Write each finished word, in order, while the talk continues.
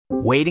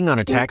Waiting on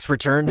a tax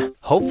return?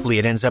 Hopefully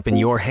it ends up in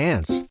your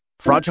hands.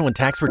 Fraudulent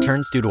tax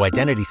returns due to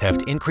identity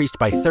theft increased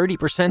by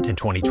 30% in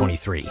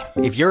 2023.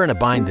 If you're in a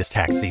bind this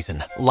tax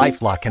season,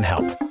 LifeLock can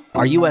help.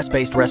 Our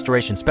U.S.-based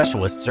restoration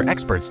specialists are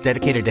experts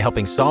dedicated to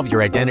helping solve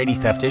your identity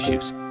theft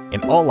issues.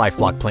 And all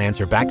LifeLock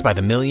plans are backed by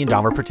the $1 Million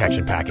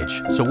Protection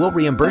Package. So we'll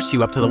reimburse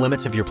you up to the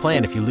limits of your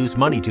plan if you lose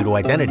money due to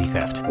identity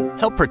theft.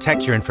 Help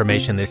protect your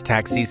information this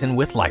tax season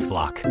with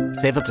LifeLock.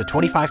 Save up to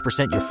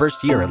 25% your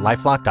first year at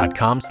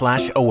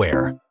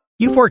LifeLock.com/aware.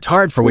 You've worked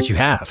hard for what you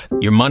have.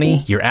 Your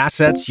money, your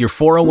assets, your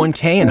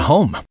 401k, and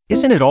home.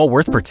 Isn't it all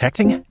worth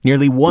protecting?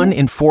 Nearly 1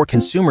 in 4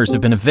 consumers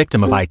have been a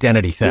victim of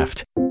identity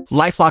theft.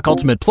 LifeLock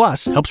Ultimate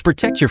Plus helps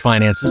protect your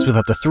finances with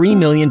up to $3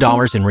 million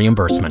in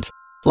reimbursement.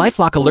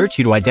 LifeLock alerts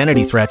you to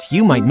identity threats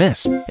you might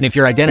miss. And if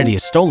your identity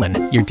is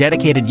stolen, your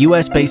dedicated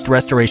U.S.-based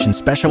restoration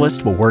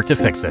specialist will work to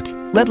fix it.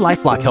 Let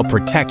LifeLock help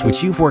protect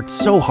what you've worked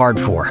so hard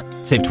for.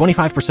 Save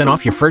 25%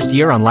 off your first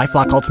year on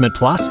LifeLock Ultimate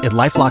Plus at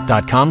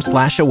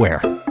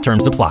LifeLock.com/aware.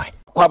 Terms apply.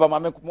 Kwaba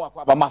mame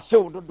kwaba ma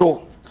feel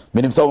do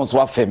menim so so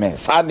afeme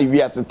sa na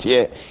wiase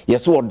tie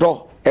yeso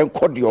odo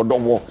enko de odo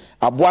wo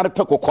aboare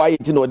pe kokwa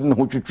yiti na odi ne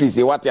ho twitwi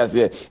se wate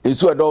ase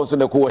ensu odo so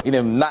ne ko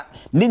hinem na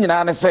ni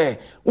nyina ne se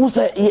wo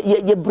se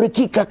ye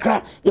breki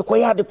kakra ye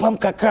koya de pam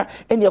kakra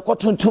ene ye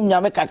kotuntum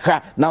nyame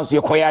kakra na so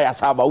ye koya ya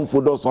saba wo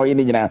fodo so ye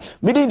ni nyina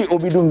medi di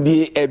obidum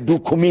bi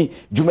edukumi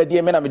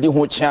dwumade me na medi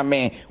ho chia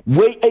me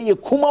we eye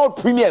Kumawood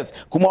Premieres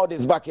Kumawood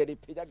is back here the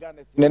page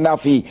Ghana ne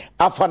nafi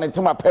afa ne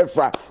tema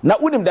pefra na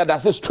unim that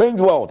that's a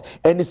strange world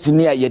any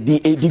senior ye di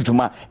edi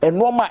dwuma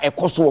enoma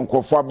ekoso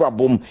wonkrofo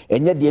abrabom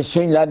enye de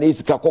ehyenra na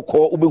esika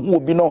kokko obehu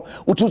obi no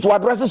utuso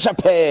address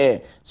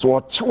chape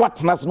so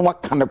watnas no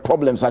waka ne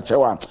problems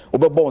achewa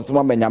obebo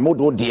nsema manyame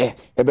do de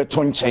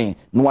ebeto nchen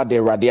no ade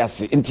rade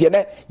ase ntie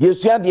ne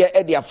yesua de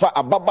e de afa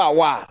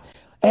ababawa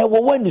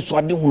wo wani so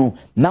ade hunu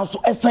nanso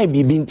esan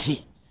bibi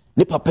nti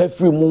ne papa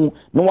free mu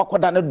no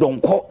wakoda ne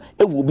donko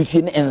ewo bi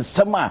fie ne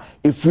ensem a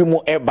efiri mu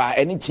eba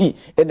eniti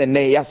ene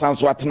ne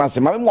yasanso atena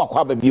se ma me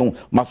akwa ba bi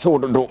ma fe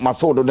wodo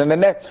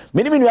ne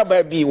miniminu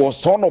aba bi wo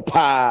so no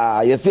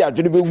pa yesi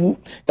adwene bewu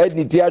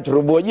eniti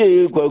atworobo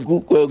ye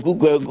kwagu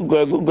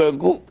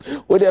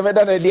wo de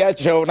meda na dia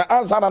atwew na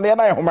ansa na ne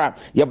na homa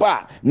ye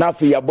ba na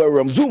fe ya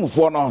boram zoom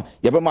fo no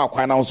ye be ma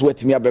akwa na so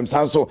watimi abem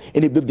sanso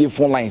ene bebie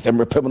phone lines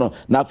emrepem no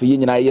na fe ye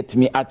nyina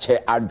yetimi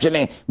ache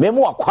adwene me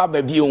mu akwa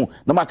ba bi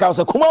na maka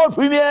so Kumawood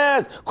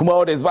Premieres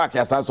Kumawood is back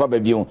ya sanso ba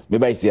bi me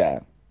ba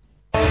isia.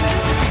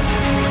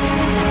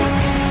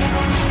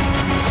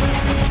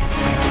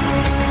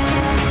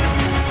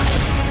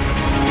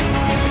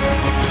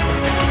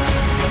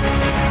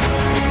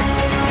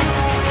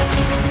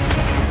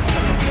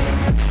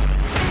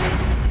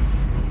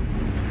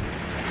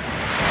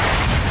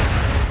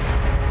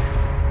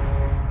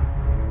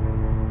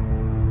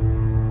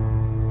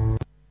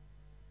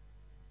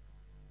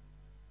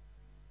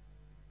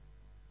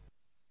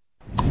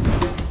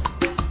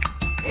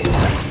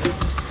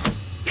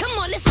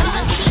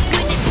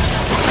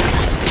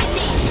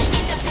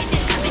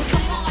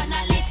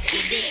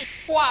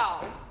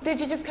 Wow. Did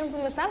you just come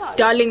from the salon?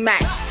 Darling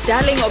Max,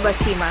 Darling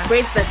Obasima.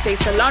 Braids that stay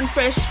salon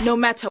fresh no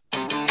matter.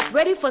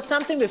 Ready for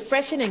something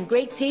refreshing and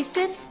great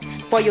tasting?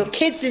 For your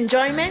kids'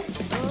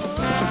 enjoyment?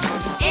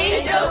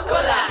 Angel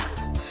Cola.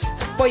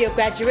 For your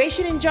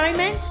graduation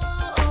enjoyment?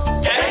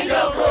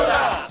 Angel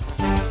Cola.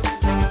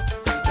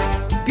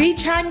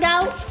 Beach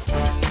hangout?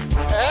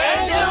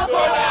 Angel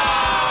Cola.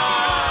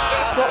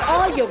 For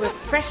all your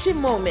refreshing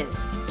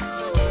moments?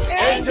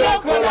 Angel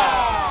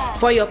Cola.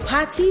 For your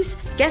parties,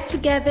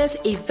 get-togethers,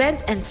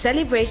 events, and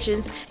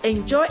celebrations,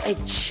 enjoy a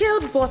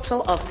chilled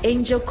bottle of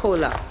Angel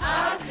Cola.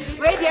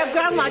 Radio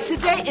Grandma,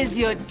 today is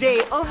your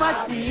day. Over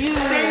to you.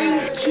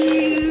 Thank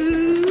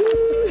you.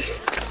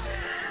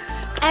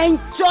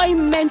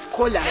 Enjoyment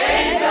Cola.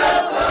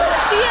 Angel Cola.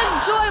 The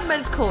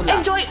Enjoyment Cola.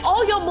 Enjoy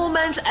all your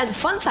moments and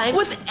fun time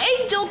with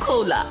Angel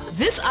Cola.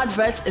 This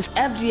advert is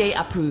FDA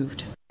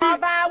approved.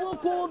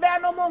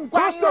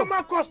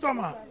 Customer.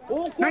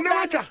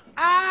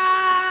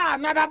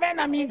 Nada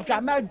bena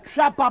minka me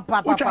twa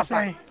papa. Ucha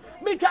say.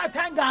 Me twa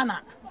 10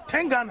 Ghana.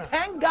 10 Ghana.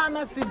 10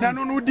 Ghana cedis. Na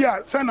no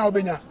dia, say na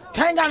obenya.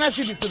 10 Ghana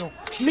cedis no.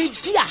 Me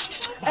dia.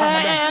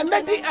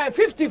 Me di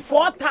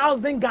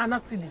 54,000 Ghana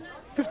cedis.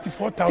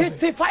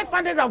 54,000.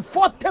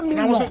 540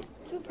 million.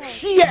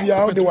 Yeah.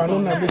 Bia o de wanu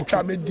na me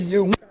twa me di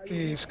ehu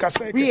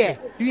skasa. Yeah.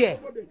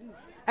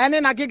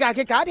 Ene na giga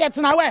kika ade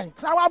tena we.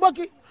 Tena wa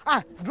boki.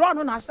 Draw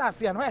no na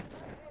asase no we.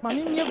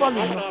 Mami nye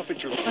volume.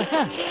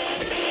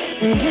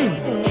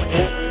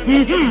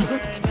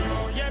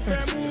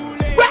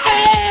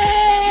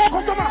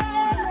 Customer.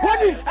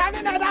 Wadi.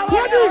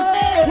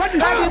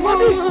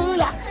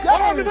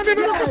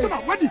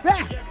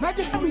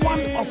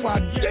 One of our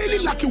daily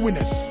lucky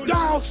winners.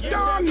 Dial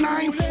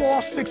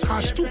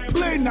 *946# to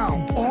play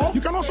now. Or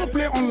you can also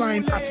play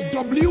online at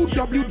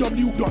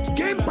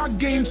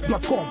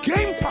www.gamepackgames.com.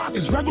 Game Park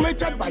is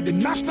regulated by the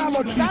National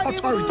Lottery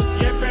Authority.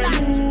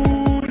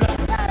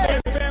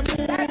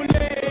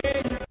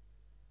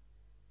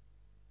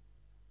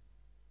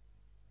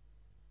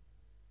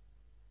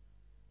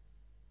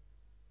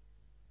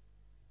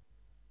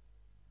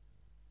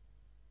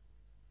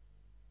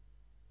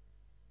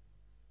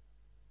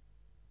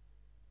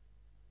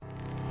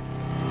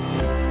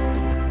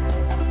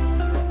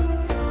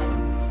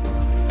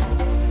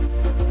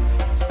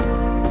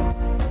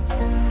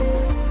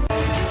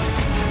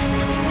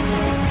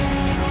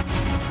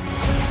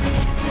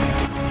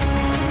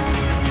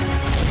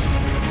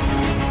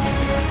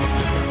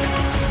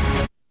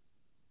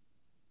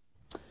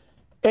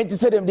 enti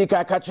se dem di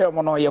ka catch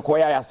mo no ye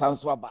koya ya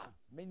sanso aba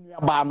menu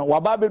aba no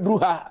waba bedru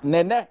ha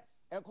nene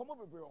enkomo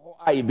bebre ho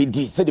ai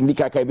bedi se dem di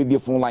ka be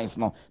phone lines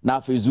no na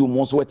afa zoom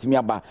mo so watimi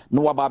aba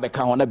no waba be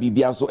ka ho na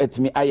bibia so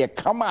atimi aye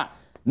kama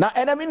na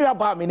ena menu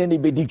aba me ne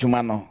bedi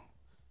dwuma no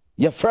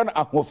ye friend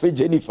ahofe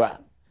Jennifer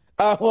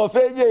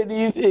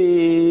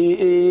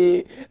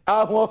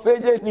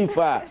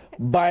Jennifer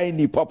buy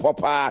ni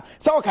papa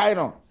so kai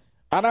no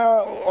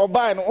ana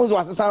obai no unzo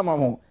asesa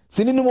mamo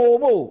sini no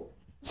mo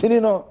sini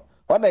no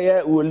ona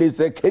ye wole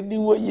sekani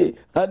woye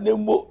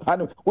anemo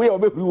anu we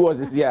obehuru wo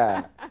sisi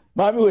a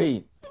mami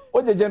we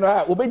oje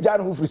general obeja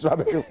no free so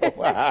abehuru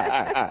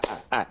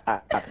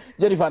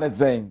Jennifer that's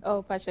saying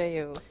oh pasha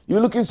you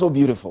looking so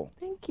beautiful.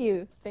 Thank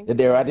you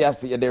the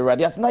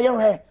radius na your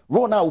hair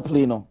roll now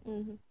play no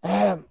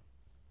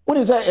when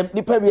you say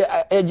nipa bi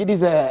ejidi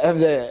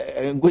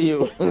say go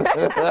you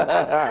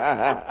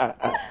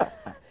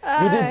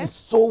you did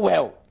so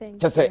well.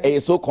 Just say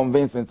so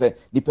convincing say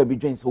nipa bi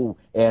dwen so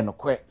no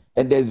kwe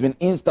and there's been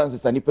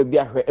instances and nipa bi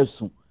ahwe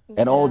esu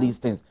and all these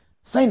things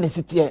sign the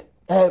city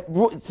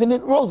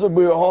Rose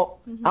be ho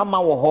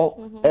ama wo ho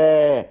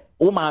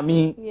o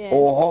mami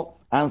o ho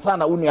ansa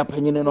na wonu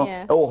apanyin no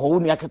e wo ho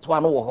wonu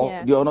aketo no wo ho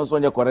de ono so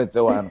nye correct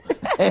wa no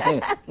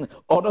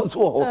ono so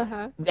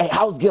ho the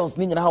house girls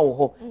ni nyina wo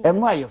ho e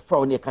no aye fra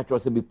oni ka tro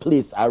say be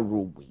place a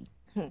room we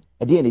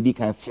e de na di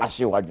kan flash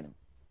you adwene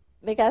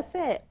make I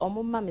say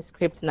omo ma me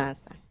script na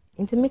ansa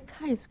nti me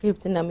kai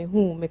script na me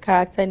hu me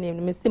character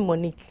name me say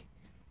Monique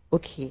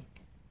okay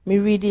me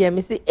read here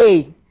me say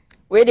hey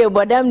we dey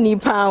bodam ni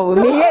pa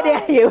me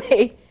hear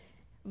dey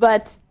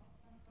but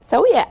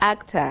so we are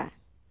actor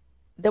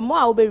the more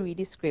I will be read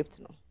the script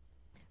no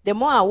the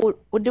more I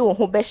would do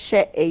who be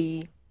share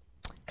a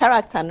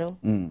character no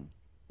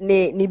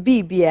ni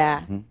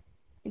bibia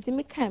nti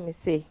me kan me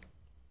say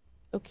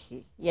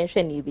okay yen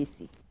hwe na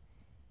ebesi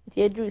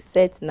nti edru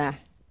set na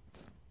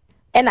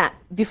ena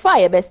before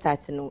I be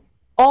start no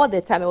all the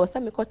time I was say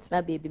me got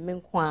na baby me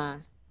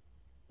nko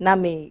na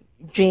me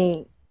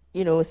dream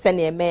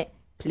send me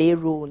play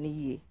role ni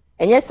ye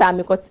enye sa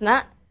me got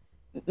na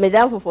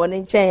madam fofo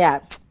ne nchen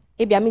ya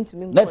ebia me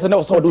ntumi nko let's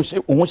know so do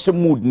she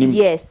mood ni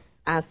yes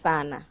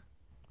ansana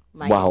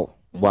wow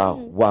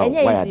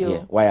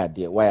why are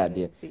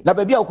there na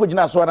baby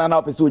akogina so na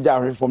opese oja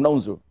ahwe from na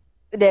unzo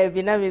there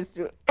be na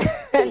mistro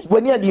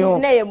when you dey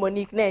na ye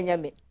Monique na enya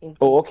me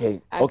oh okay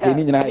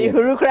ni nyina ye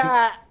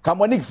ka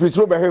Monique free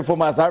throw be here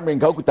from us army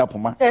nka okuta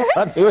poma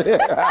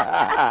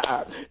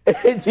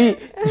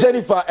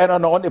Jennifer and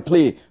on the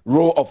play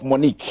role of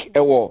Monique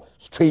ewo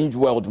Strange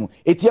World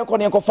eti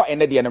ekone enkofa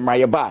ene de ne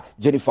mraye ba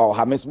Jennifer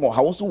ha mesmo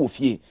ha won so wo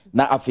fie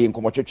na afi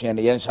nkomotwetwe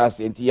ne yen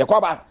hyase enti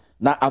yekwaba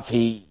na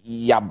afi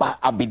yaba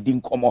abedi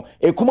nkomo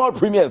Kumawood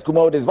Premieres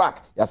Kumawood is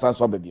back ya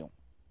sanso baby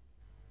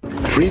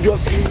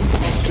Previously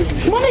on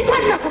Strange Money.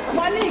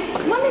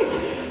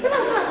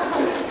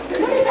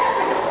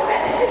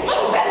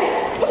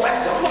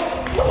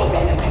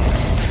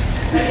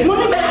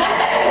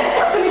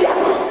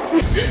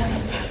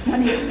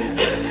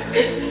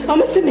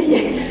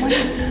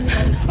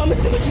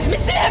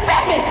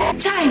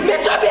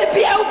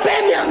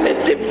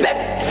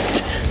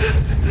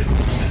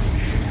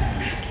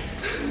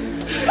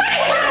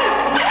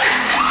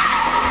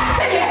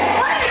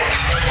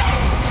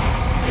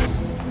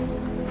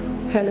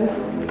 Hello.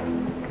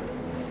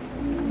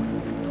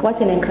 What's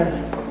in anchor?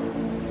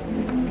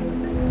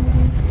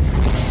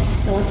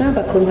 I was not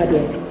back home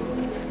here.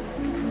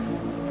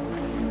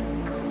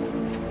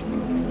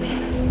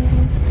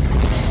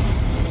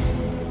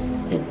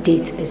 The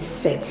date is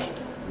set.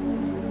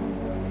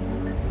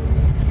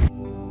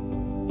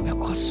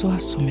 Because so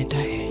some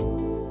die.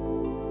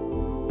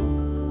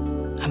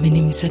 I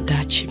mean, Mr.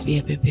 Dachi be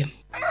a baby.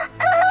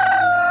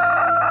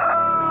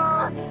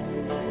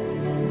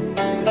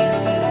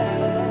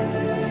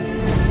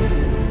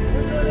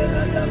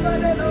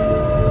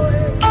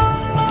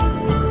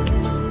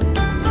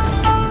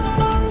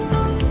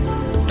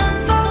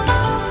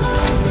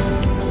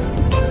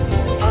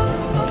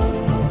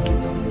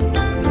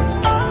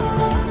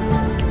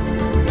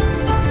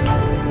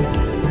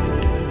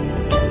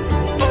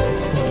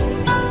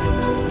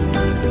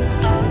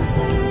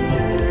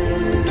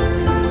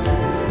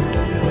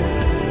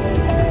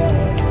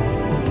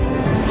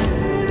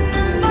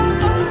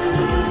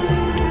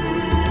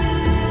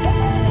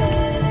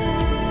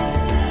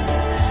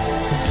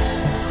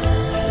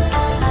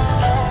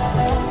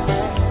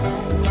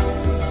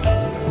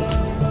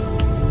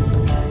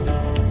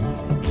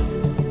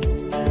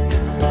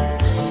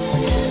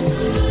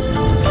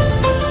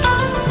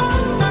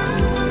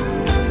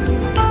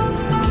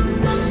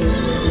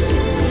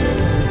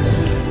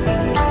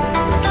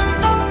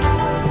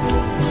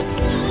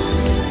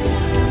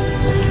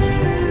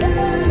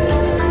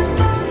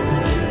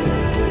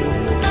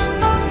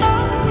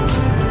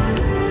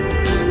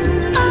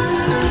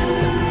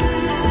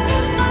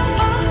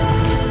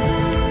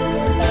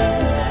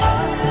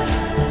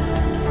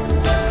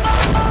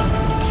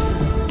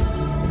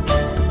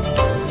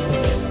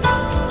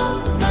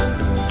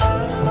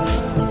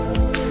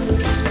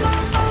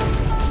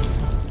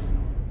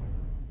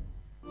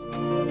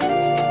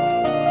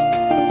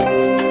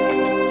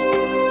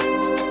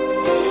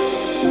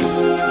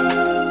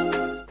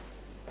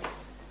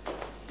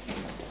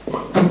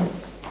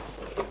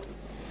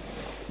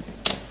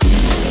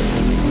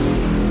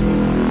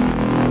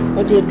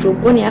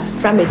 Droboni a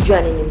from a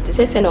journey to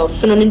say, no,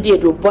 soon on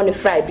indeed, Droboni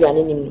fried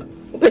journey.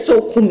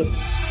 So kumi.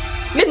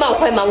 Me ma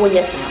kwa ma won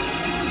yes.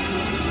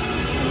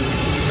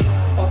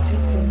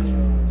 Otete me.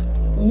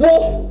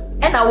 Wo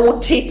e na wo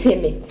tete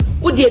me.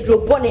 Wo de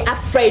adrobone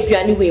afra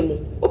aduane we mu.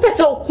 Wo pese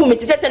o kumi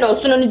te se na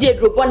oso no de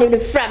adrobone ne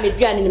fra me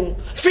aduane mu.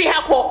 Free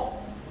ha ko.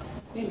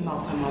 Me ma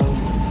kwa ma won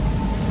yes.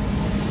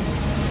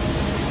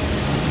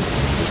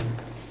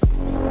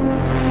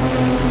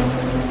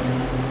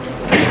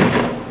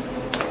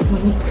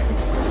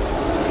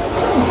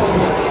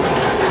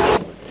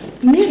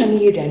 Me na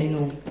me aduane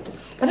no.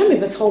 But I'm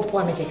best hope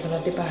one I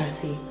cannot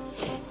depass it.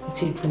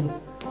 It's a dream.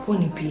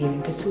 One pay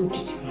and pursue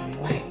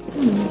why?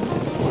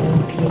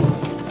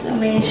 I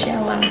may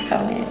shall one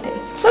come in.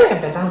 Sorry,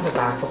 but I'm the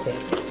back of it.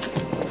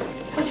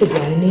 What's a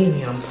grand name,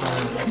 young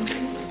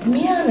pound?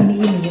 Me and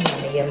me in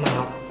your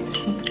mouth.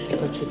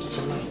 But you to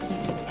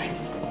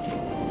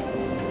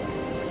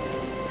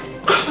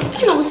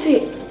I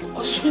say,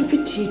 or swim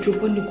pity to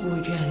one you go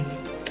again.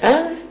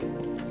 Ah?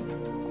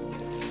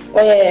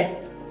 Oh, yeah.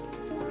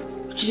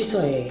 What you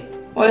say?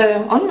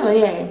 Well, oh no,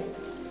 yeah.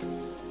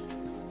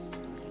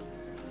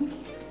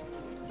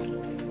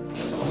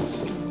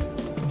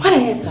 What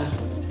is that?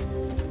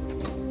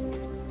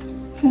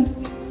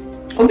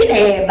 Obi na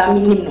ba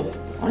mi nim no.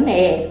 Ona e.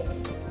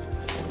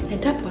 Na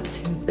da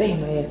patin ben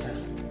no yes.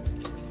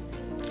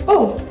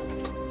 Oh.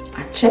 A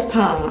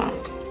chepa.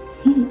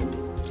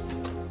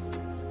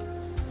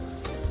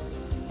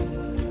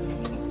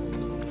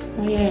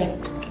 Oh yeah.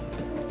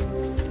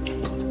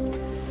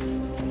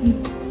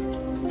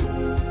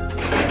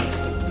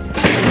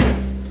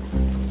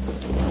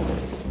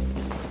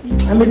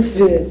 I'm in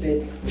fear,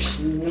 babe.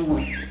 No.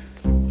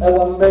 I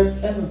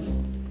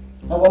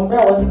wonder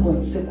I wasn't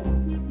going sick.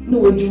 No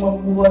way you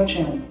want to watch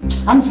him.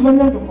 I'm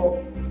familiar to go.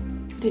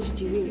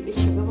 Did you really?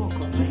 It's your mom.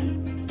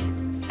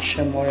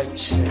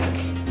 Shamorich.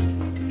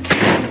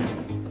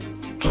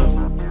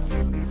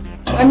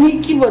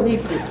 Aniki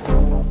Moniko.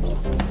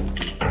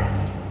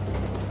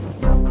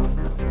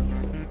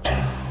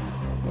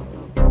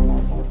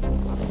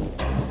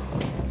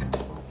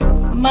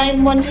 My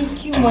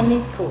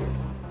Moniko.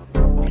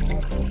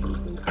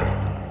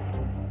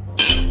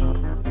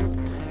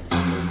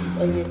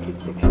 Oh, yeah,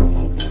 kitty.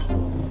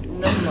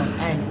 No,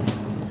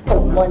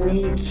 oh,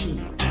 Moniki.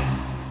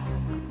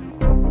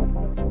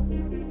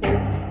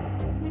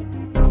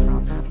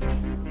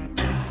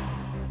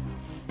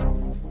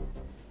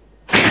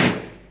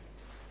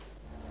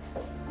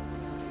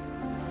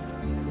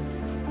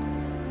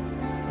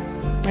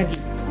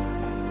 Maggie.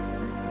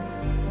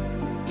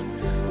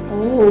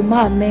 Oh,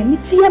 Mama,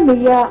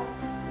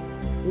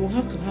 we'll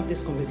have to have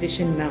this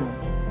conversation now.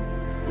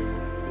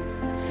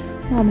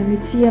 Mama,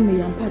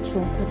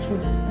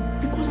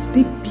 because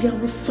they be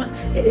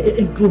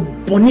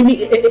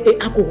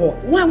alcohol.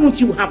 Why won't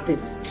you have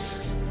this?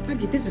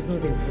 Maggie, this is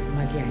not the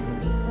Maggie I know.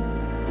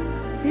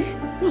 Eh?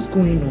 What's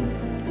going on?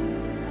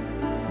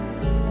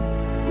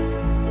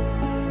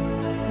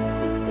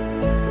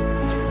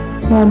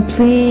 Mom,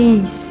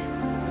 please.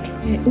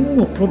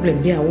 No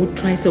problem there. I will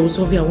try to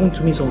solve it. I want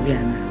to miss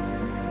Oviana.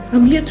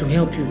 I'm here to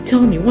help you.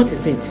 Tell me, what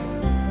is it?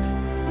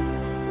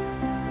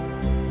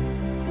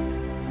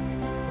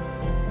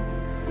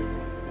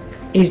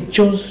 Is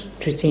Jones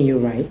treating you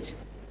right?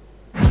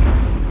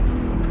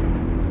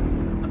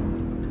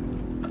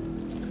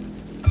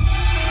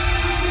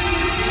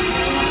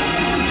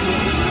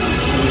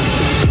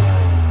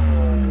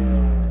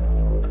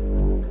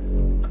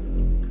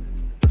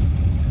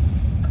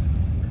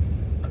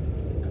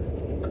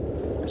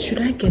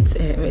 Should I get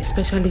a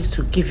specialist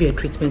to give you a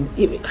treatment?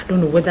 I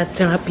don't know whether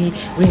therapy,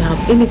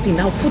 rehab, anything.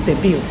 I'll foot the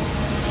bill.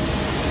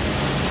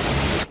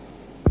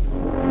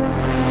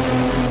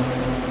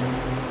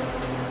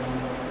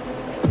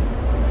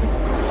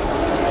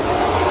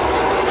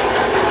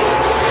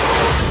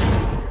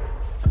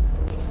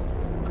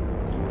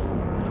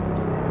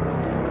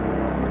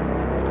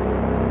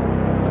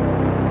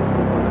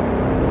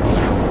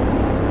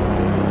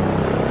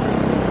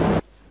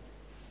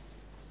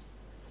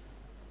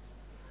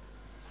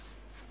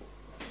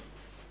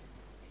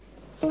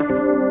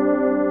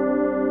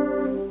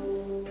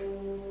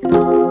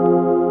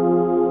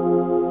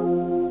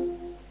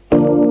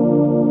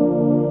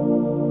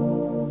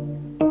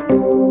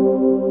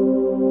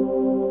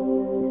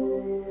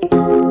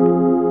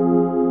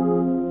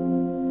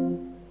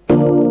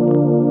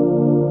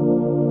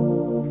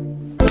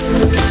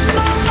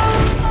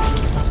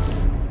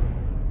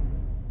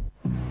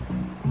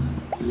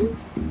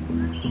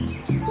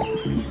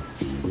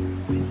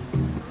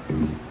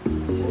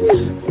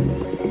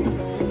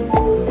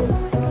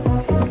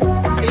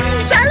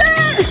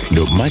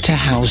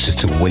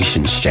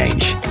 Situations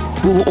change.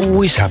 We'll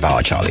always have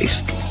our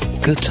Charlies.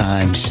 Good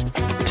times,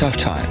 tough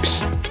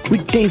times. We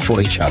day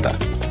for each other.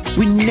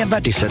 We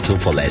never settle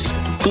for less,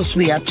 because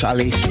we are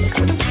Charlies.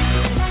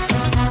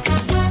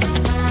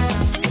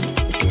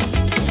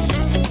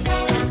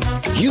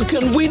 you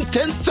can win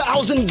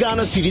 10,000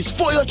 Ghana cedis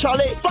for your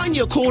Charlie. Find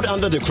your code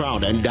under the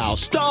crown and dial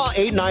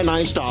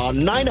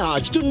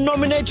 *899*9# to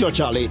nominate your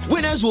Charlie.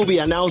 Winners will be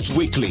announced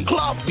weekly.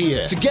 Club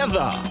Beer.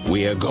 Together,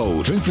 we're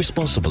gold. Drink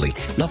responsibly.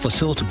 Not for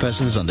sale to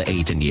persons under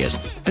 18 years.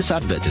 This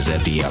advert is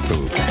FDA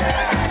approved.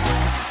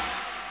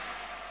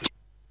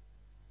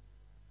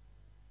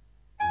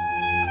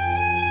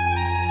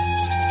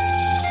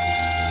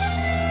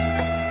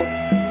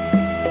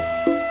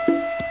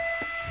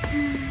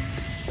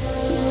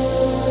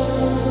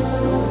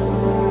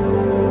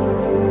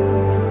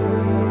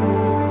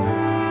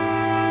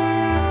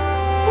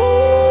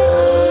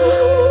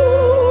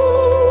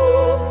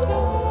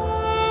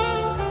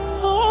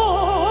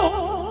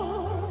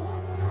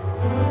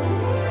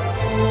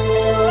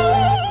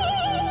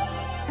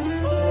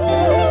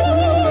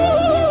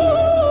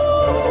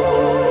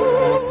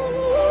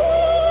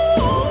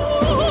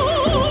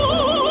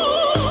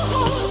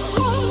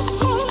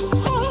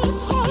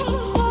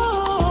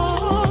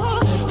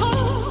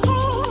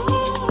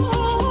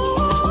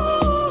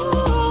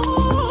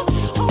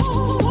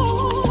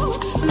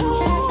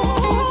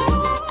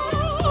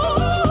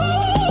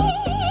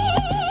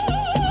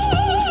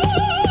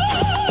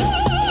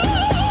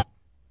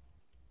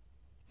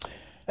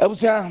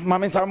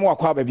 Mama Samu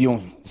akwa baby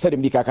on said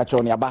him dika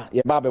kacho ni aba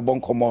ye ba be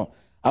bon komo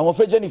awon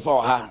fe Jennifer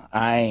ha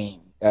ai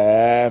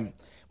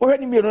we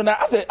heard me no na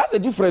as a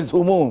difference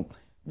homo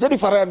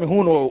Jennifer me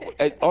hu no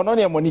ono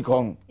ne Monique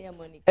on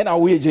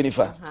and we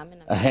Jennifer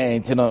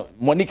ntino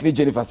Monique ni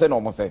Jennifer say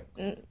no mo say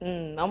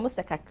almost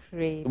like a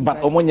crazy but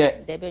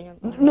omonye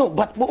no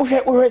but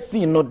we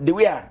see no the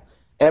way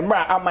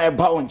emra ama e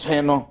ba on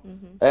chen no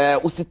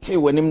usite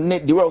wanim ne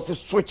the way we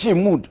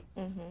switching mood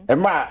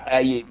Emma,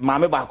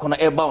 Mamma back on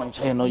a bound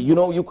channel, you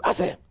know, you I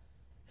say,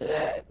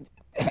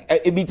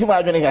 it be too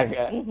much. We are good.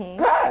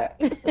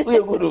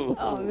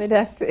 Oh,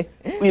 that's it.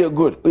 We are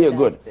good. We are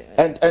good.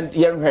 And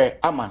young her,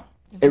 Amma,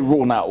 a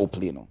Rona o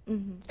pleno.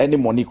 Any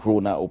Monique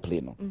Rona o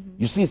pleno.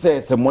 You see,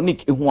 says a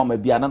Monique who am a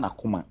Biana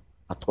Kuma,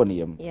 a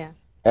Tonium. Yeah.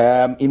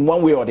 In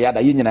one way or the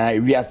other, you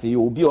know, we are say,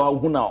 you'll be our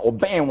Huna or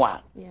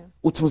Benwa. Yeah.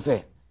 What to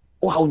say?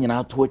 Oh, how you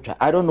know, torture.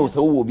 I don't know,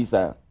 so who will be,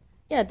 sir?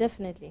 Yeah,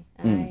 definitely.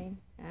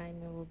 I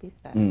will be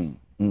sad.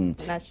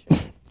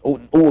 Naturally.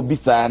 Oh, be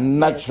sad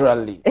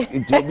naturally.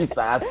 It will be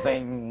sad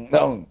saying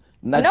no.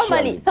 Naturally.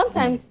 Normally,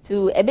 sometimes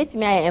to a bit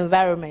my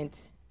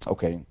environment.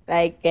 Okay.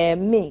 Like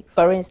me,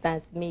 for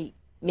instance, me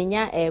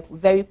a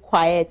very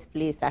quiet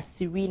place, a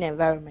serene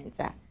environment.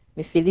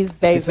 Me feeling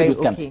very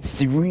okay.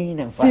 Serene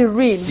and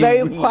serene,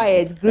 very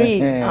quiet,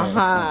 green.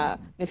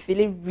 Me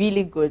feeling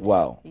really good.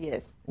 Wow.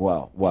 Yes.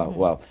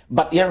 Wow.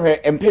 But yeah,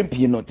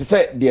 you know, to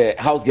say the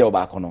house girl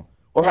back on.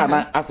 Or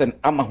as an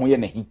ama ho ye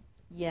nehi.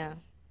 Yeah.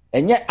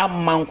 And yet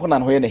amma nko na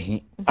ho ye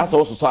nehi. As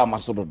also so ama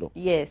sododo.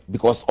 Yes.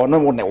 Because ono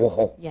wo ne wo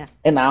ho. Yeah.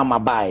 And ama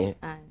buy.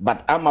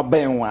 But ama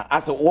ben wa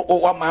as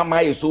o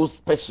ama is so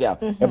special.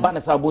 E ba na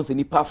sa bo se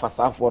nipa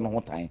fasafo no ho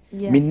tan.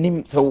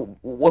 Menim so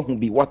wo hu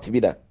bi what be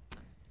that.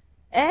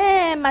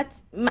 I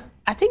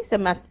think se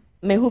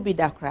me hu bi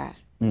da kra.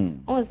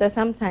 On say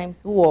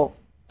sometimes wo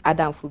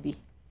Adam fubi.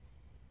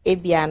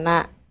 Ebia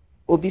na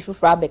obi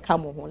fufura be ka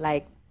mo ho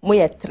like mo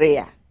ye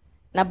treya.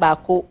 Na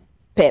bako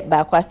pe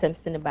bako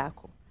asemsine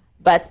bako.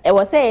 But it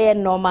was a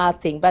normal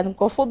thing. But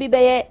nkofo bi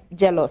be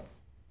jealous.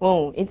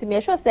 Oh, into me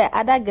sure say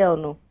other girl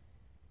no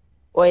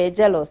or a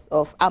jealous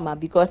of Ama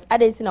because I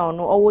didn't know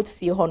no would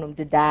feel honum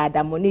the dad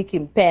Monique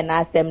in pen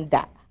asem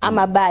da.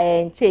 Ama buy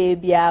and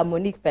bia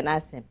Monique pen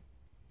asem.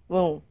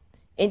 Oh,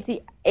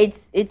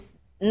 it's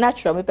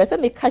natural. Me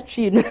person me catch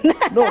you.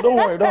 No,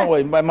 don't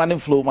worry. My money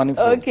flow.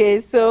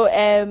 Okay, so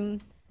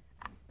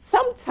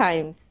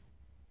sometimes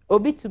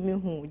obi to me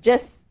who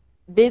just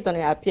based on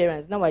your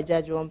appearance, now I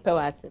judge you on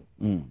person.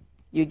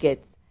 You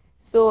get.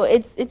 So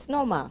it's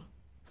normal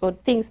for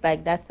things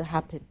like that to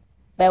happen.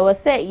 But I was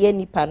say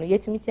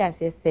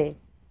say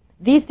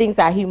these things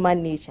are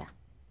human nature.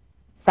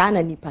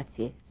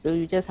 So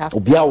you just have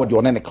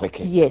to click.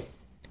 Yes.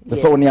 The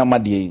so near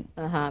Madi.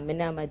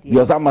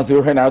 Your son must be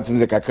out to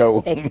the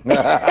cacao.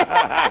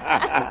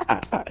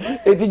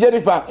 It's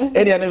Jennifer.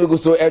 Any other go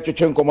so air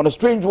to come on a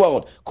strange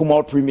world.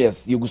 Kumawood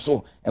Premieres. You go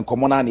so and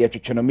come on air to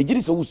channel. Me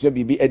just also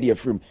be Eddie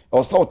film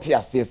or so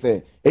tears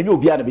say, and you'll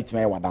be a bit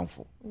me one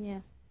downfall.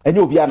 Yeah. And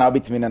you'll be an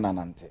bit me and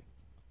Nante.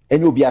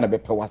 And you'll be an a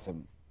bit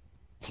pewasem.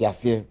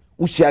 Tiasse.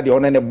 Ushia the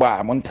on any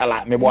bar,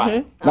 Montala, me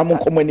boy. Namon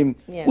commoning.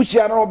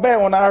 Ushia no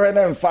bear on our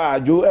and fire,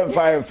 you and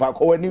fire for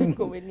going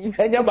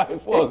and you're by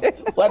force.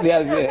 What they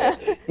are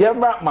yeah,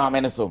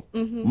 mamma so.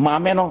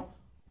 Mamma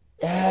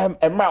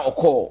and ma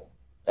call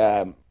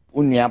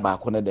unya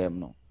back on them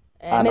no.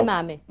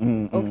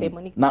 Okay,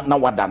 Monique. Now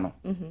what done?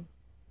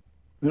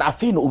 Now I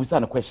feel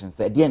no question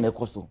said, the end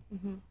coso.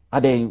 Are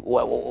they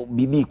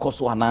BB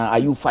coso are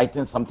you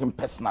fighting something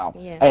personal?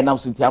 And now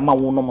since Yama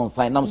won't no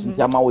sign, now since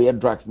Yama wear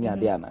drugs near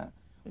Diana.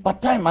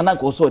 But time and I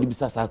go so the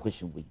business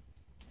question we.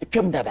 It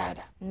came that.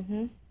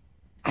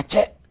 I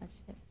check.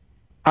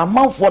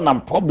 Amount for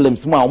them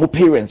problems, my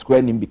parents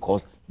granting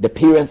because the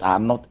parents are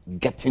not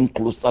getting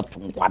closer to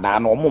nkwadaa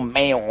no mo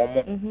men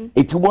omo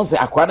it won't say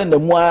akwada na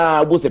mu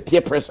a bo say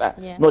peer pressure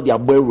no they are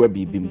boy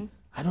baby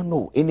I don't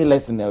know any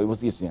lesson there was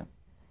this year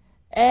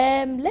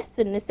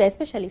lesson is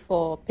especially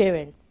for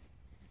parents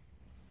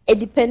a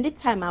dependent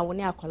time I want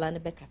akola ne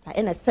bekasa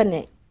and a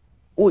sene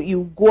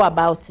you go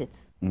about it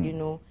you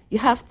know you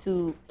have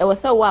to I was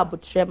so wa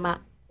butrema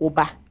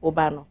oba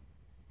no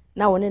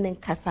now one in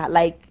kasa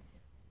like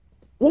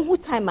who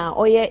time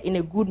or in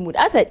a good mood.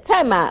 As a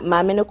time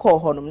my men call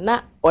honum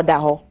na oda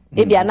ho.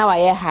 Maybe now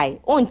I high.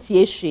 On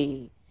tie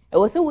she. It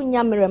was a win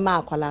yammer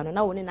ma kwalano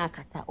na woni na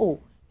kasa. Oh,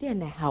 dear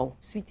na how.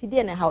 Sweetie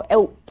dear na how.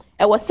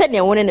 I was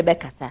sending one in the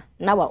bekasa.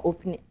 Now I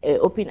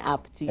open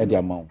up to you.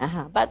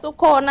 But to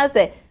call na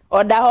say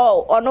oda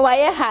ho ono wa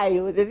ye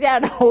high. Say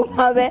na ho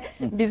ma be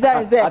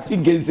design say. I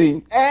think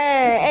saying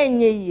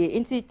enye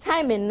into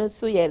timing no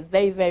so yeah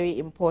very very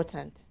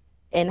important.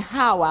 And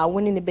how I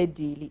win in the bed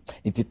deal.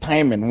 Into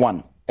time and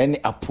one. Any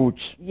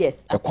approach.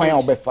 Yes. A quiet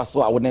over fast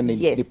so I wouldn't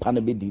the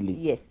panel be dealing.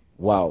 Yes.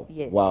 Wow.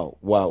 Yes.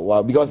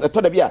 Wow. Because I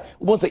thought the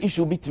once the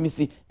issue be to me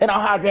see and I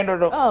had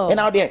and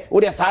out there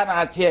with the sign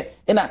out here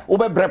and I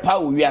over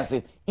brepa we are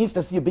say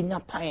instance you been your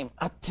time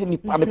at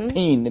the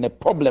pain and a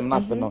problem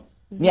national.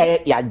 Near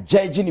ya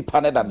judging the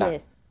panel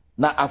that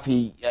na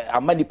afi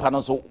amani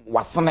panel so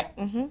wasn't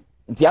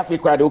nti afi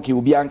crowd okay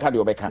will be anka the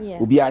obeka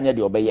will be anya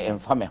the obey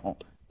and family home.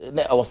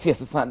 I was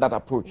that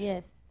approach.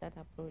 Yes, that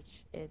approach.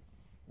 It's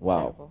wow.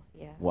 Terrible.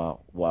 Yeah.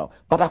 Wow.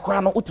 But I cry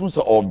no utum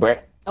so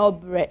obre.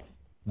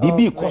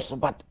 Bibi course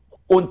but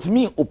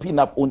ontimi open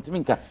up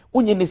ontimi ka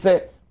onye ni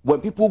say when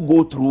people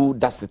go through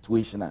that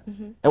situation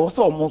I was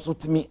almost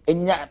to me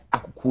enya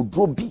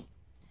akukudro bi.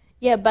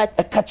 Yeah, but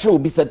a catcher will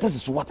be said this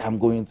is what I'm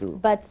going through.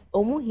 But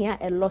omu here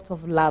a lot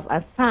of love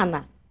and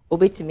sana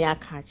obetimi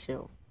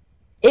akache.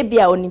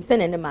 Ebia onim se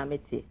ne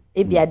mamete.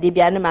 Ebia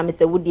debia ne mame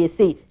se would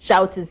say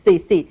shout and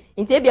say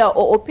into ebia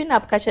open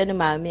up kasha ne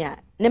mame a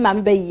ne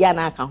mame be ya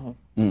na aka ho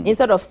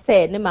instead of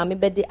say ne mame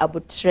be de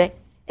abotre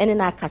ene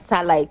na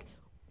kasa like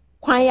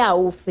kwan ya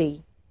wo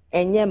fe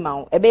enye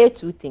ma e be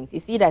two things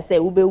it's either say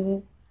wo be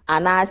wu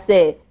and I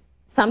say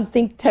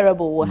something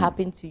terrible will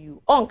happen to you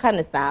on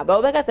kind sa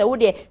but we say wo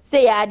de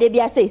say ya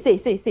debia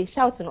say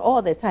shouting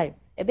all the time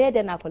e be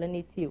de na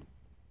colonate you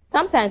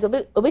sometimes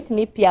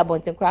obetimi pia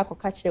bonten kra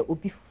akokachire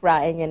obi fra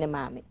enye ne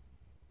mame.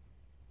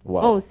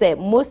 Wow. Say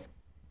most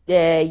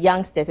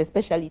youngsters,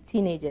 especially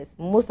teenagers,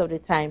 most of the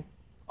time,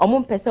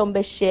 person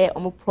be share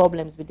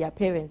problems with their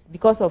parents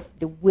because of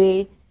the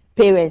way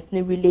parents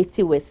relate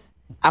with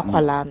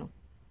akwalano.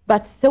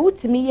 But so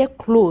to me, you're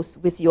close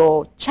with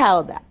your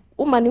child.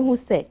 Woman who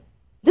say,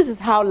 this is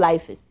how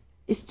life is.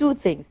 It's two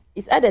things.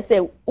 It's either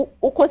say,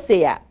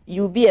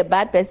 you be a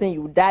bad person,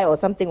 you die, or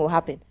something will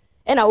happen.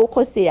 And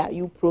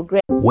you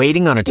progress.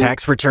 Waiting on a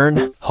tax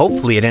return?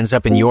 Hopefully, it ends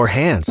up in your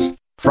hands.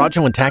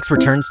 Fraudulent tax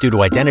returns due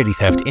to identity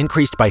theft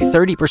increased by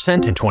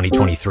 30% in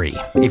 2023.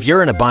 If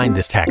you're in a bind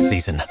this tax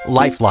season,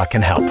 LifeLock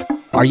can help.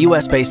 Our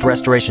U.S.-based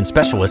restoration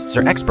specialists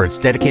are experts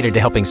dedicated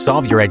to helping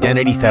solve your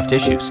identity theft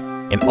issues.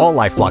 And all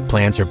LifeLock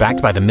plans are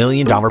backed by the $1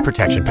 Million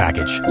Protection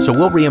Package. So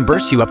we'll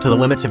reimburse you up to the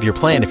limits of your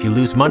plan if you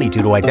lose money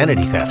due to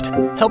identity theft.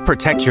 Help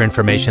protect your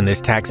information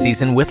this tax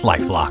season with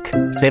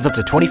LifeLock. Save up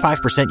to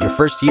 25% your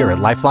first year at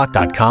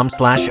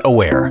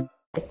LifeLock.com/aware.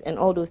 And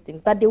all those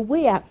things. But the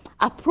way I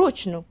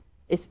approach,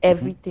 is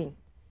everything.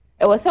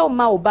 It was so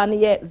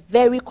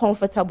very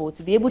comfortable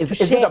to be able to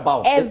share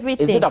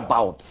everything. Is it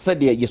about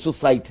said your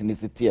society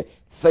is it here?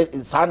 Say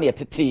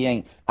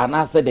and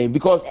I said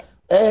because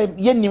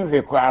you knew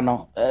her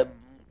crano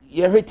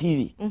you heard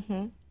TV.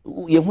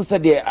 You who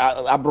said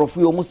abrofu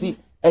you must see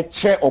a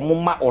chair or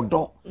mama or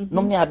door.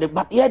 No me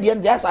but yeah the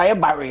end yes I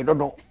buried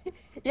or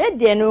yeah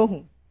they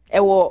know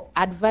it was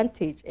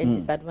advantage and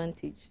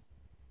disadvantage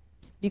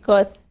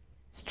because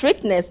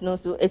strictness no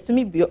so it to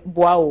me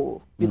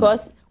boao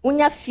because when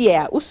you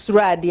fear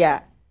usura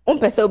dia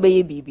pese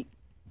obeye bibi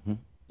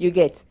you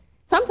get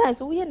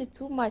sometimes we are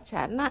too much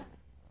na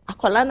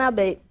akola na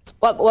be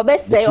we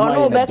say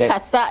ono be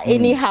kasa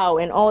anyhow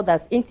and all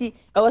that inti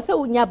I was say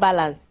unya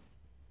balance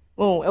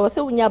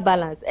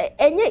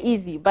enye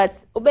easy but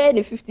obey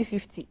ni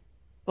 50-50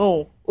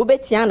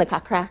 obetia na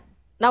kakra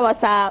na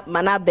wasa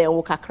mana be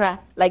wo kakra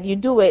like you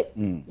do it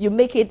you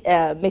make it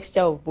a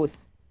mixture of both.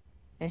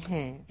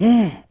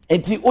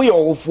 Enti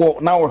oyo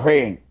ofo na wo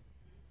hwen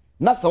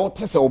na so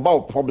te se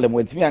about problem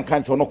when me anka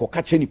ncho no ko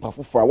ka cheni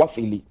pafofora wa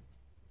faili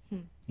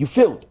you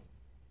failed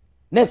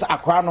next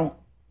akwa no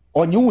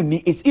onyu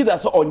ni is either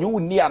so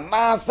onyu ni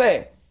ana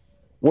say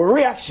wo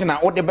reaction a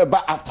wo de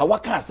beba after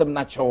waka asem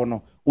na chewo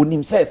no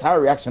onim say sa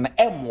reaction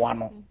emwa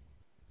no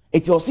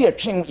eti o se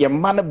atwen ye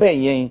ma no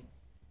ben yen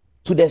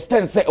to the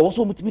extent say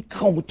also mutimi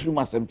ka wo trim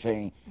asem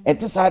twen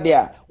enti sa de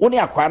a wo ne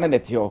akwa na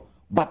netio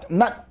but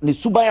not the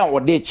subaya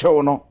or de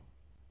chewo no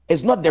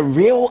it's not the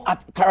real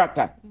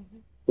character.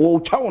 O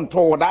chawon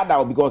to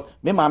that because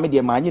me mama de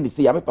manye ni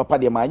say ya me papa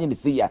de manye ni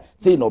say ya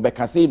say no be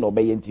ka say no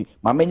be yenti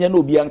mama nya no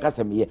obi anka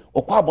sem ye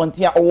okwa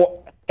abonte a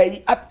owo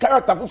at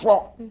character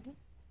foforo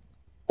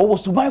owo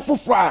suban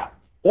foforo a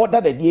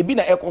order de bi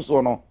na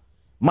ekoso no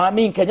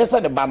Mami nkenya se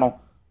ne ba no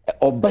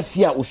oba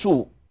fia wo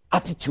show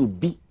attitude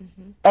bi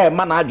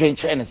man adwen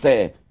kyerɛ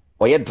say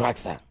oye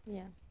drugs a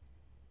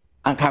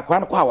anka kwa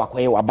no kwa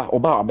wakoye waba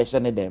oba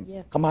wabɛhye ne dem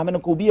kama me no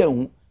ko bi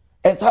ahu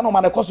ensa no ma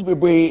ne koso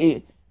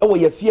bebre wo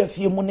ye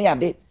fie mu ne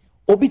ade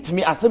obi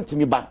timi asem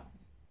timi ba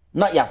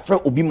na ya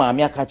frɛ obi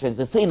maame aka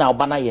kyerɛ say na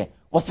oba na ye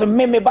wo se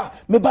me ba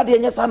de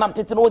nya sa na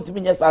tete no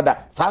timi nya sa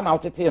da sa na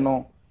tete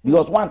no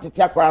because one tete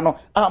akra no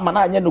ama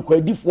na anya no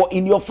kwadifo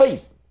in your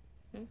face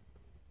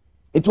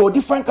it's a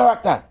different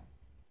character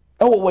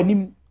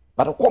wanim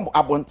but come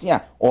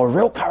abontia or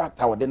real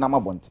character with the nama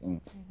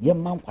bonting ye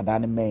man kwada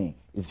ne man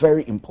is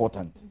very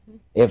important.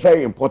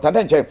 Very important.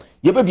 Then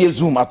you be a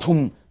Zoom at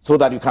home so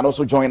that you can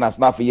also join us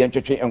now for ye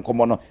encheche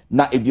enkomo no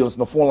na ebios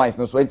no phone lines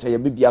no so enche ye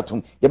be at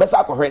home ye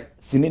besa akɔhwɛ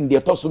sinin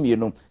de tosum ye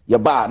no ye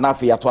ba na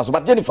for ye to so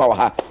but Jennifer wa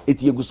ha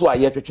eti yeguso a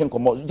ye encheche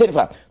enkomo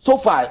Jennifer so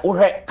far wo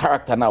hwɛ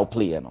character now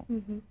play no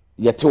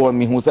ye te on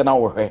me hu say na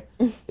wo hwɛ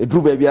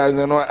edru ba bia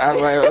no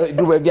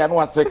edru ba bia no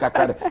asre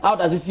kakra. How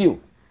does it feel?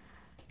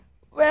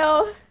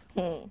 Well,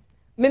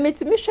 me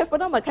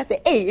shepherd on my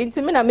say, hey,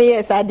 into me na me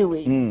yes I do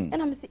it. And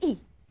I'm say, hey,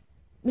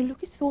 me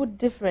look so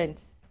different.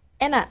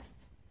 And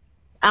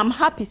I'm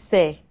happy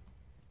say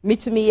me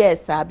to me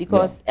yes sir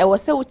because I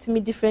was so to me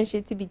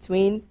differentiate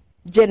between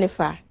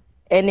Jennifer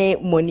and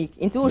Monique.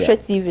 Into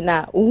TV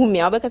now,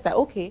 me because I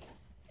okay.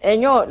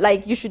 And you're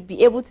like you should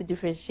be able to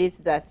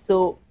differentiate that.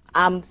 So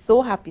I'm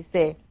so happy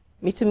say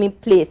me to me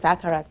plays our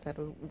character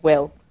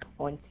well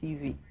on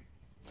TV.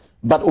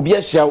 But obi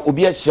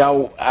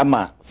a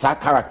ama sa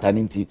character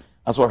ninti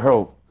as for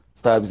her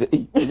start say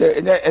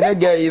eh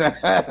girl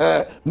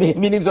me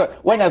name so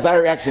when has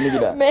our reaction be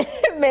that me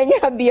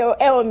nya be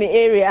o me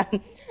area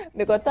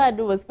me got to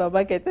do was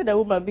supermarket the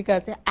woman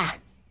because say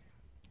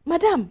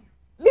madam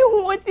me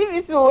who want TV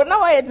so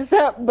now I to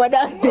say but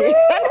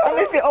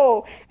I say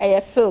oh I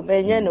film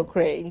enya no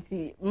cray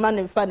nti man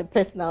in fan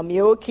personal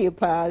me okay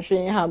pa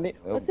hwe ha me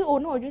I say oh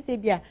no just say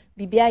bia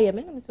bibia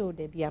me no say oh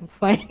there I'm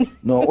fine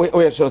no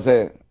we sure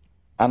say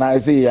and I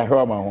say I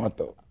hear my want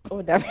to.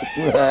 Oh, that.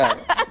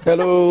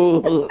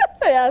 Hello.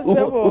 Yes,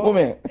 oh,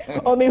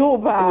 me who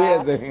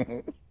ba?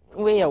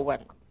 We are one.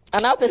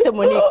 And I say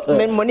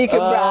Monique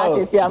Bra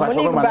is here.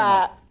 Monique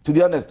Bra. To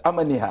be honest,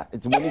 I'm here.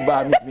 It's Monique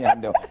Bra meet me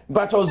handle.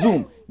 But on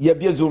Zoom, you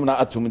be Zoom na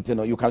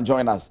atumintino. You can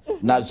join us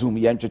na Zoom.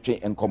 You entertain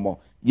and come.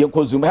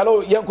 Yenko Zoom.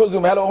 Hello, Yenko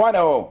Zoom. Hello, one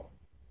oh.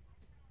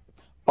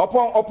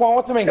 Upon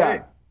what to make?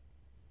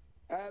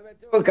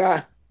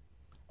 Okay.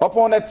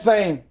 Upon that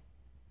saying.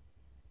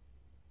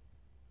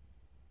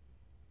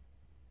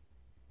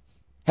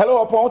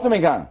 Hello, upon what to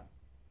make?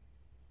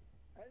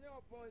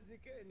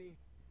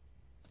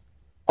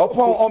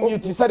 Upon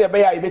mute, he said, "I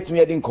bet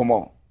me I didn't come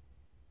on."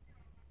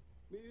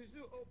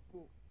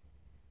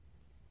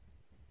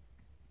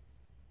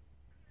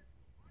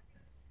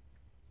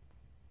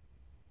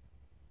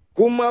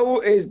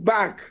 Kumawood is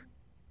back.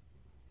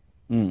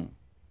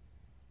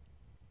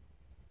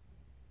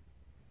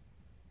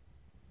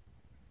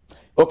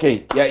 Okay,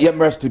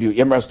 Yemra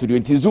studio.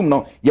 In Zoom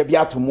no, you be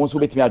to most who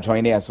bet me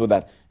join here so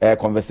that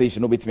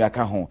conversation no bet me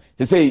aka home.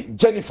 They say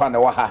Jennifer na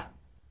waha.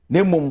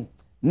 Ne mum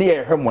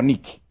near her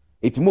Monique.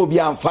 It mo be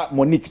amfa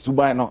Monique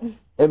subai no.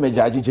 E me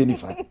judge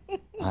Jennifer.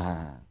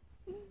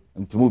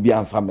 It mo be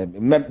amfa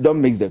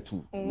don't mix the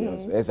two.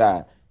 Yes,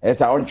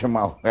 esa on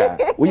chema.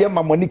 We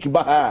ma Monique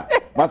ba ha.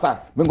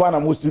 Masa, me go na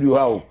mo studio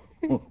ha.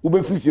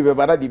 Ube fifi be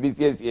bana di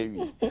BCS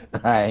here.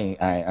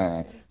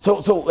 Aye.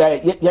 So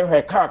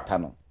her character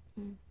no.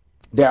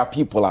 There are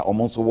people that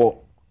almost have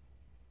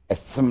a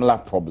similar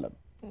problem.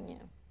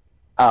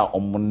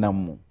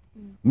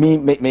 Me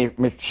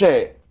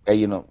share,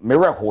 me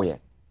rehoye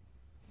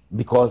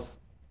because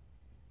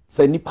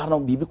say nipa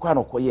no bibi kwa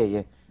no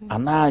koye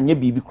ana nye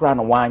bibi kwa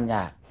no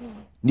wanya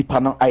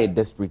nipa no aye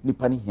desperate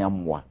nipa ni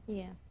hiamwa.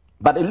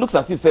 But it looks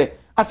as if say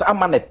as a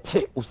man a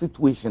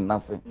situation na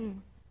say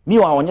me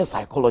wa onye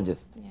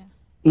psychologist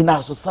in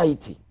our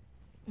society.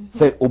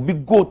 Say obi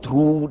go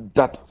through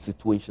that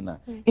situation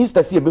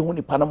instead say be hu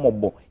nipa na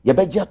mobo ye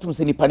be gya tum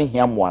say nipa ne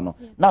hiamwa no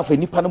na afa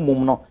nipa no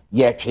mum no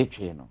ye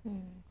twetwe no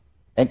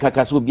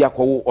enkaka so obi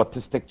akwo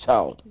autistic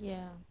child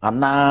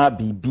ana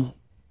bibi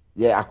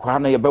ye akwa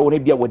na ye be woni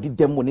bia wodi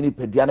dem woni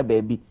nipa dua na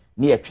baabi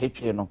ne ye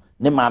twetwe no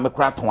ne maame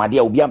kra ton ade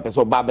a obi ampese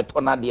oba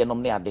beto na ade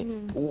nom ne ade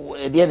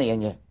de ne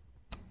yenye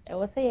e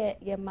wo say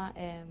ye ma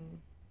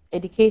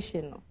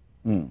education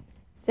no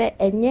say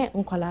enye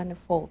nkola ne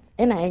fault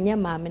na enye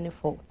maame ne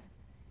fault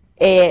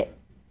me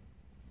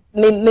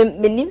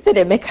nim say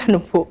the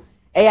mechanical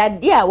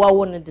idea wa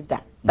won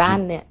dida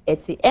san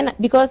eti and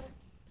because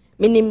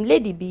me nim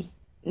lady bi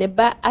ne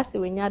ba ase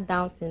wenya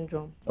down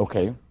syndrome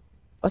okay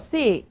o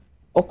say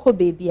okọ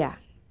baby a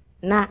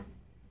na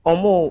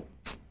omo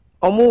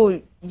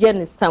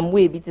yen some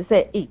way bi to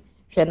say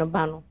hwe no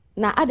ba no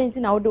na adenti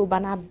na wo do ba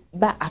na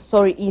ba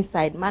sorry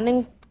inside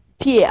manen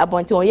pie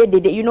abonti on ye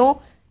dede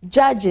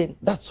judging.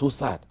 That's so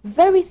sad,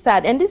 very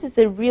sad, and this is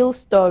a real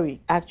story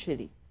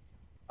actually.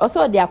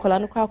 Also, the akola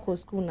no kwa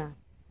school na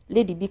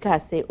lady Bika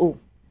say, oh,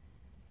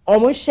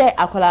 almost share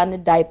akola no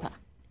diaper.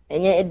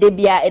 And they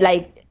be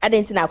like I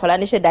didn't know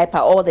I share diaper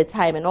all the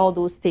time and all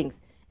those things.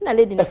 And a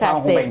lady in the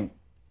car said,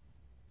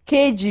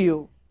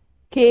 KG.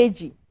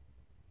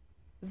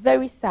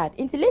 Very sad.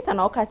 Until later,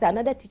 now I say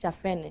another teacher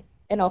friend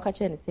and I'll catch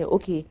her and say,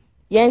 okay,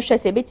 yeah, I'm sure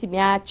say bit me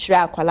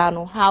try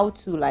how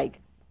to like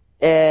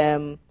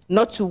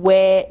not to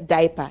wear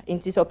diaper.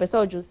 Until so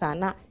person just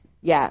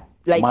yeah,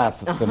 like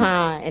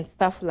and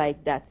stuff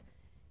like that.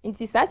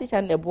 Until sa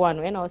teacher ne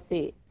boano and I'll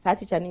say sa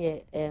teacher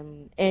ne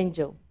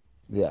angel.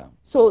 Yeah.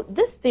 So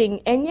this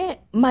thing any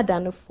mother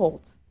no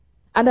fault.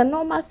 Under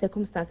normal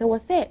circumstances, I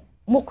was say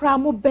mokra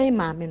mo ben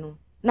maame no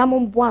na mo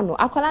boano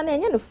akwala na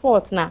enye no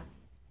fault na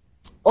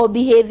or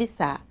behave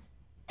sir.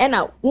 And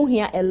we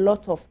hear a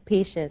lot of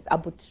patience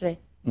abutre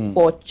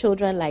for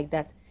children like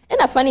that. And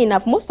funny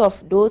enough, most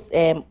of those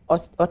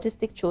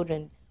autistic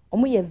children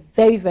are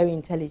very, very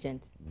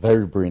intelligent.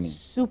 Very brainy.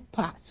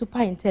 Super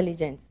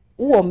intelligent.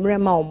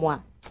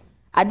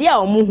 Adia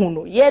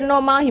omuhuno ye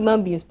normal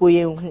human beings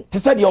boye hu. Te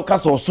said your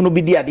castle soon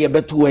be there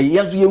betu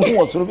yes you who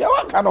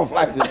what kind of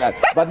life is that?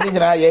 But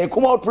ninja ye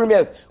Kumawood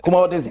Premieres,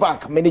 Kumawood is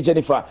back, many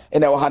Jennifer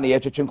and our honey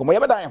twetwe nkomo ye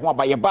beda ho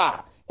ba ye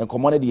ba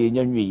nkomo na de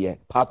enyanwe ye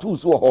part 2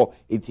 so ho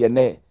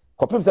etiene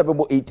kopem se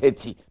bebo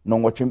 8:30 no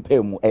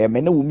nwotwempa mu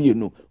me na wo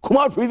mienu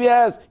Kumawood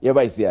Premieres ye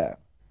ba isia.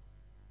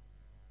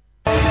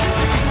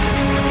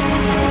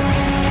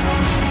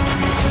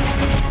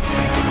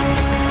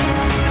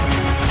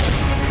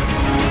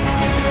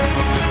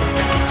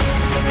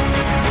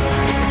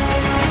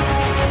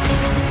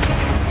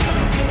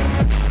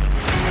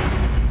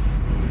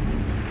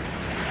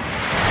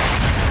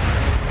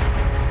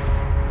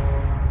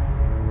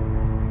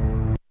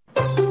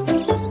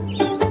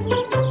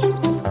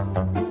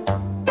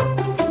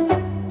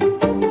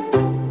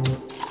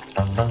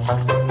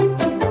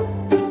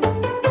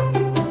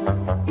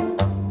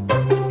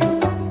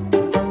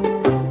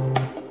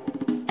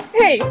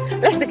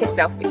 Let's take a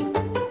selfie.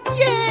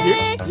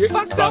 Yay!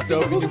 Fast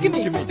selfie. Give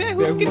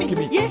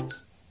me. Yeah.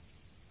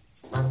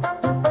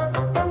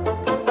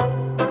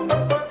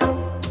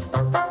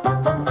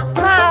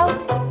 Smile.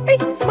 Hey,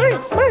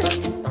 smile.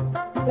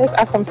 Let's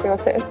add some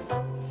filters.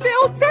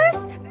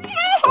 Filters?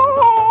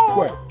 No!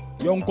 Well,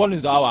 young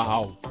Collins our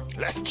house.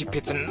 Let's keep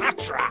it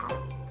natural.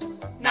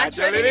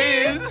 Natural it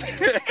is.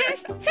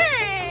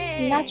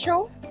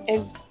 Natural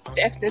is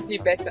definitely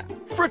better.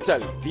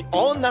 Frutally, the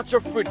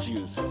all-natural fruit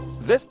juice.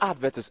 This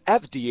advert is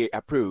FDA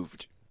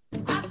approved.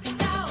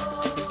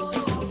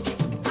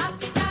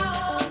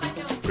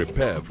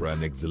 Prepare for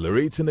an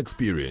exhilarating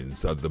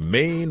experience at the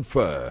main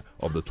fair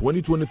of the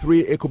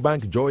 2023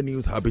 EcoBank Joy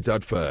News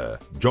Habitat Fair.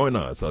 Join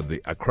us at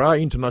the Accra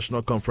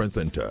International Conference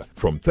Center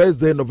from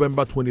Thursday,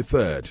 November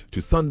 23rd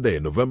to Sunday,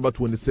 November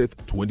 26th,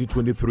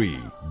 2023.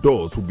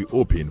 Doors will be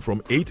open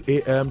from 8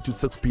 a.m. to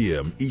 6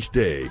 p.m. each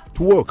day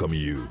to welcome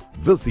you.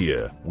 This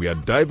year, we are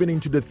diving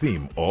into the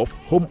theme of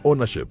home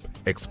ownership,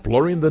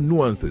 exploring the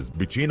nuances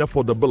between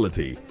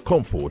affordability,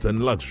 comfort,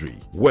 and luxury.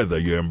 Whether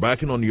you're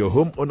embarking on your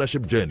home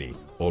ownership journey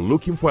or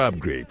looking for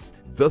upgrades,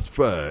 this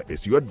fair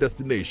is your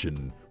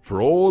destination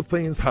for all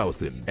things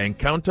housing.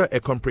 Encounter a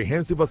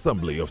comprehensive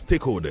assembly of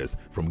stakeholders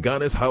from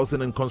Ghana's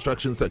housing and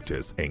construction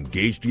sectors.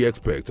 Engage the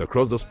experts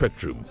across the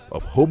spectrum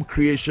of home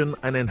creation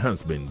and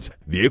enhancement.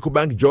 The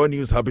EcoBank Joy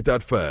News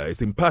Habitat Fair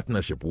is in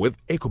partnership with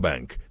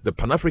EcoBank, the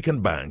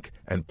Pan-African Bank,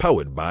 and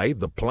powered by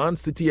the Planned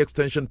City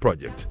Extension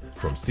Project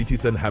from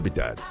Cities and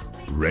Habitats.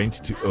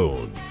 Rent to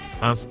own.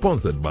 And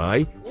sponsored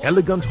by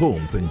Elegant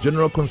Homes and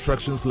General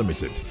Constructions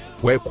Limited,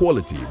 where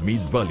quality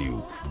meets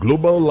value.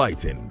 Global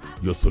Lighting,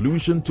 your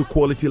solution to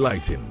quality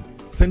lighting.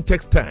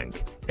 Syntex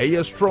Tank,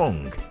 Air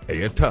Strong,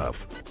 Air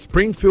Tough.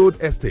 Springfield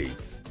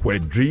Estates, where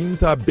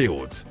dreams are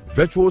built.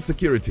 Virtual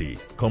Security,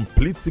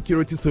 complete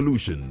security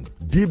solution.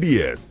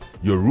 DBS,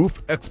 your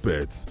roof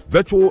experts.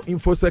 Virtual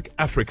InfoSec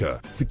Africa,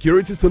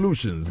 security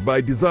solutions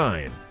by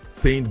design.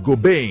 Saint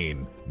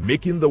Gobain,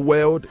 making the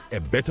world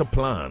a better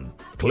plan.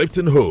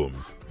 Clifton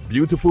Homes,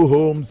 beautiful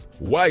homes,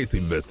 wise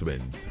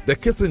investments. The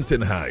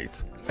Kissington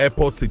Heights,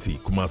 Airport City,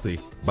 Kumasi,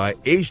 by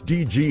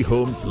HDG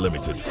Homes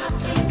Limited.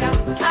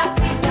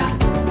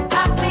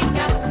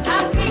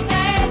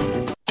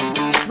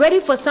 Ready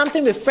for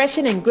something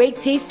refreshing and great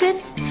tasting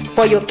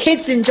for your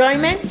kids'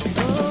 enjoyment?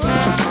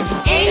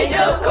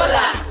 Angel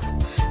Cola.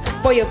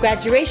 For your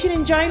graduation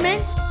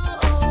enjoyment?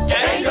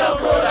 Angel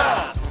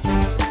Cola.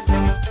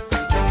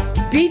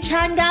 Beach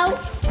hangout?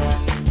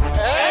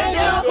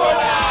 Angel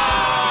Cola.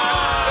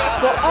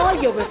 For all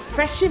your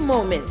refreshing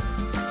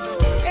moments?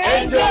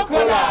 Angel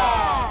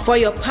Cola. For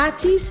your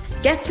parties,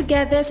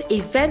 get-togethers,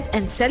 events,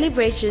 and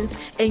celebrations,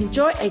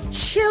 enjoy a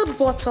chilled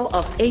bottle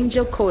of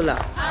Angel Cola.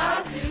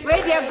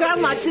 Radio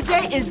Grandma,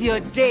 today is your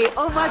day.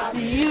 Over to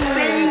you.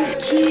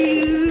 Thank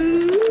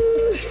you.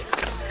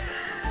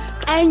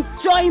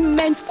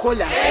 Enjoyment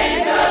Cola.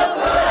 Angel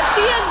Cola.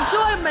 The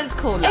Enjoyment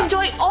Cola.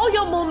 Enjoy all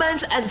your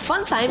moments and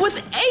fun time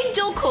with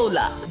Angel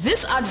Cola.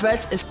 This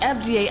advert is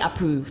FDA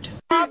approved.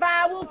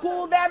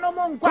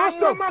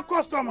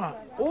 Customer.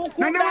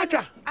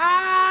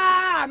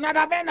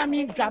 Nada bena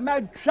minka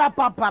me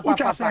papa.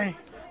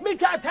 Me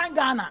twa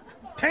Tangana.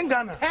 10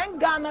 Ghana. 10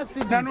 Ghana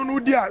cedis. No,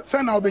 dear.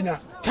 Send now, Benya.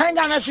 10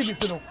 Ghana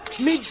cedis, no.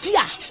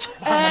 Media.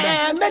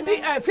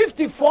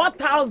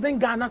 54,000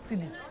 Ghana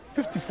cedis.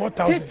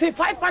 54,000.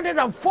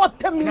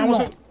 540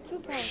 million.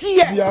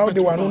 Yeah,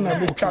 the one who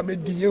make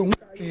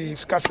the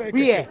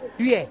skase.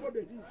 Yeah.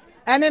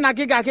 And then I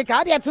get it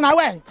now.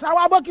 Now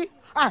I book it.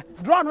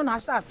 Draw on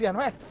assassin.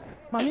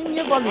 Mammy,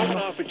 you volume.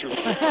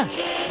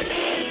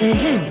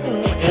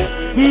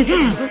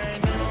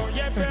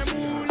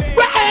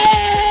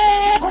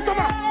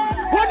 Customer.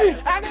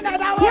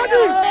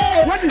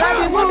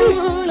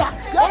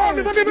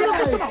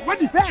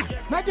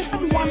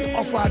 One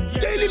of our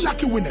daily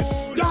lucky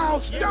winners. Dial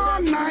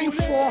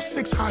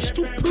 *946#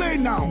 to play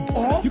now.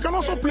 Or you can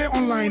also play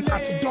online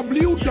at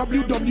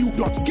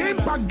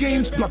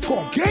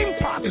www.gamepackgames.com. Game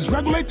Park is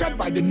regulated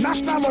by the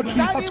National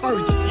Lottery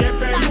Authority.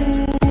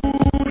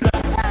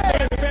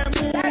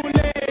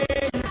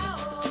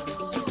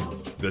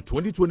 The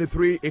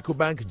 2023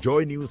 EcoBank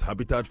Joy News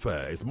Habitat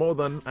Fair is more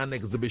than an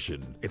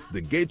exhibition. It's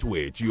the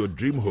gateway to your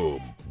dream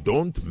home.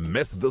 Don't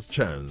miss this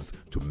chance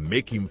to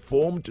make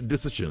informed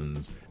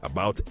decisions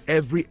about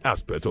every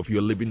aspect of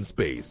your living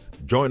space.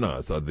 Join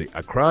us at the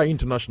Accra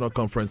International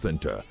Conference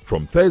Center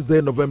from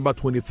Thursday, November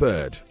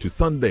 23rd to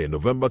Sunday,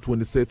 November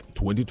 26th,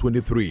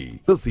 2023.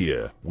 This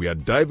year, we are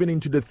diving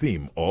into the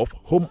theme of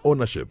home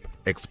ownership,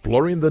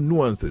 exploring the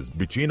nuances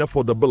between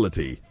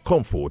affordability,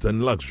 comfort,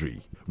 and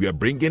luxury. We are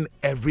bringing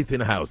everything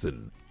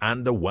housing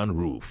under one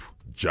roof,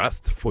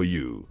 just for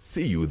you.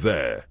 See you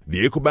there.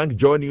 The EcoBank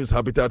Joy News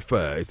Habitat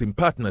Fair is in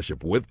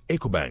partnership with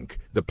EcoBank,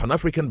 the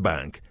Pan-African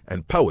Bank,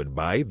 and powered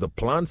by the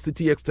Planned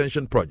City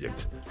Extension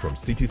Project from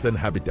Cities and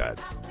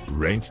Habitats.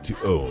 Rent to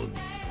own.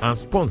 And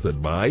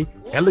sponsored by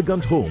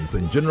Elegant Homes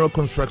and General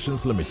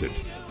Constructions Limited,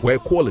 where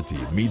quality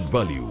meets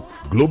value.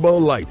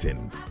 Global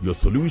Lighting, your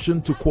solution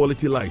to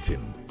quality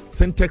lighting.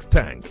 Syntex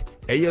Tank,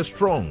 Air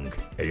Strong,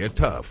 Air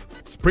Tough.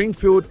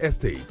 Springfield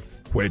Estates,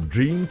 where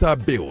dreams are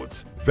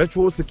built.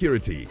 Virtual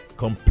Security,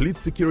 complete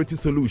security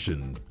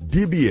solution.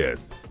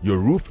 DBS, your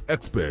roof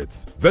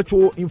experts.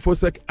 Virtual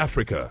InfoSec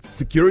Africa,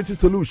 security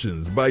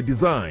solutions by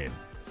design.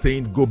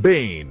 Saint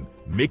Gobain,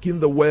 making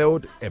the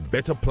world a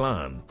better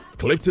plan.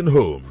 Clifton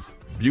Homes,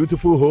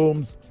 beautiful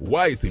homes,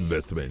 wise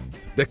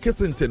investments. The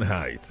Kissington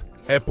Heights,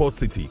 Airport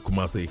City,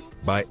 Kumasi,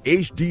 by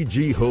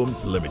HDG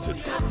Homes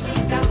Limited.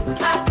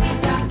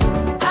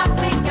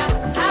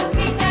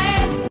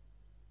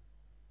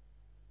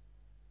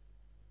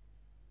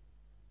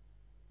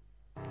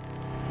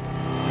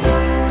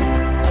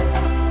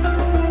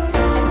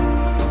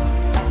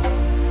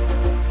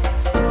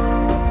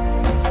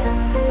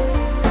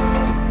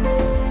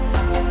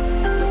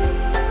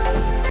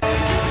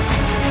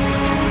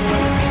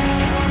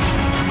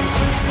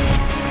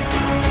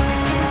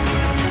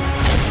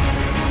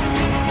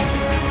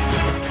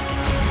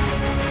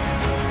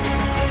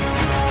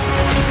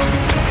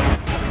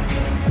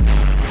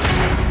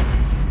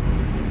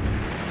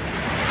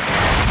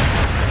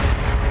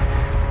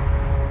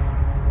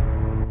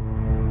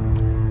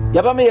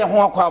 Yabame ye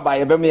ho akwaba,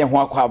 yabame ye ho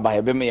akwaba,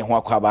 yabame ye ho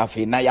akwaba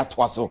afi na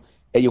yatoa so.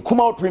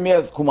 Kumawood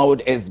Premieres,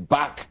 Kumawood is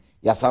back.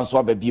 Yasanso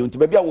ababi unti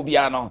baby a wo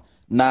bia no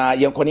na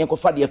yenko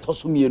fa de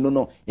etoso mienu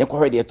no yenko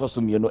hwe de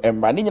etoso mienu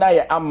emra ni nyina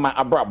ye amma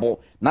abrabo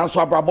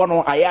nanso abrabo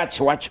no aye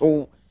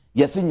achewachew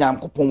yesi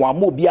nyankopon wa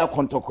ma obi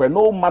akontokre.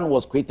 No man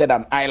was created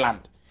an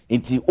island.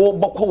 Inti o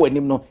boko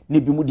wanim no ne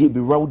bi mu de bi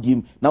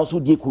rawdim na so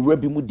de ko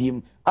rabi mu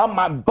dim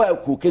ama ba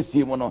ku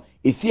kesi mu no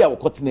efi a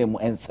wokotena mu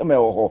ensem e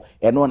wo ho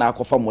eno na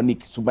akofa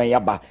Monique Suban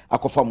yaba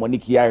akofa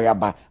Monique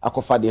yaba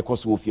akofa de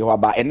ekoso ofie ho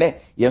ba ene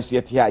yenso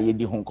yete a ye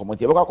di ho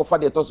nkomoti e akofa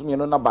de etoso me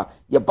no na ba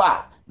ye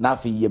ba na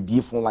afi ye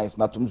bi phone lines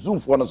na tum zoom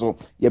fo no so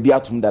ye bi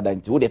atum dada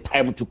nti wo de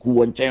time chuku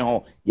wo nchen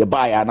ho ye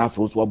ba ya na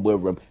afi so abo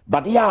awram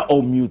but ya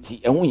all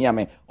mute ehun hia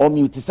me all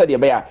mute said ye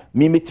ba ya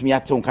me metimi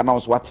ate nka na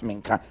so watime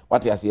nka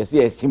what ya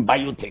say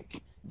symbiotic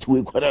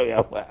we kwara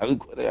ya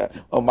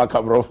o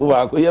makabro fu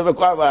ba ko ye be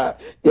kwa ba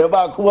ye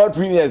ba Kumawood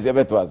Premieres ye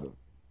beto aso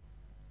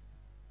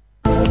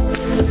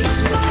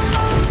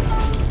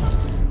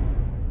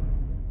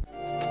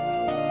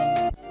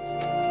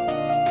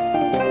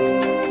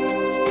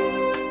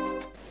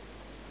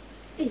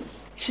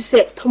she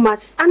said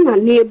Thomas ana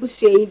na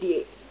ebusu yi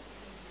die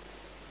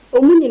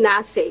omuni na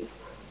asay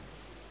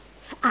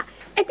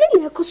e dey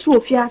na ekoso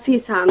ofia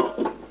asisa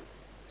no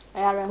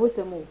ayara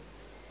hosemo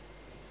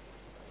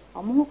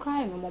amu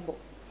cry no mobo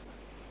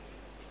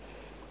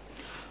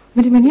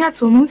me de mani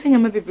ato mo nsenya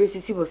ma bebre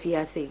sisi bo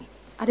fia sei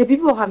ade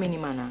bibi o ha meni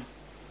mana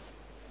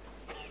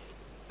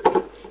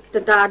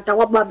da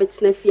waba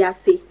betina fia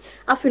sei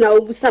afina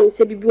obusa me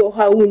se bibi o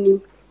ha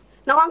unim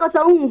na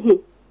wangasa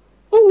unhu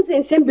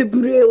sensem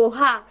bebre o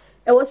ha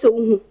e wo se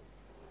unhu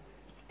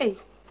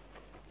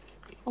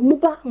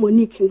omuba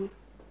Monique no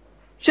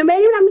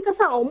shemeni na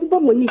mikasa omuba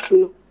Monique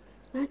no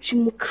na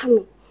twimu ka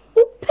no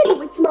Penny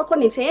with my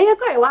connection, you're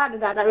quite wild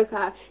that I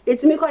recall.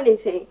 It's me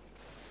connection.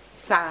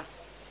 Sir,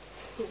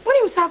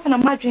 what is happening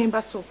on my dream,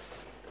 Basso?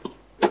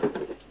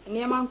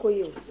 Near Manco,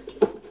 you.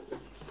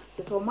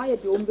 It's all my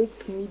own bit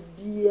to me,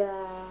 dear.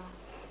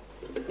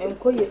 And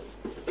Coy,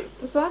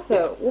 So I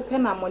said,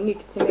 open a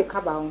Monique to make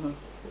about her.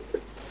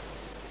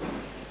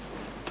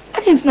 I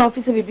didn't know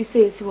officer baby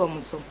says he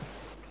was so.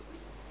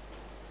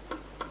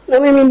 No,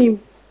 me.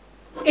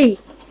 Hey,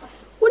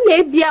 when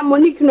they be a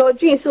Monique no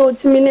drink so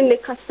to me in the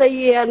Casa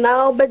year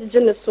now, but the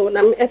general so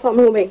I'm if I'm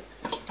moving.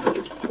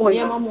 Oh,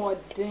 yeah, more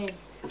than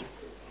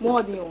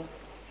you.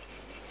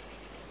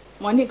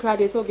 Monique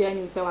cried so behind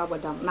himself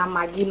about them. Now,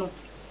 Magino.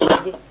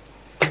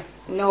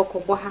 No,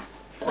 Koboha.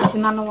 She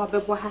no know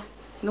about her.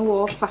 No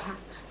offer her.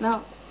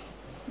 Now,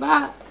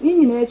 but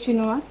you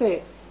know, I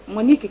say,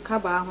 Monique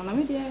Cabba, when I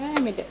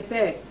made it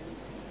say,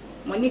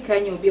 Monique,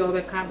 can you be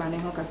over Cabba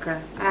and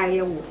Hokaka?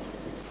 I will.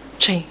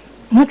 Che,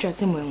 what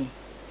dressing well?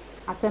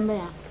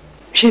 Assembly.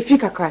 She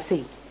fika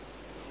kasi.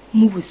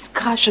 Move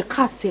scash a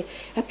case,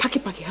 a packy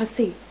has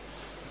say.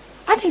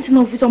 I didn't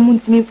know if someone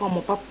to me from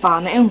a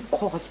papa and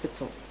call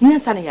hospital.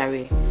 Yes, I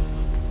know.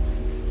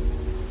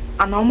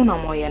 I know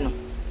more yeno.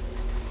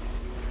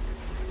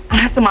 I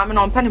have some mamma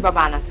on Penny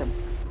Babana.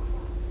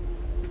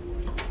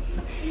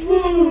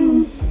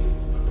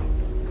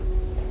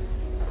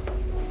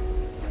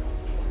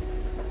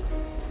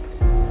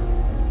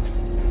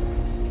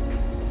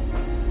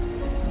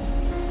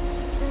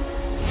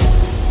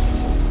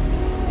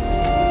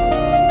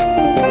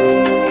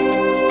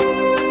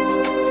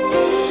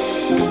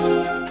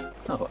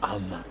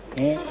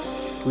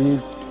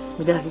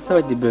 We just saw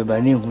the baby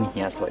name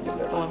here, so the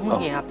baby. Oh,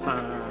 yeah,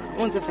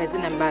 once the first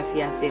and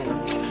Baffy, I said,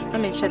 I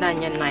mean,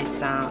 Shadan, nice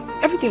sound.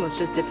 Everything was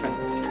just different.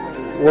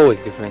 What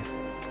was different?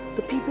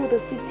 The people, the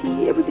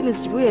city, everything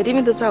is weird.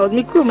 Even the house,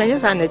 me crew, man,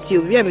 just hand it to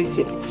you. Yeah, me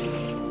feel.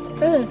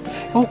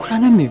 Oh,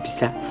 Crana, maybe,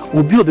 sir.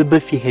 Will be a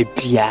baby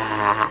happy.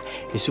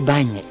 It's a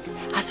bang.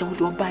 I said, we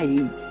don't buy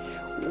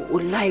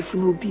life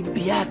will be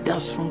beyond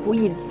us from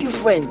way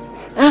different.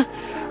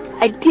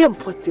 I dare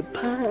put the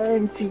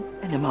panty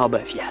and a mouth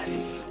of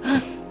Fiasi.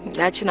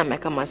 That should not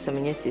make a mass of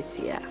me.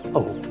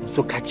 Oh,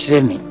 so catch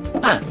me.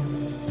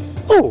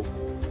 Oh,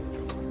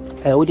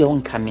 I would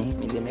want coming,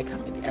 maybe make a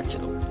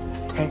actual.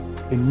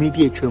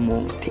 Maybe a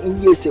tremor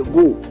 10 years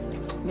ago.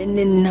 Men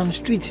in Nam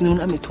Street in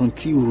Amiton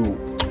Tiro.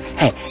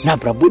 Hey,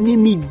 Nabra,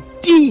 me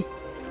D.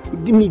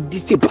 Me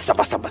disse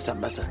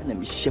basa, and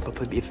me ship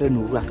up a beef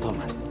and no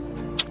Thomas.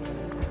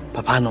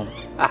 Papa, no,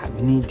 I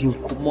need you,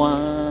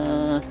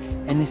 Kuma,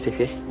 and it's a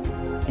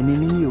and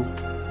then you,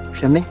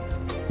 Shame,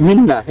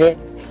 Minna,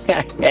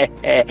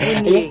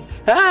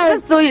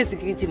 that's so your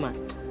security man.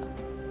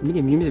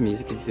 Medium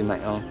music is my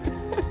own.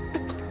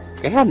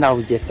 I have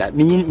now just that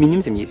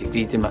meaning some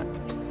security man.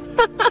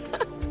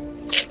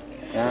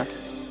 Yeah,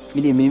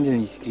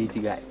 medium security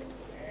guy.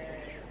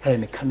 Hey,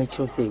 me come at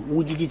you say,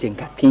 would you just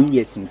 10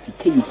 years since you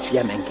came to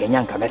Yam and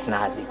Kenyan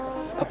Kametnazi?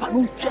 Papa,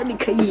 no Johnny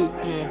Kay,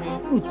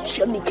 no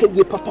Johnny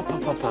Kay, Papa,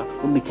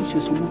 will make you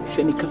so much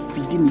Johnny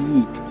feeding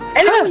me.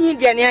 And how you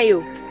get near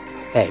you?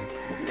 Hey,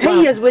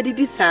 10 years, where did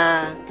this,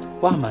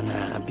 Woman,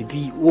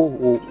 baby,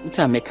 oh, it's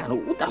a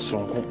mechanic, that's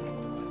wrong.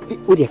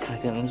 What you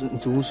can't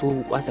do so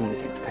was a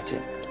missing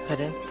catcher.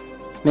 Pardon?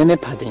 Meme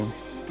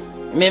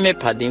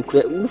pardon,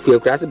 who feel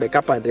grass back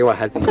up at their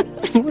husband.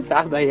 What's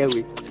up by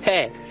way?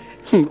 Hey,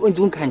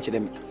 don't catch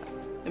them.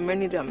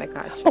 Many don't make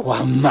catch. Oh,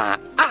 Amma,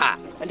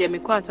 and they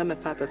make quite some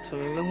father to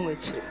me,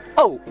 which.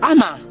 Oh,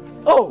 Amma,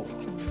 oh.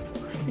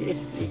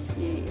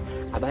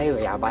 I buy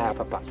a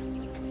papa.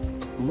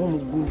 Mom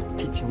good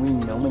kitchen wing,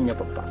 no money,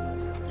 papa.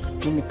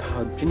 Penny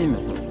power, penny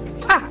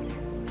man.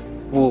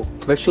 Oh,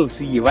 but show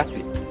see you what's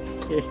it.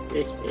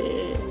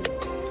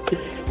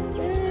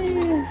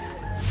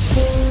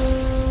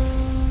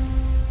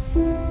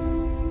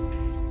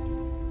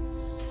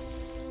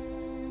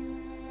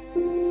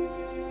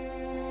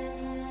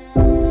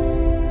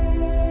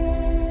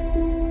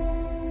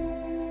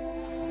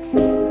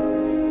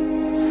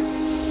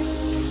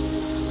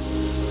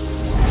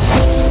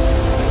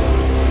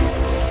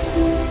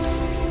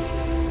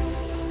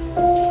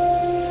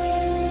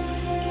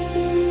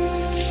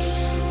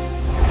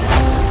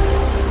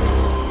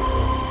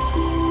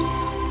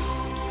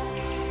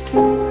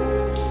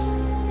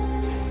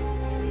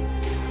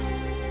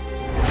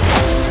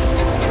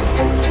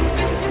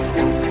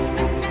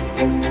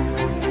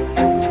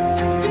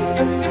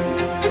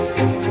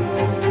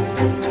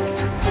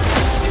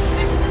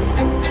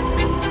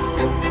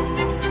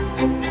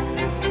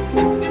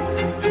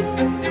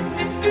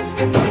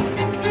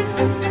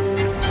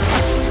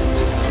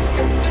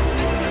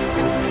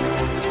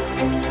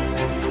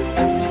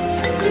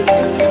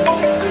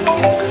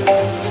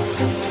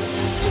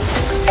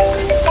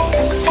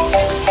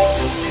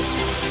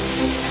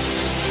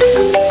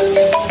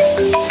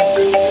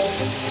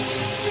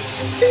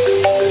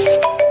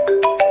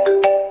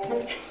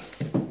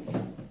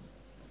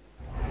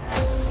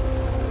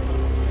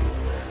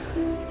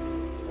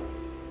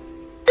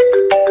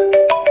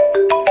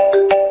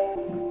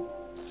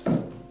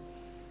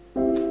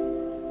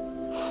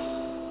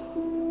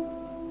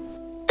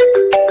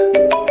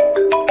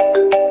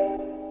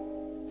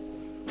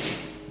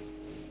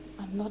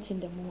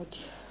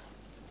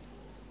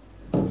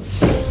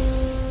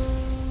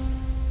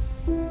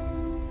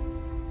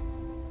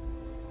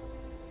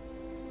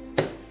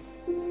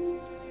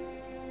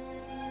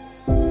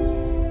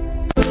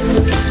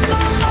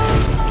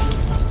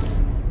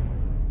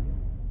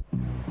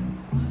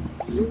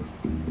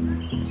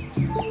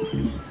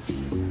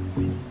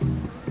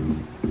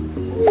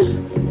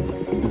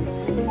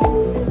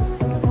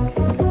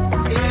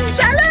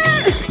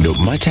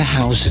 matter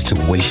how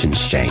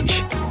situations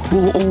change,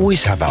 we'll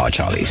always have our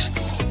Charlies.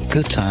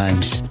 Good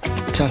times,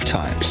 tough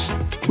times.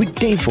 We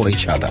day for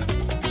each other.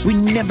 We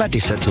never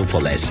settle for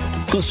less,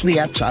 because we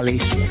are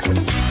Charlies.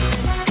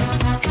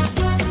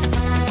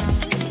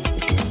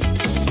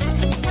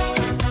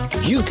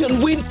 You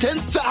can win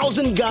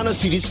 10,000 Ghana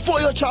cedis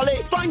for your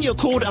Charlie. Find your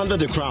code under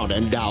the crown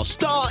and dial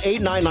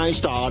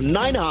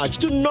 *899*9#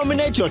 to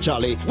nominate your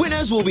Charlie.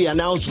 Winners will be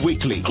announced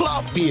weekly.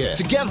 Club beer.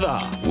 Together,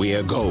 we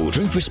are gold.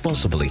 Drink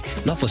responsibly.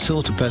 Not for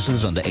sale to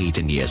persons under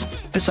 18 years.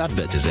 This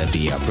advert is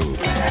FDA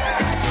approved.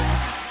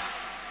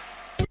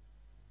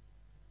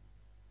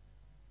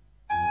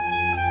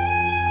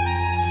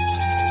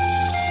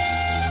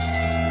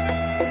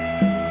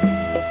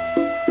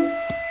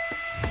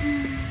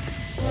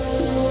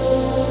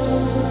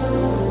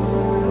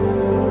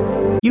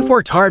 You've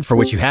worked hard for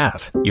what you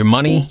have. Your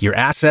money, your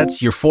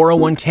assets, your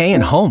 401k,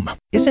 and home.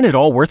 Isn't it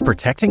all worth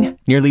protecting?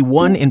 Nearly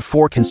 1 in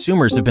 4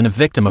 consumers have been a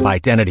victim of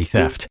identity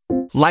theft.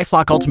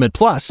 LifeLock Ultimate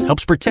Plus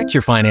helps protect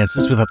your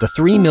finances with up to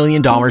 $3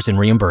 million in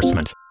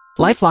reimbursement.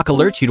 LifeLock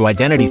alerts you to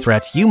identity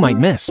threats you might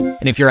miss.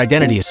 And if your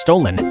identity is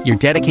stolen, your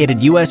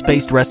dedicated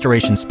U.S.-based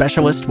restoration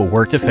specialist will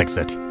work to fix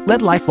it.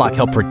 Let LifeLock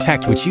help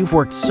protect what you've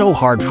worked so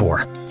hard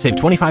for. Save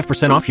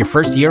 25% off your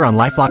first year on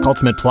LifeLock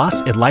Ultimate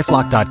Plus at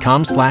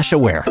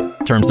LifeLock.com/aware.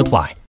 Terms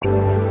apply.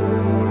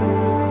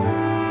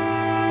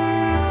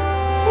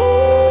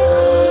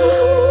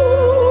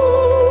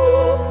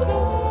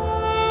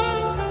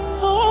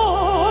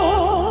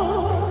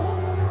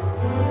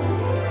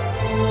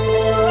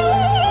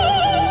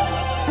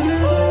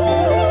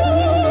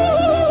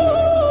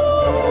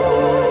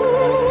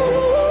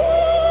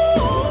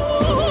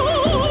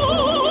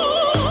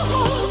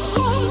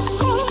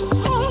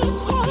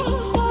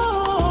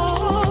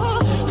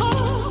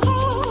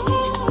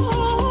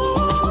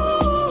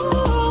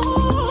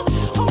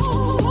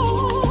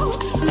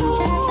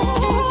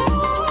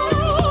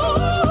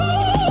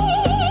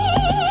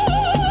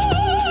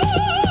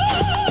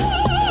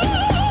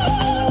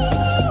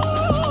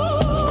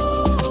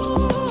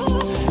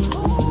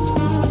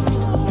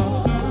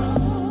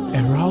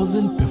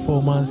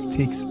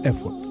 Takes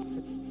effort.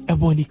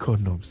 Ebony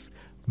condoms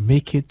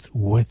make it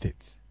worth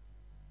it.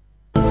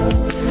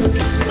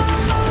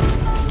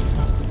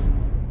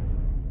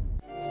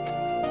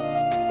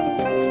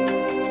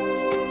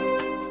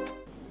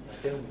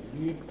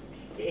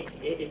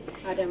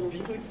 Madam,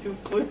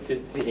 beautiful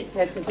today.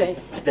 That's to say,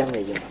 Madam,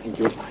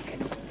 enjoy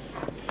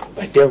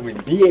Madam,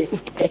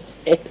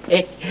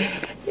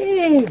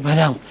 hey,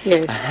 Madam.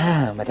 Yes.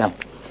 Madam.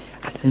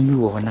 Assembly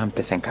will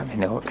 100% come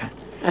in.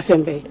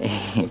 Assembly.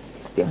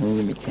 The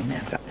only meeting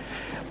answer.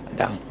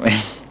 Madam.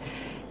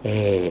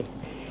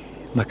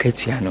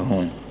 Makatiano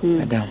home.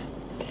 Madam.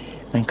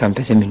 Man can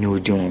pay me no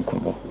doing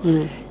combo.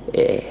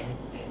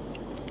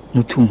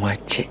 No too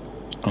much.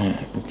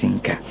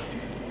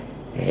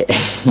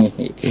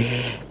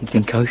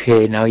 Think how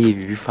here now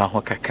you found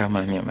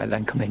Wakakama,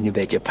 Madam, come in the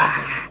bed.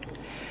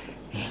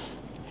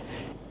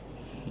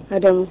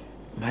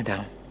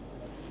 Madam.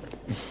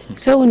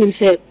 So when you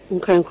say,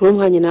 Crank Room,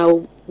 honey,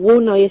 now,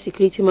 won't know your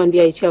security man be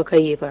a choker.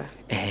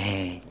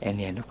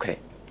 Any no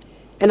credit.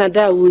 And I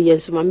doubt we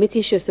yes, so I'm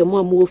making sure some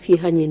more movie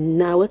honey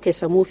now, work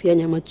as a movie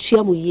and I'm a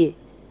chiamu ye.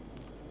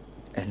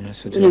 And no,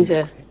 so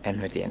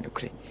and no, the end of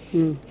credit.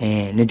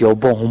 And your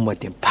born home with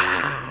them,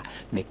 pa,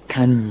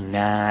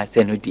 mecana,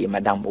 send no dear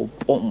Madame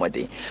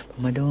Pomade.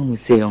 Madame will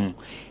say on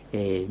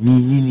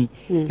me,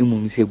 you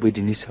won't say what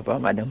is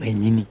about Madame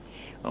Nini.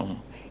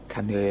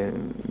 Come here,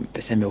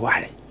 Pesame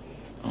Wally.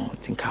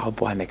 Think how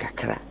boy make a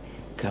crack.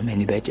 Come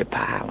any better,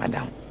 pa,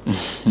 Madame.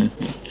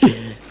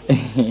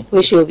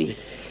 Where shall we?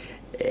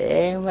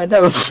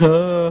 Madam.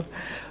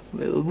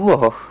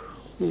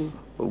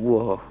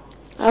 Whoa.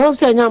 I hope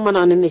so. Young man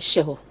on the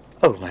show.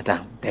 Oh,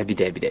 Madam,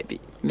 Debbie.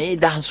 May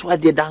dance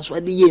what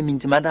the year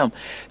means, Madam.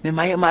 May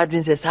my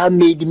madrin says, I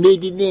made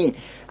it.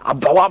 A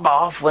bawaba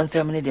off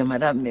 170,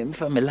 Madam,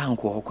 from a lang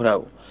or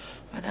crowd.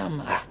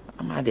 Madam,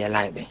 I'm at the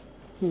library.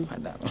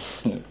 Madam.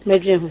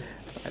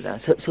 Madam,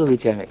 so we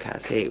tell me,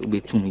 say, will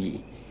be 2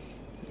 years.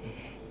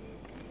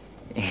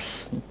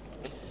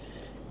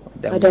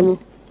 Madam,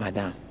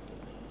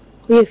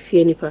 we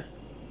fear nipper,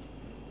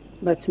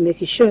 but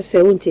make sure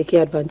say won't take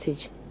your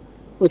advantage.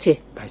 What?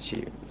 But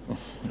you,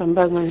 from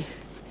bag money.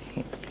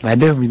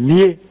 Madam,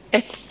 near.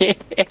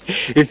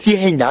 If you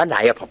ain't now,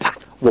 I papa.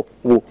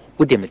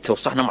 Would them so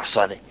son of my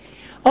son.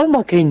 I'm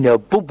a kind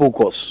of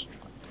bubogos.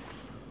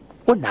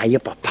 What now,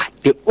 papa,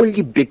 the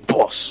only big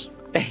boss.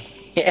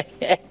 Hey,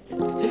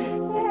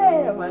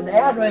 man, I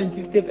had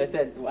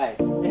 50% why.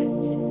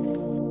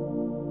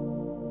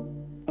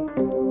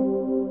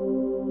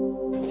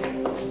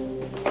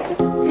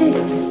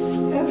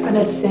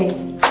 Let's say,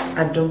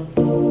 I don't.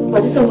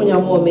 What's someone you're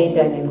more made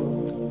than you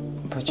know?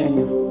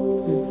 Virginia.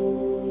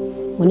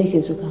 Monique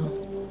in Suka.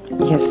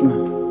 Yes,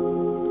 ma'am.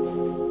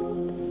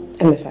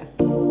 MFA.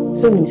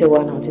 So, you say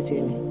one out to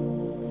tell me.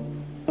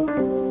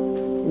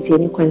 It's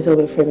any coins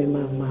over from me,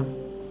 ma'am.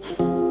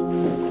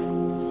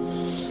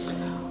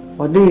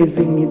 What do you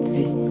think it's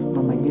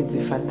Mama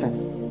Yeti Fatan?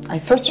 I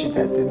thought you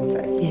did, didn't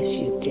I? Yes,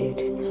 you did.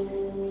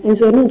 And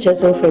so I don't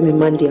just offer me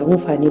Monday. I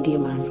won't find any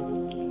mommy.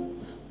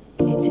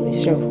 It's a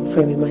mystery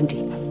for me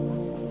Monday.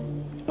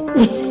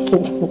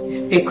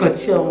 It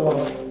cuts your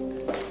more.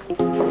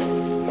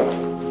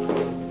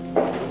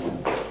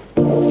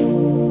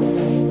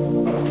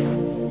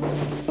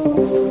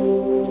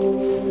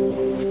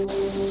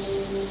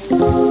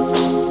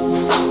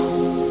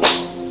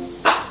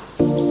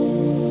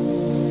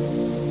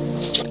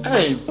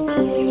 Hey,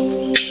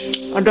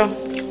 Odo,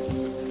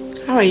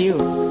 how are you?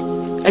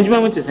 And you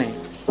want to say?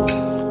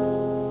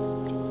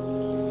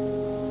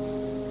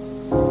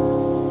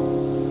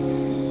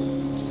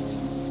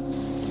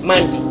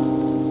 Monday.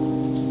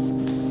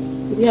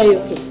 Yeah, you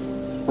okay?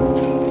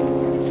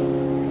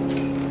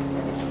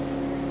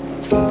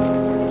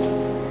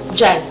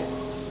 Jai.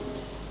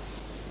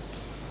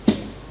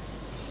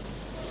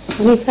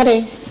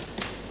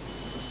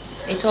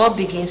 It all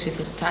begins with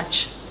a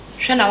touch.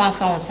 Shana one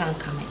found son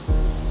coming.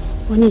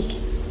 Monique.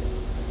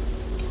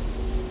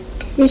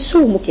 You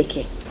so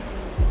mukeke.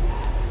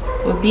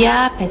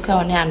 Obia pesa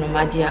one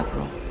anomadi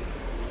agro.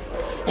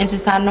 Enso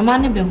sa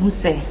anomane be hu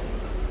se.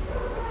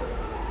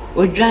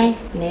 Odwan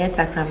na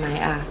yesakramai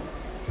a.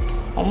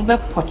 Omobe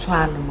poto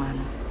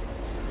anomano.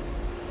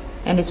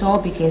 And it all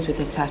begins with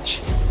a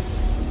touch.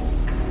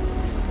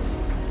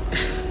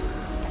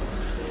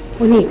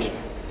 Monique.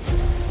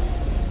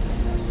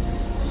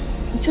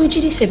 Until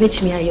you say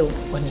to me, I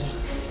Bonnie.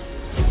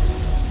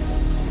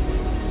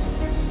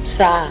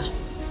 Sir.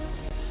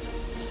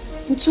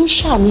 Until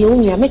Shami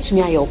only met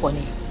me, I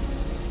Bonnie.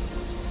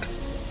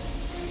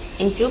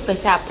 Until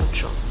Pesa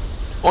Potro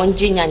on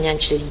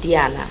Jinyanyanchi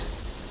Diana.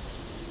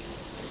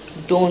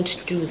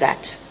 Don't do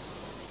that.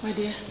 My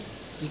dear,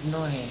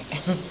 ignore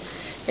her.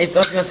 It's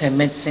obvious her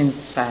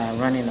medicines are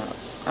running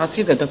out. I'll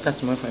see the doctor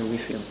tomorrow for a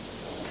refill.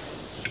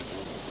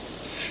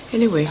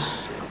 Anyway,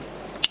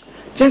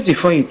 just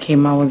before you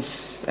came, I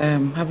was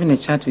having a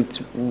chat with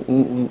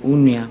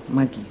Unia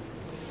Maggie.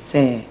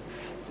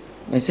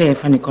 They say a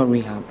funny call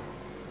rehab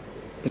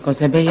because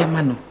her baby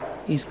mano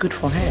is good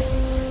for her,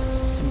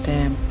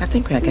 and I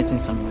think we are getting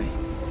somewhere.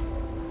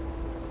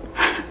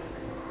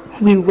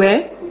 We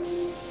were?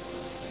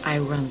 I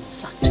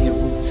ransacked her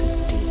room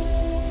today.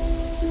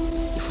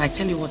 If I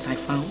tell you what I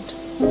found,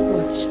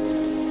 what?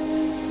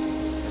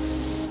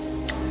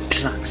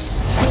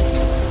 Drugs.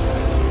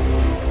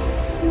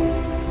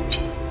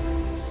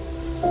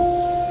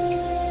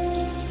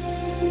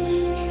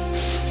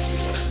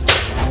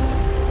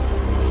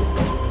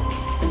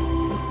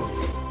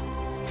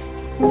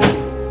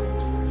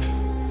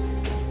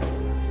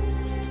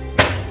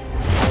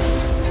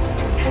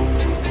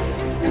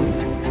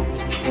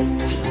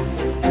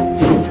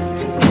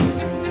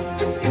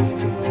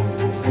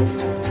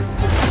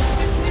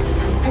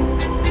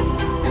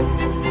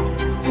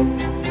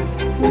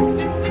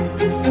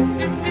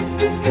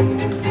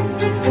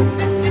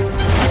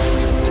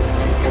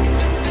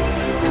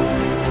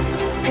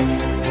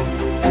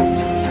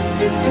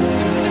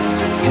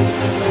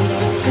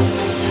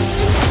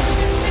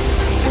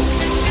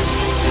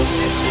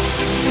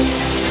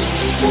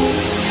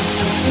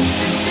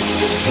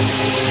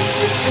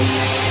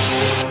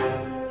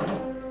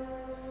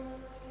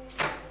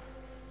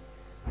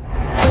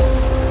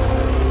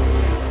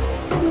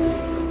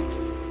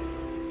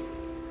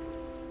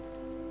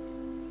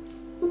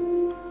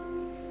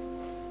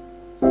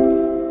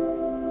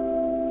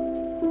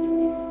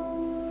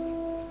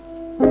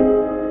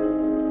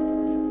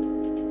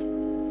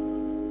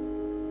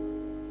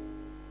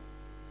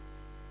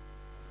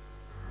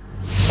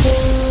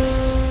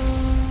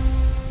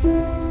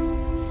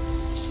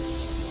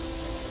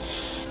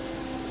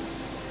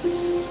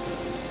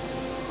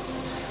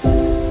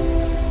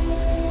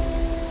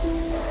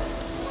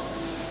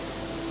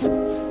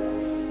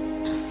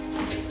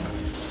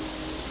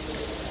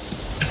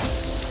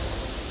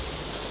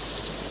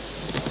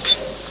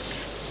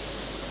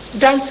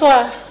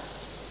 Danswa.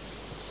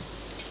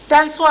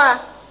 Danswa.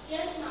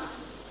 Yes, ma'am.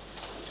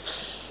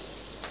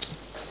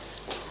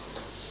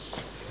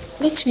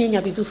 Let me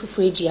and your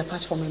for AG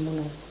apart from my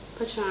mono.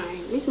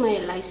 Pachai, Miss my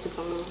life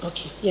superman.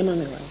 Okay, yeah,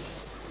 mamma.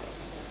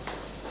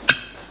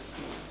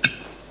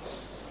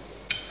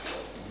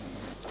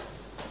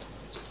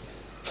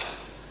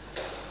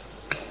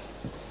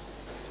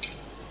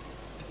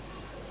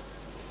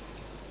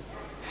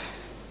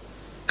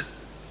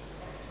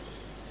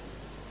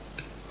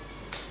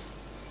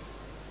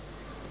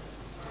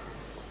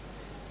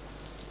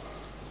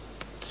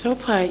 So,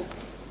 Pai,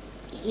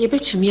 you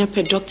bet me up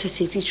a doctor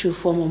city true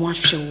form of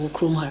marshal or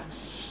chrome her.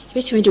 You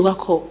bet me to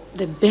work out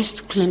the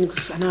best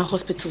clinics and our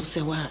hospitals.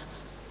 Say, wow.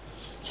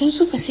 Since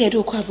super see, I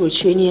do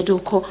collaborate, I do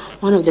call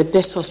one of the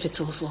best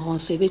hospitals.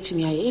 So, you bet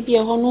me, I be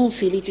a honor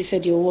feel it is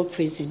at your war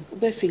prison.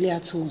 Be feel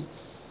at home.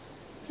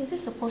 Is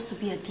this supposed to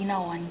be a dinner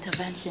or an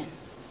intervention?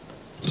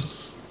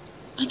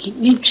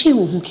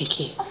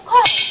 Of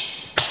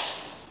course.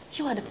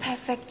 You are the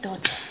perfect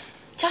daughter.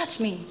 Judge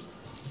me.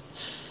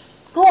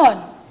 Go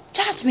on.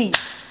 Judge me.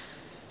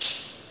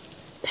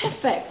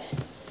 Perfect.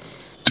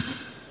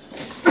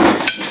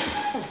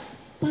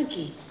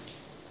 Maggie,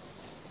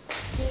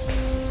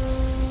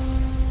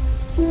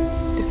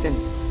 Listen,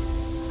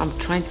 I'm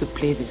trying to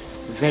play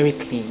this very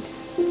clean.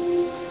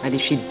 And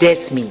if she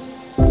dares me,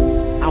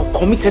 I'll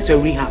commit her to a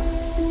rehab.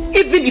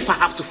 Even if I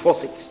have to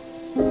force it.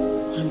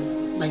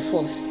 By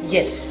force?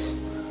 Yes.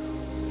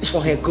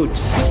 For her good.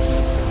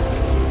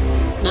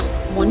 Now,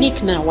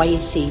 Monique, now, why you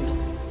saying?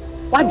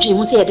 What do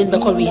you say I didn't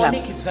become rehab?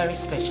 Monique is very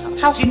special.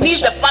 How she special?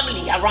 needs the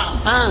family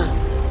around.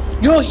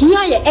 You're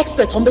here, you're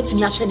expert on betting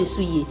your share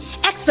suye.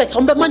 Expert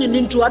on the money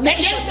into a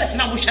expert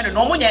now,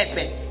 no one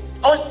expert.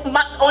 On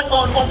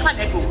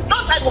Fanedro.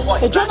 Don't I go for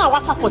it? A drone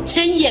wafa for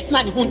 10 years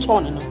now, the whole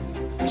turn.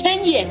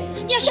 10 years.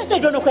 Yes, she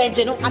said, don't know,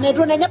 and I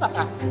don't know,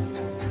 papa.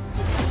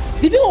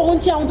 Bibi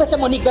won't see our own person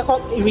Monique back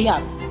up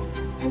rehab.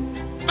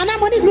 And I'm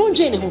Monique no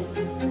Jane.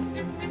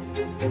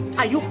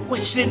 Are you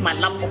questioning my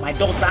love for my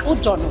daughter? Oh,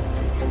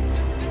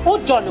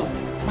 Jono.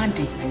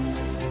 Mandy.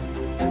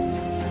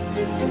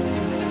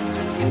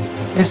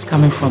 This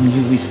coming from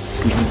you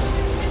is you.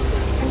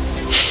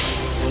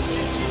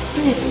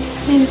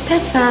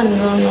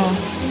 No.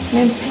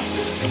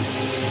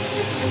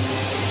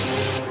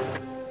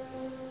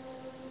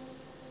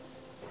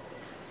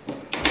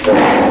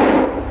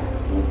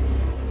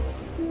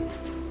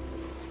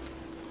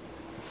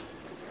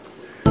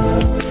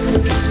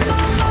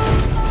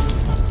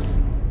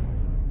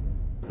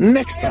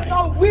 Next time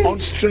on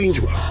Strange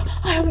World.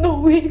 I am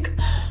not weak.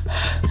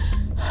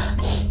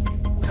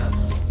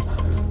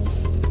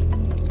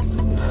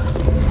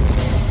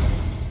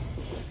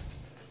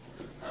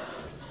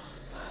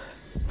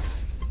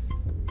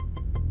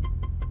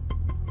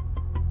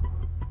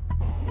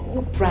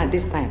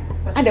 This time.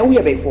 And then we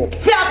are before.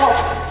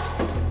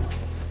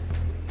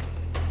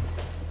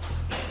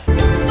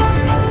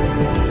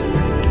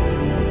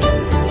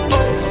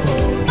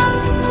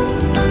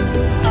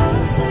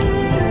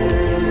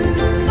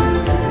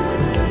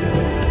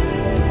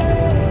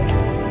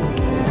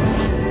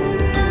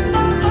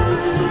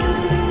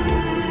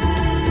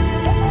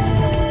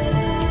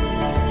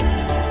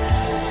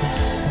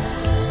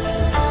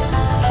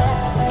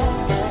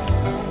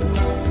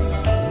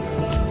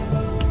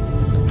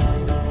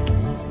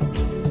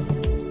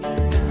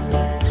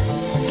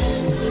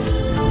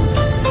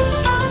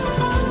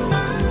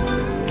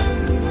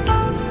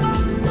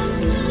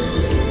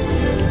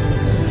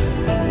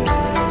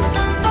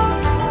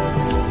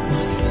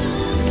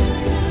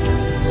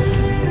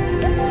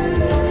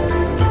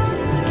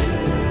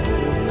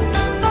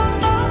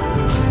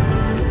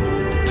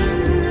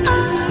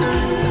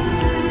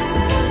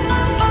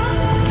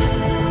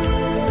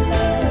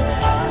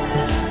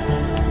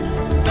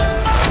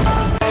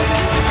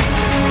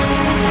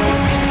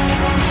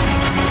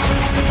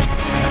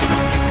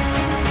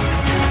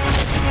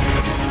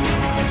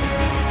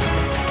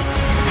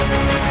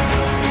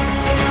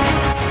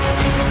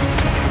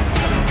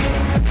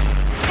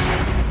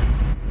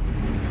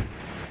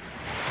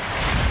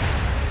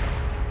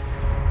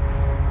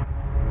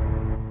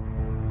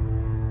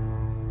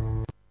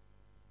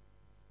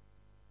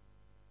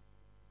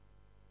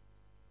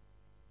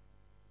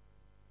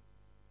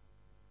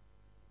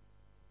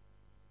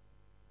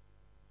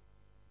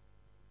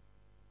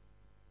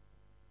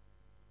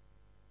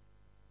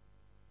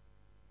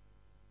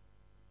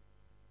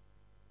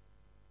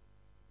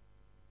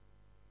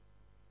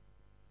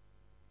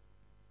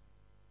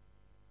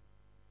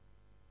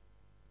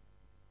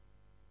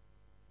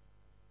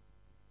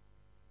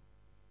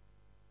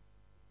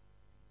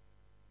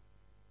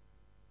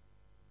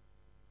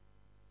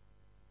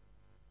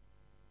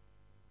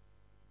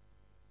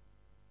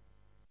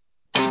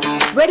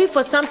 Ready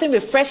for something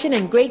refreshing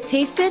and great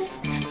tasting?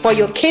 For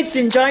your kids'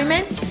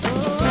 enjoyment?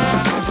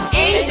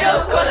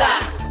 Angel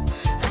Cola.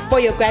 For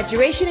your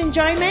graduation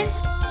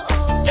enjoyment?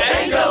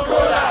 Angel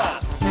Cola.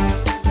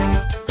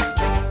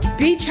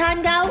 Beach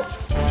hangout?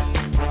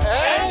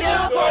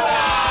 Angel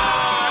Cola.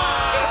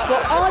 For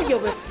all your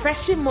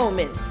refreshing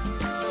moments?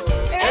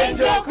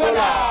 Angel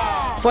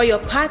Cola. For your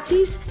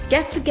parties,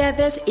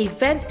 get-togethers,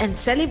 events, and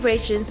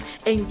celebrations,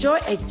 enjoy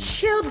a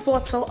chilled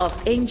bottle of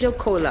Angel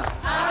Cola.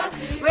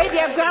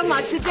 Radio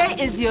Grandma, today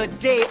is your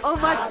day.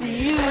 Over to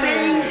you.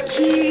 Thank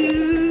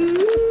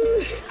you.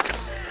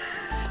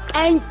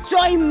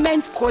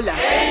 Enjoyment Cola.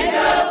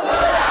 Angel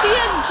Cola. The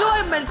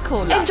Enjoyment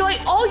Cola. Enjoy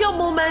all your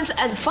moments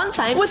and fun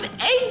time with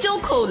Angel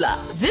Cola.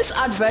 This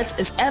advert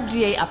is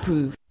FDA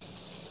approved.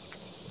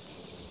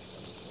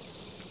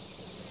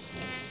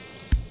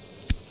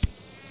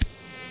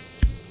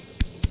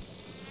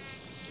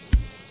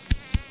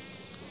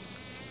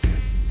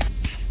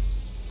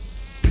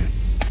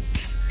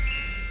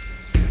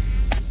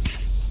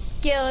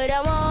 Kill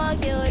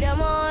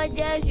them all,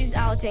 just use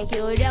out and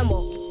kill them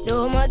all.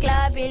 No more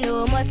clapping,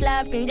 no more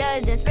slapping,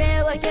 just the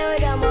spray will kill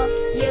them all.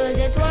 Use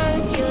it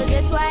once, use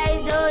it twice,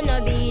 do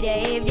not be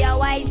there if you're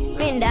wise.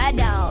 Spin that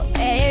down,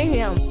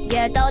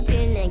 get out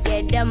in and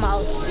get them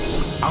out.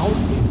 Out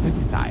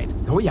insecticide,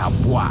 so ya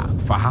boa,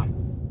 faha.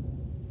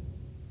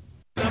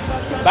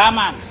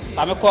 Barman,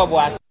 I'm a call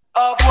boss.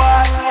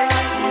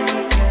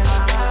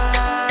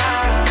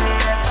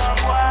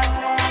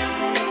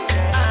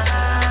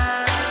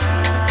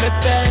 Me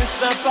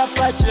pensa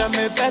papa, tira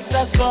me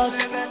beta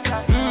sauce.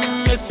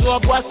 so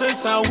boss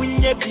and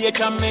win ye be a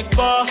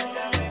cameko.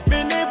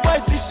 Many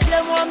boys is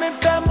shame woman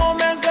per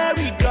moments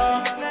very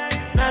go.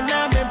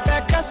 Nana me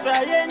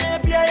pekasa ye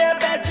be a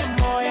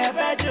bedjamo.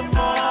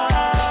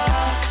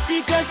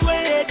 Because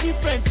we're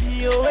different,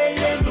 you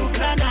ain't look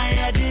and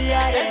I idea.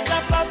 Yes,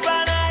 papa, I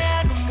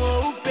am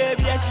more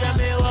baby. I shall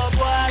me or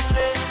boss,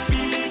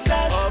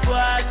 because or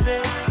boss,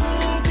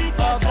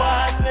 because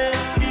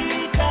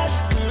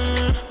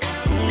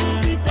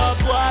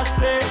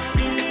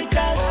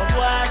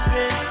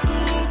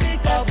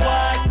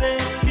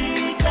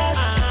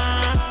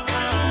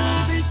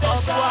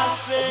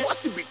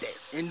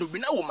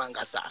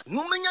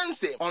no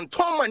menyanse on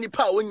Tom and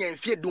Nipa when you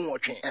fear doing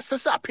watching and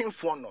Sessa pin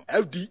for no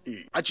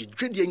FDA. I just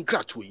dread the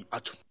ingratitude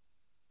at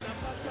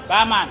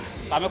Barman,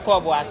 I'm a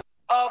call boss.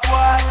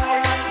 Papa,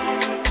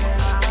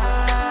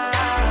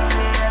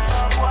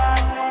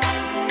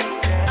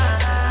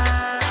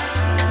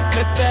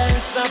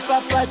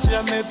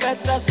 me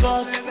better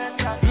sauce.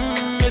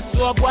 Miss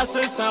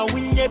Wabwasses and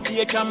win ye be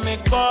a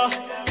cameko.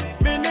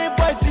 Many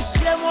boys is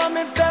shame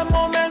woman per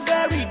moments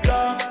very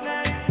go.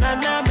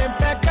 Nana me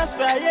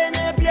pekasa ye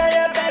be a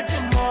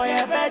bedjamo.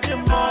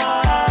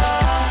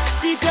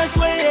 Because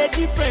we're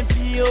different,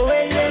 you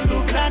ain't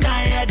look and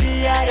I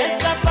idea.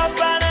 Yes,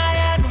 papa, I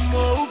am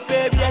more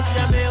baby. I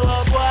shall me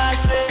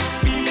Wabwase,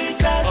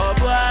 because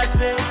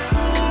Wabwase,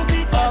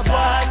 because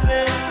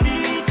Wabwase.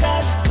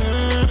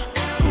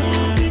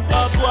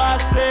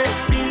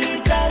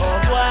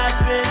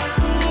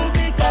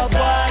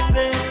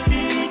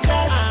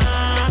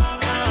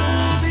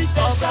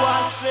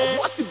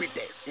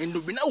 In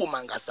Dubina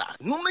Mangasa,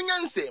 no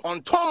menyanse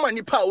on Tom and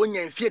Nipa when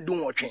you fear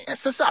doing watching and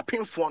Sessa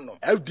pin for no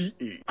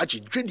FDA. I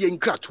just dread the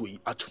ingratitude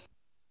at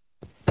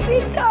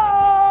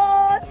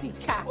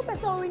Sika, who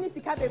person win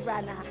Sika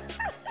Bebrana?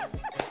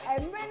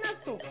 And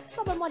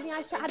so money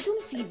I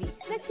Adum TV.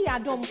 Let's see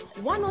Adum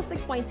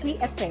 106.3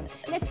 FM.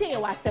 Let's see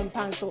our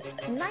Sempanso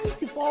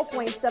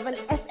 94.7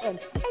 FM.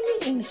 Any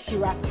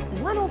Insura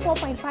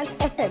 104.5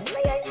 FM.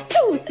 May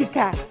I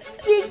Sika?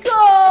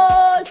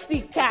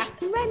 Sika.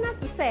 Rena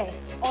to say,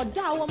 or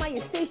da my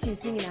stations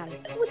ningin.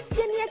 Would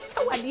see any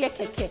chawadia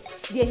keke.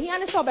 The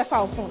Hiana Sobe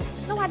phone.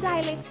 No, I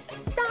dial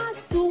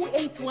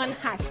 *281#.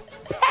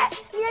 Pet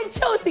near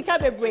Sika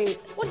Bebre.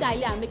 What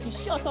dial making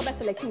sure Sobe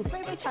select your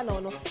favorite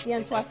channel. The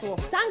answer was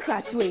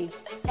Sankrat Way,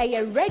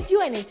 a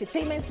radio and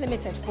entertainment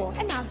limited for,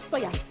 and I saw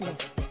ya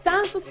snake.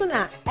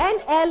 Sansuna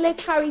and LA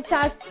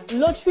Caritas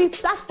lottery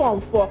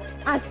platform for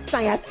as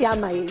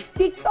Sayasiama.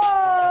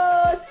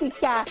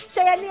 Sika,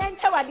 Shayani and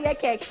Chawadia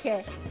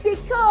Keke.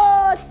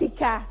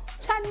 Sika,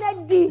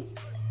 Channel D.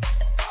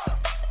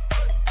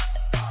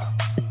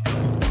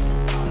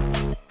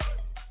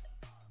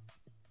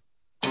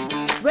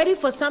 Ready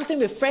for something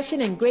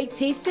refreshing and great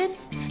tasting?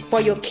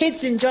 For your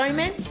kids'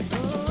 enjoyment?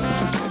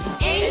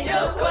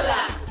 Angel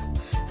Cola.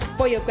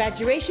 For your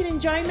graduation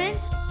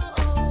enjoyment?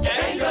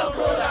 Angel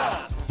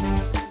Cola.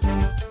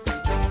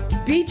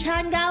 Beach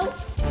hangout?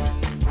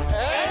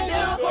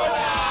 Angel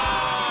Cola.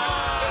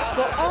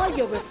 For all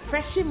your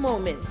refreshing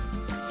moments?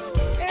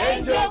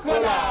 Angel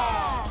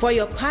Cola. For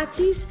your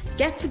parties,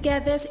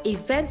 get-togethers,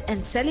 events,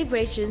 and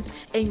celebrations,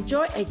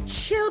 enjoy a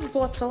chilled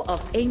bottle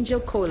of Angel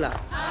Cola.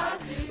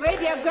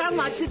 Radio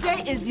Grandma,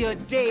 today is your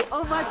day.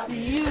 Over to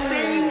you.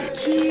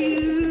 Thank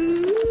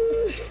you.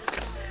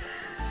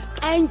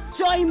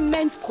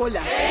 Enjoyment Cola.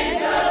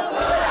 Angel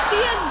Cola.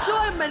 The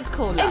Enjoyment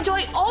Cola.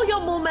 Enjoy all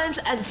your moments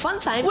and fun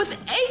time with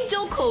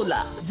Angel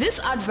Cola. This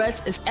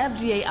advert is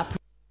FDA approved.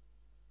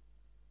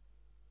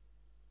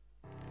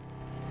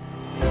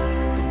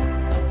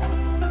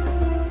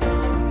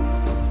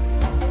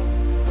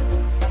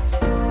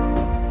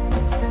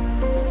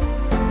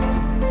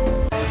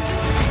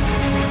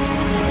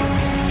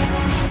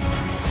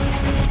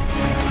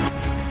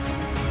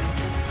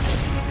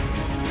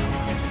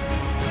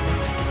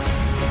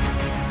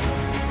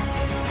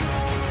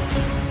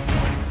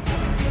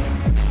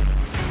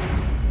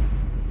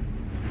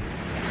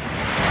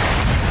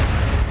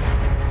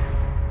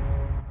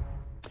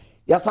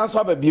 Yasanso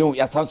ababiun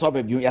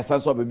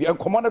en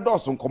komo na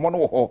doso komo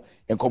no ho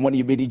en komo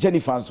ni be di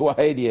Jennifer so ha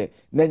de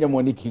na nya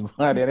moniki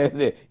ha de na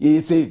say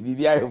ye safe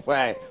bi I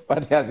fine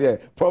but has a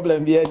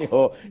problem bi any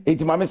ho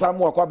enti mame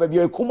samu akwa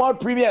ababiun Kumawood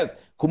Premieres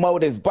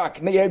Kumawood is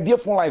back na ye bie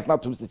phone lines na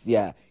tum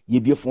sisia ye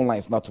bie phone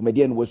lines na tum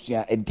de na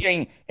wasua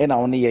eden e na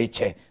won ye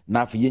che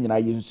na afi ye nyina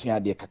ye nsua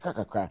de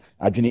kakakakra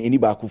adwene eni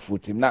ba ku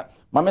futim na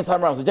mame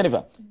samu so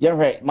Jennifer ye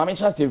hwe mame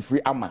sha say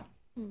free ama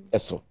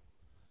eso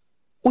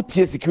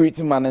utie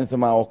security man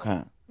nsema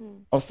oka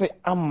o say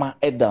ama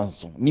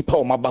edanso nipa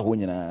o maba ho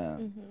nyina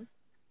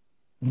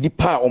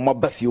nipa o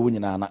maba fie ho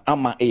nyina na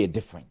ama e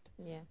different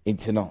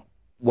enti no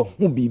wo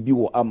hu bibi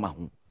wo ama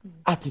ho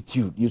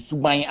attitude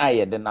yesuban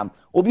aye de nam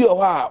obi o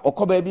ho a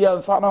okoba bia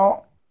mfa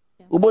no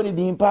uboni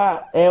din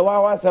pa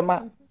wa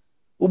sema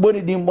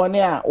uboni din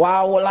bone a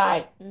wa wo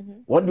lie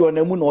won de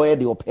onamu na oye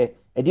de ope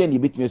e de na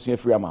betime so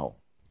free ama ho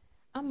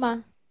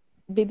ama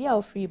baby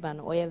a free ban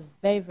oye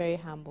very very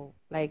humble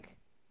like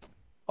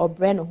or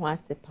brand who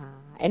has a pa.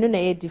 I know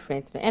na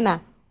different.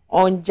 And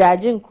on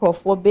judging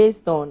Crawford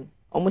based on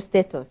almost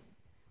status.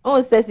 Oh,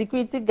 say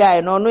security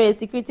guy, no, a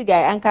security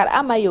guy, and car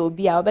ama yo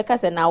be our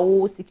because and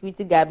now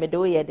security guy me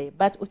do ye day.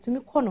 But utumi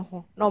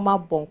kono no ma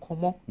bon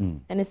komo,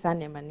 and it's an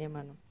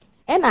name.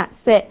 And I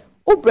say,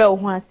 Ubra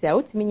once ya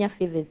utimi nya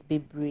favors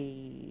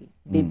bebre.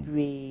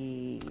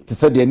 To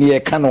say the near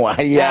cano,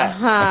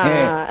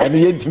 and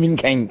you to mean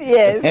kind.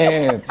 Yes.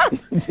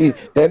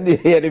 And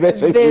the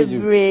best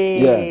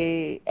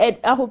bebre. And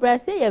I hope I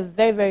say you're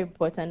very, very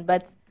important.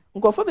 But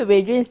go for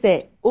bebre,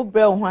 say,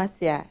 Ubra once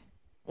ya.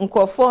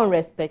 For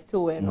respect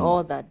to and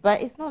all that,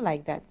 but it's not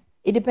like that.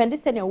 It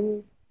depends on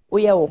who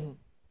we are.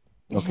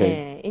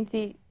 Okay.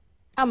 Inti,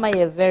 am I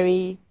a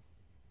very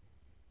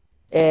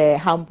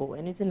humble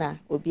and it's not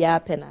will be a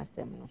pen as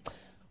them.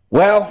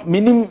 Well,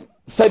 meaning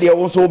said you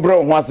also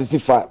brown once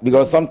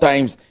because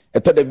sometimes I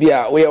thought the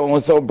beer we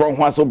also brown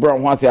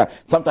once.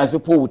 Sometimes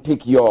people will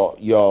take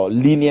your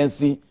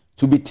leniency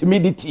to be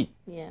timidity.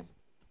 Yeah.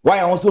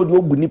 Why also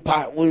do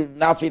nipa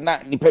nothing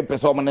not nipa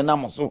person and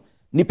namoso.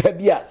 Nipa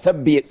bia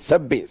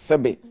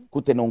sebe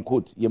quote and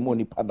unquote ye mo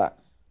nipa da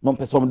non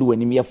person do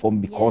any mere form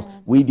because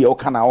we the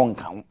okana on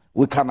count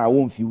we can our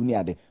own few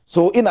near there.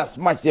 So in as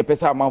much the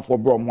person man for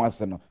brom once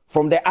no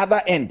from the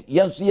other end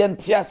yen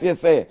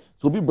say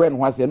to be brain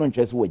once no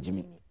interest with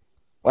Jimmy.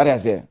 What I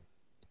say?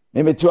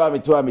 Me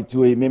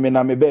too me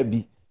na me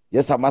baby.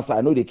 Yes amasa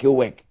I know they kill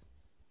work.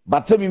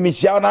 But say me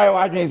shall now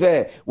I can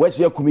say where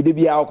she kumide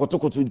bia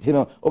okotokoto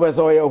ntino obe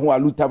so ye hu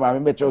aluta ma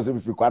me tell say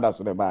fi kwada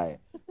so ne bae.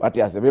 What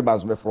you say? Me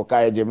bas me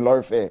froka Jim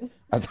Lord fair.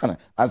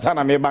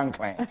 Ansana me bank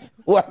line.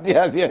 What you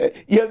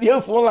say? You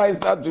phone lines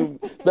not to.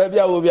 Baby,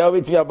 I will be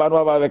able to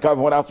about the come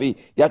one afi.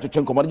 You have to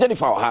change command.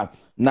 Jennifer ha.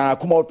 Na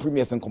Kumawood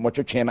Premieres and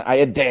Kumawood channel.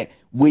 I there.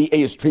 We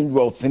a strange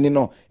world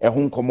sinino. A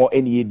home como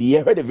any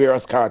idea. Heard the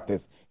various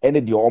characters. Any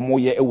the omo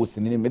ye e was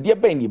sinino. Me dear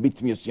Ben, you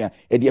bit me soon.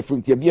 A dear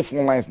from the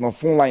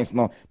phone lines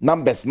no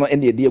numbers no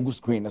any idea good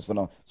screen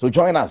no. So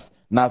join us.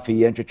 Na fi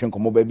yen twetwe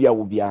nkomo ba bia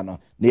wo bia no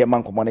na ye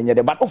man komo na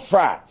nyede but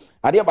ofra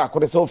ade ba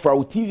akode so ofra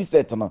wo TV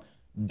set no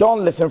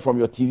don't listen from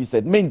your TV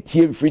set main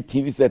free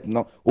TV set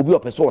no obi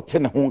opeso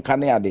ote ne ho nka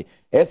ne ade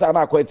esa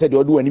na akode said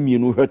odu ani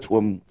mienu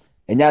hwetwam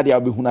enya ade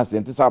obehu na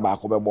sente sa ba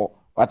akobebo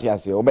what you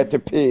say obete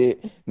pay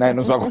na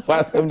no so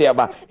akofa sem de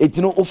ba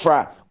etino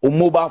ofra o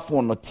mobile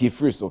phone no tie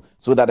free so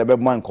that the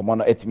man komo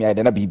no etimi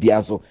ade na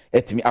bibia so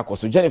etimi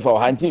akoso Jennifer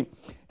hanti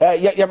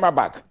yemra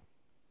back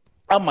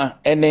ama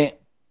ene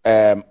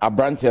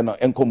abrante no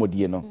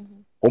enkomodie no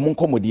omun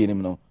komodie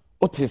nim no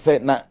o te say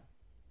na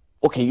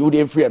okay you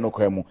dey free no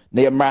kwemu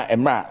na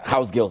emra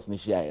house girls ni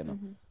share no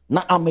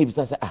na ama bi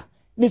say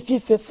na fe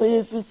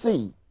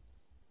say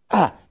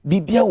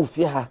bibia wo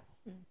fie ha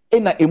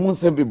na emun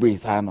sem bebre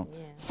sa no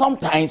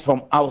sometimes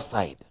from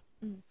outside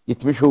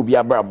it may show be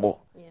abrabo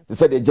they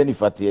said the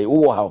Jennifer tie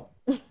wo how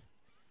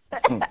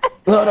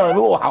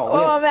no how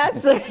oh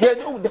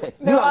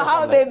me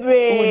how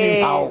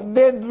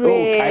bebre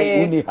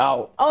okay uni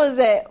how oh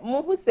say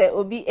mo who say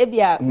obi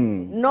ebia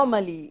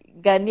normally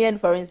Ghanaian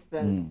for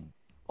instance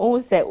who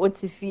say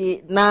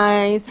otifie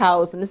nice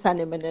house ni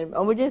sanemen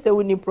o mo just say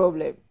we need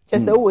problem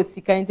just say wo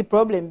sika nti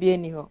problem bi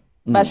eni ho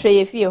but hwe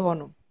ye fie ho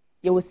no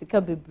ye wo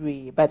sika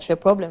bebre but hwe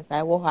problems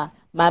I wo ha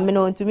ma me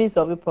no to me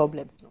solve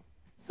problems no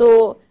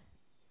so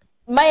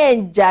my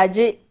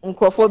judge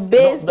for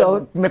based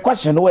on my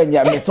question when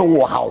you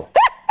so how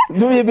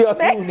do you be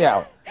on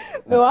now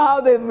no how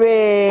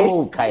baby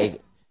okay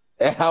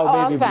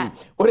how baby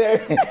what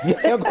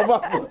you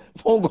go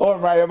phone call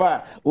right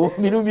ba o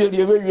minu bi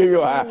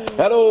you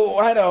hello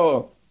I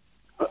know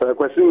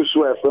question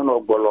so e friend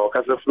ogbolo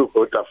ka se fru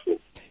ko tafo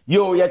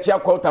yo ya chia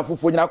ko tafo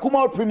fo nyina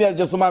Kumawood Premieres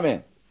just ma me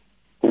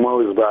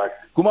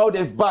Kumawood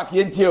is back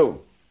yentio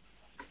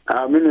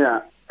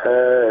minia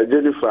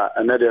Jennifer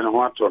anade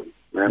no aton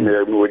me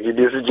wogi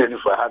dis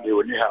Jennifer ha de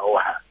oni ha o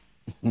ha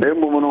na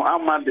mum no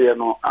amade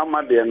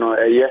no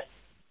eye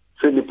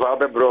se ni pa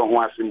be bro ho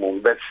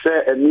asimum but se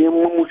eni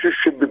mum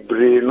hwehwe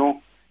bebre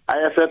no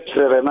ayese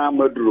tere na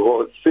amaduru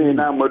ho se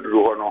na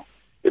amaduru ho no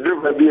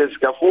eduru ba bi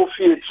eska fo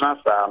fie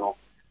transfer no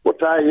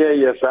wota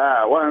ye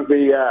sa wan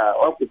hwe ya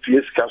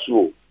wakupie ska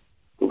so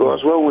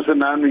because when we say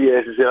na no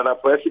ye se ra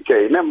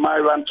pasika na ma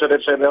ran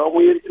tere o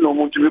mu yi no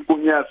mu tumi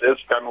kunya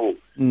ska no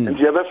nti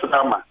ye be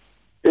sama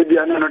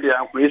ebia no de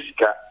anko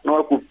esika na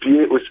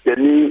wakupie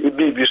osikani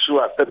ibibi so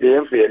ata de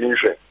enfe ani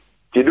hwe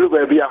tidu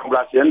ba bia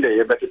abrase nde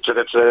ye beti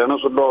tere no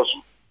so doso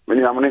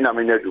meni amune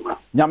nyame nyaduma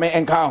nyame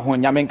enka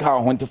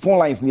ho nti phone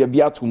lines ne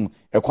bia tum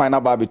ekwan na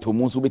ba beto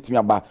mu so betimi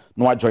aba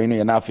no ajoin no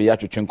ye na afi ya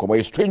twetwe nkomo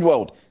ye strange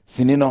world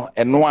sini no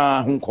eno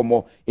a ho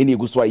nkomo eni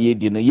eguso a ye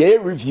di no ye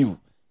review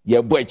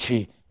ye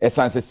boachi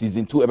essence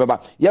season 2 ebeba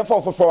ye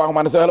for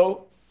ahoma so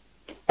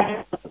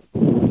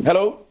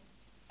hello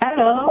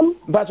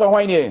bacho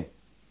hwan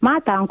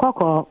Mata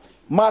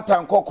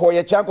Nkoko,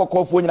 ye chan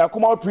Nkoko fo nyina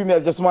Kumawood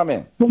Premieres just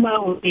mama.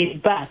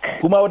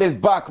 Kumawood is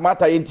back.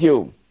 Mata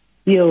yentio.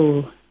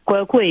 Yo,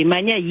 kwekwe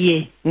manya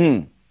ye.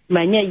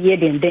 Manya ye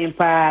den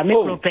pa me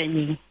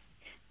propeni.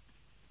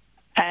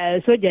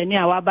 So jani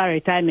awaba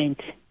retirement.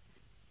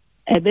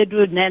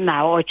 Ebedu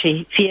na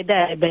oche fie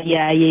da be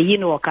ya ye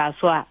yin wo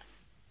kaso a.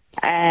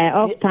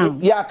 Uptown.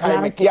 Yeah, kai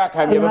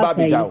me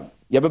baby jaw.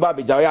 Ya be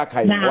baby jaw ya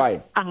kai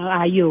why?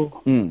 Ayo.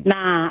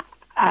 Na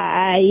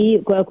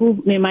ai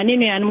kwaku me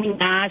manini anu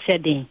na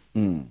shedin.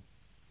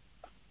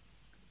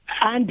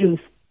 Andrews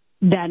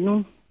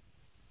Danu.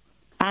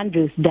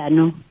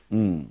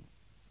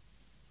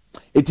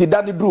 Iti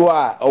dani dru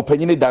a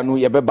opanyini Danu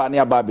ye be ba ne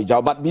aba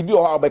abija but bibi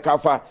o ha obeka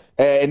fa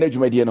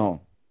enadwumadie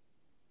no.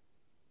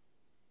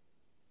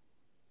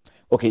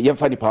 Okay, you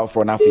funny power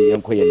for na fe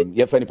yen koyenim.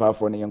 You funny power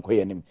for na yen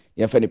koyenim.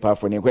 You funny power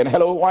for na yen.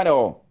 Hello, why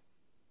no?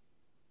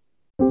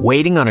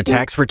 Waiting on a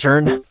tax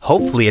return?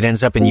 Hopefully it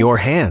ends up in your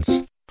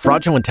hands.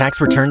 Fraudulent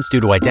tax returns due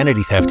to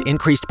identity theft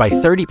increased by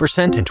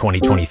 30% in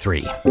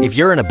 2023. If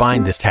you're in a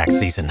bind this tax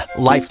season,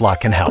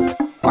 LifeLock can help.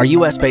 Our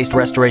U.S.-based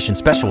restoration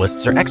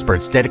specialists are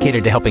experts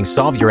dedicated to helping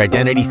solve your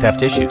identity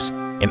theft issues.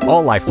 And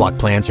all LifeLock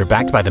plans are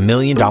backed by the $1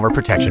 Million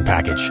Protection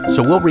Package.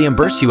 So we'll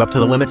reimburse you up to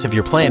the limits of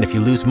your plan if you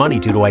lose money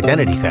due to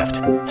identity theft.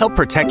 Help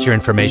protect your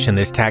information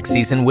this tax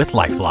season with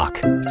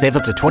LifeLock. Save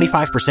up to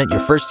 25% your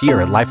first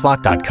year at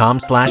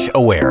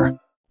LifeLock.com/aware.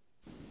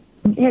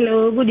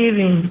 Hello, good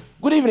evening.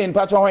 Good evening,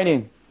 Patron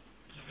Whining.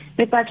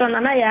 The patron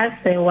and I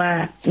asked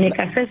make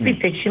a first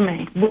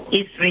Techima, book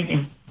East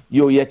region.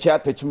 Yo, ye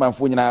chat Techima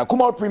Funina.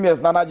 Kumawood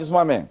Premieres, Nana just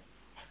mame.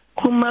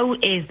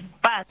 Kumawood is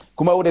back.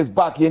 Kumawood is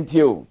back into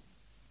you.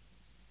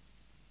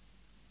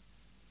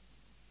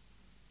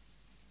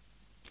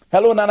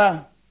 Hello,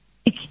 Nana.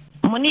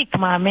 Monique,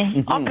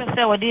 mame. Uncle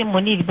said what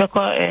Monique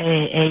because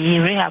a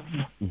rehab.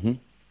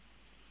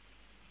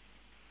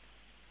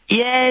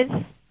 Yes.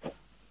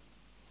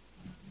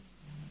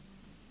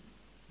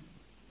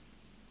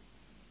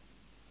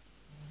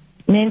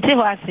 Nenti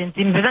ho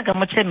asenti mpeza ka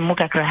moche mu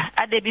kakra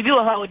ade bibi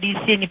wo ha odi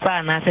sie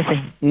nipa na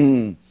asese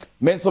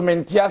menso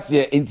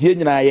mentiase entie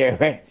nyina ye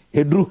hwe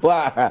eduru ho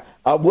a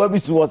aboa bi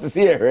su wo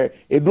sese ye hwe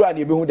eduru a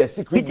ne be hu the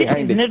secret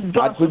behind it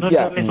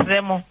akotia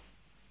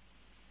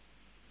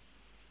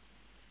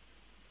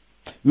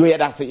yo ye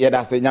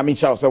that's nyame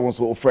sha so won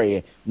so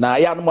ofre na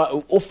ya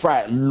no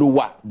ofra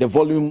lower the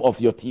volume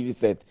of your TV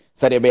set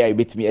said be I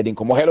bit me edin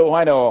komo hello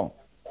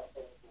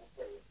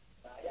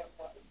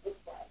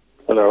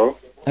hello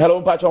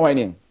Hello, Patron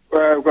Whining.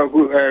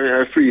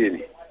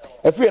 Free.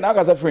 Free, now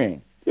got a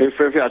free.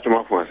 Free at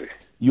my phone.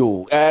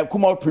 Yo,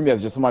 Kumawood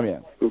Premieres, just my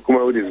man.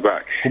 Kumawood is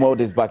back. Kumawood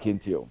is back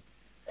into you.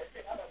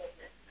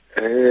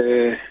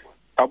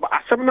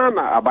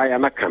 Asamna abaya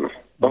nakano.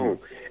 Bon,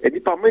 edi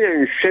pa me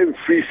nhwe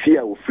free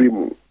fear o free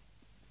mu.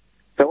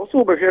 So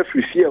also be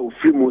free fear o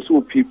free mu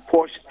so pi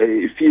posh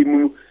fee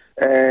mu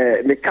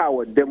ne ka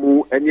wo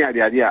demu ani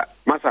ade a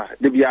masa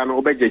de bia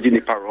no obejeje ni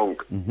pa wrong.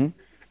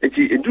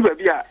 Eti edu ba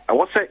bia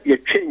wo se ye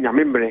twe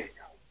nyame mbre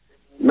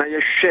na ye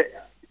hwe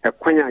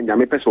ekwanya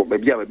nyame peso ba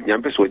bia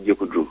nyame peso die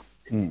kodru.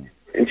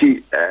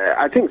 Enti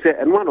I think say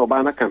enwa no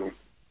ba nakano.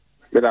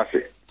 Me da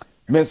se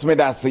me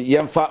da se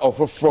yemfa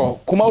ofofro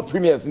Kumawood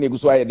Premieres ne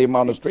guso aye de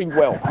ma no string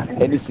well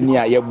any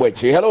senior ye bo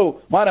achi. Hello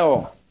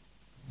mano.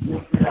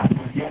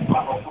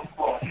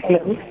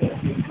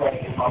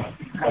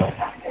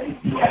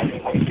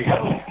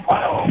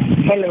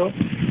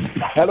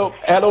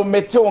 Hello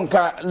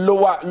metionka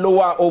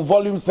lower o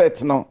volume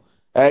set no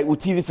o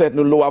TV set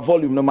no lower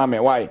volume no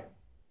mame why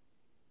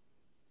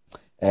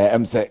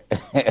I'm say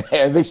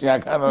eviction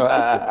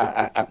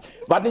akano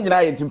but ni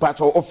na yentim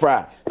patcho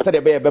ofra said e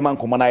be man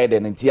komo na ye de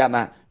ntia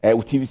na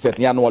o TV set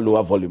ya no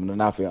lower volume no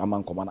na afi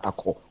aman komo na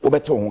akọ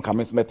obete ho nka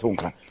mes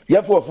metonka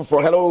yefo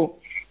ofofro hello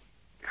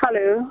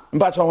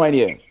mpatcho why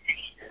ni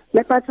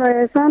me patcho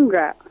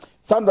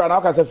Sandra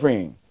na ka se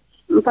free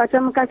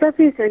mpatcho mkasa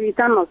fi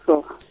serita no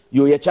so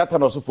yo ye chata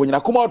no so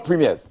fonyina Kumawood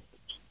Premieres.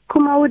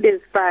 Kumawood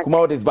is back.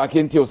 Kumawood is back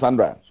into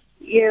Sandra.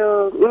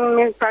 Yo,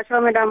 me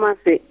passion me da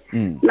mase.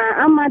 Na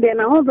ama de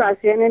na ho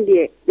brase ne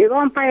de. De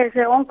gon pa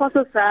se on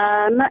koso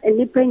sa na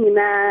enipa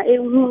nyina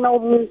ehu na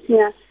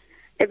omuntia.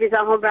 E bi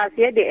sa ho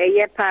brase de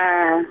eye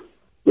pa.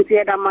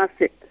 Nti da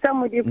mase.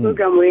 Samudi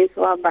program we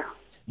so aba.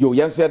 Yo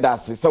yense da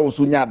se so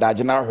nya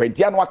adaje na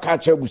hwentia no aka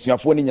cha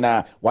busuafo ni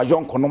nyina wa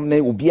yonkonom na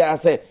obia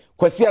se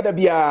kwasi ada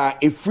bia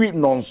e free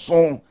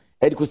nonson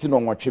Edikosi no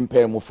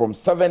nwatwempa mu from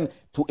 7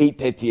 to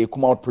 8:30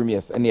 Kumawood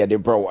Premieres ene de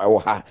bro I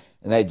ha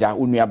na ja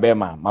unua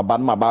bema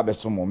mabanu mababe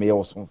so mo me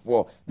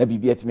osomfo na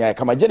bibia timi ay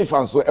kama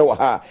Jennifer so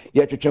ha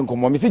ye twetwe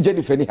nkomo me si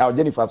Jennifer ni ha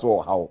Jennifer so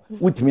ha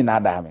utimi na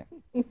ada me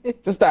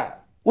sister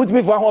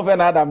utimi fo ho fe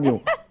na ada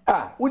me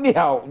uni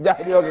ha ja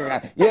de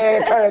okaka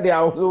ye ka de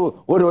ha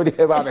wo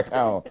de ba me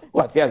ka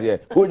what yes ye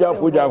puja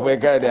fo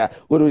ka de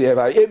wo de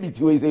ba e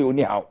biti we say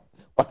uni ha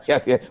what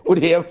yes ye wo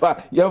de ye fa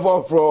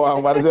fro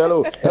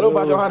hello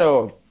ba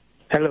Johano.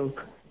 Hello.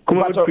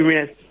 Kumawood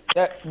Premieres.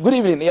 Good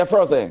evening. You're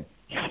frozen.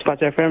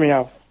 Pacha frame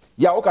ya.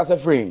 Yeah, o ka se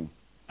free.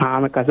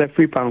 Me ka se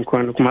free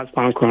pankron, Kumawood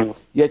pankron.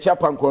 Yeah, cha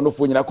pankron no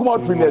funyina.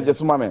 Kumawood Premieres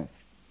just mama.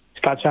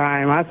 Pacha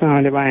I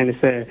san de ba ni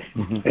say.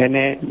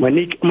 Ene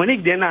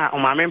Monique de na o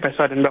ma men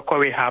person de ko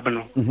we have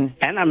no.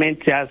 And I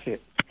meant to say.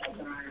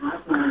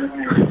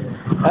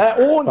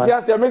 Oh,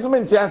 Tiasia, Miss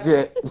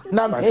Tiasia.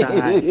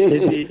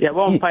 Ya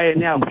won't pay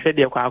now, said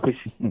the Quackis.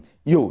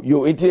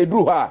 You, it's a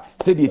drew her,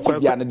 said the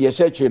Tibiana, the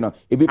Shetchino,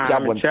 it be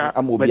Piabon,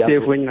 I'm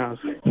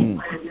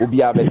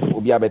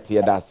Ubiabet,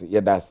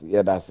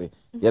 Yedasi.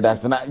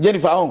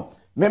 Jennifer,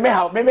 maybe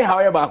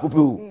however,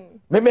 Kupu,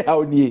 maybe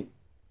how near,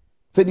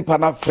 said the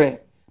Panafre.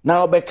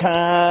 Now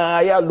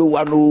Becca, yellow,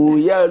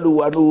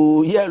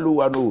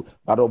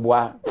 but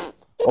Obois.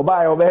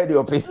 Oba obedi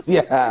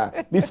opesia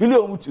me feel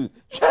o mutu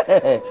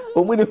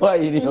o mu ni ho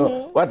ayi ni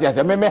what you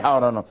say me how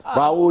no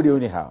ba wo de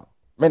oni how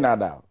me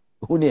nada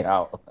who ni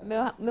how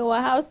me wa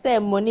how say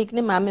Monique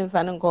ni ma me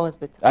mfa no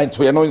hospital and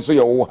to you know so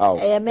your wo how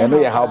and no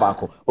your how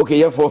back okay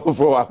yeah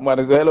for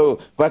man say hello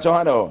what you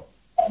handle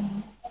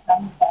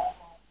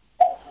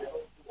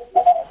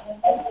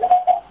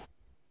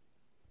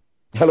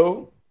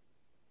hello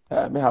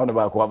me how no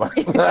back wa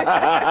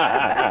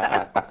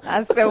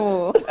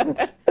asewo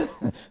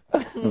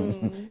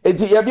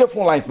Eti ya be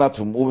phone lines na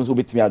to mo so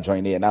betimi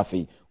join na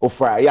afi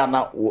ofra ya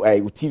na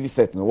TV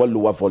set no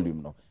lower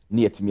volume no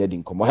na yetimi adi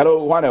nkomo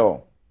hello one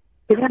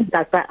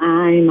kasa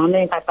ai no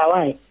ne kasa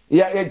wai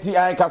ya eti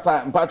ai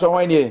kasa mpacho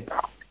hwan ni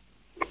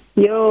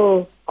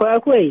yo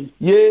kwakwe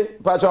ye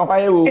mpacho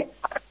hwan wo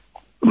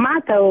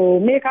mata o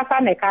me kasa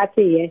ne ka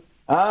ti ye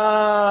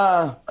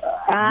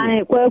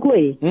ai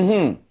kwakwe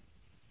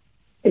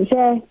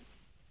je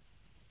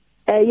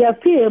ya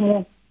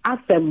fiemu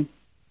afem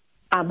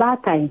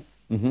abatai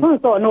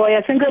so no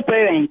a single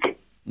parent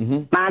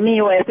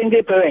mami or a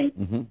single parent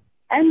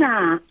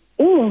ena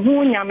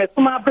hu nyame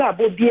kuma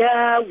brabo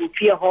bia wo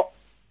fie ho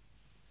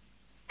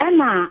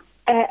ena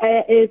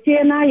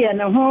tie na ye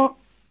ne ho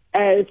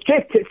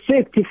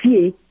strict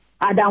fie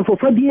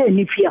adamfofo bia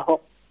ni fie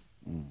ho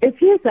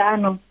efie sa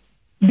no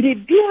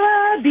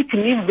bribia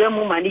bitini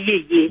ngam ma ne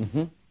yeye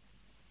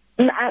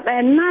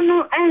na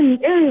no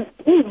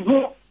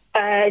hu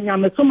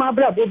nyame kuma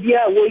brabo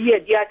bia wo ye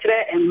di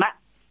akere emma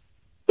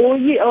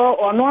oyi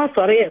ono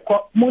asore ekọ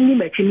moni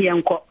machini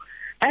enko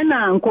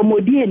ena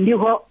nkomodi endi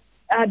ho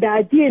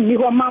adaji endi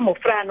ho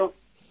mamofra no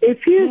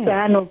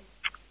efiza no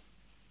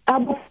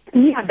abu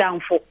ni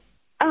adamfo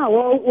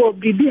wo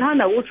bibi ha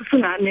na wosusu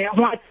na ne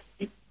ho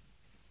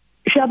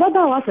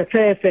shababa wa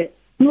fefe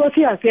ni wo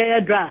fi ase ya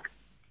drag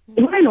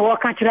why no wo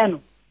ka kire no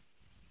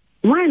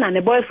why na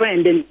ne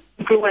boyfriend den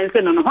influence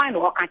no why no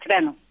wo ka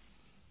kire no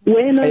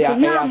we no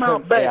nya ma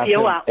ba ye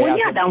wa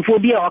oni adamfo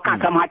bi o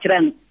ka ma kire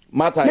no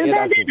mata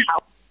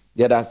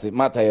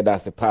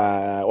yedase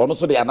pa ono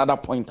so the another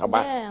point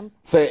about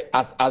say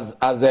as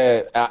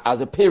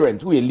a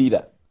parent who a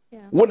leader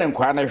won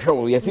enkwara na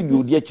hwe ye se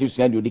di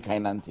achisu and di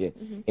kan nante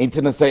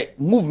enti say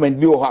movement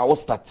bi wo ha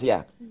start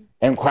here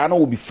enkwara no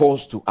will be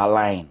forced to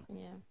align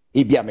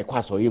ebia me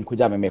kwaso ye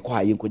nkoja me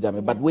kwa ye nkoja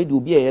me but we do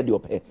be here the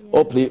ope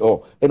or play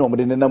or eno mo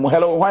de na mo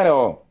hello why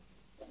no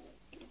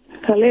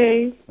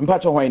hello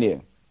mpacho why ne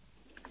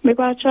me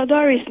kwa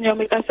Doris ne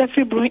me ka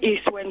safi brun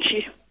is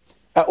wenchi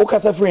o ka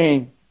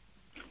safi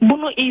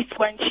Bunu East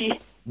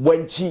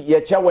Wenchi,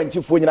 ye cha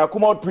Wenchi for nyina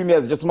Kumawood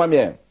Premieres just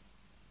mama.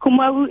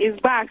 Kumawood is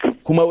back.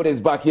 Kumawood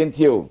is back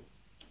yentio.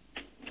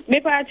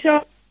 Me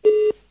pacho.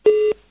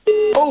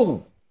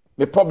 Oh,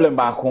 me problem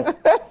back home.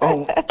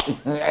 Oh,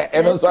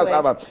 and also as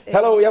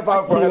hello, you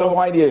for hello,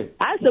 why dear?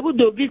 I said would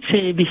do be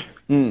chebi.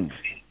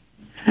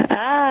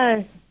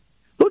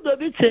 Would do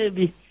be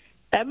chebi.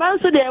 A man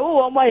so there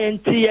wo mo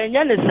yenti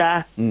enya ne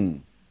sa.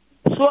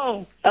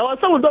 So, I was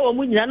so do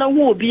mo nyina na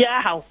hu obi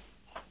a hawo.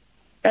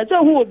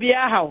 Eto hu obi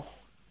a hawo.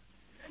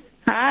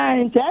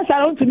 Nti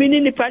asa to me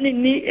ni pani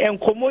ni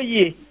enkomo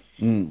yie.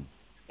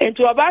 Enti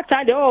oba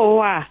ta de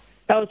o a.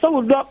 E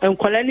so do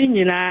enkola ni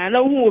nyina na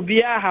hu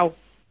obi a hawo.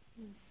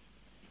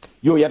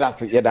 Yo,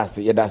 yedase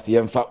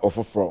yemfa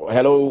ofofro.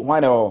 Hello, why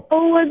no?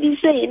 Oh, what do you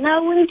say?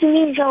 Now we need to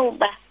meet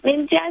Joba. Let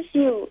me ask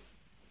you.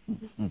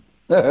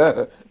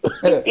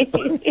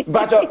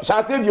 But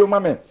shall say you,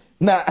 mamma.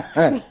 Na,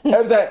 em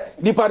say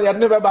the party had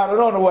never been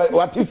on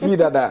what if you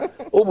that.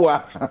 Oh, boy.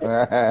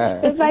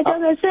 If I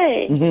just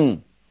say.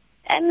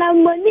 And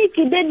I'm Monique,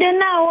 did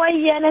now why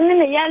you and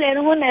a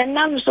yellow one and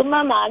I'm so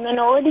mamma, and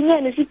all the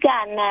men is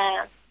can.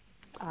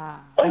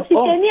 Oh, I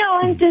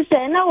want to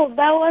say now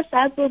about what's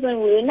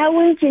happening with now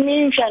when to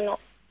mention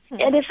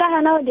it. The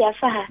fire now, dear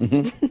fire.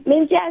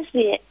 Means just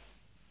it.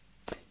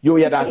 You,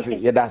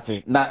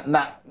 yedase.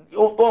 Na,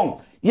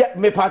 oh, yeah,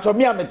 me patch of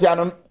me, I'm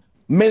Metiano.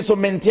 Menso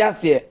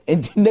mentiase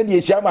enti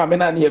na shama me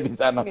na na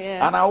ebisa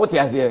ana wote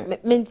ase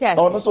mentiase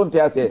no so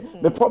ntiase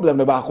me problem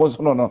ne ba ko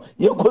so no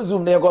ye ko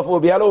zoom na ye ko fo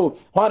bi hello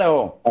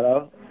hello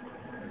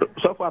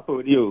software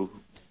audio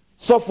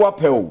software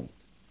pel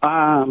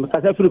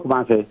mkasa firi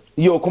Kumase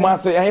yo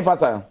Kumase en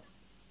fasa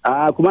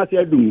Kumase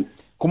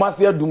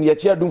adum ye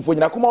chi adum fo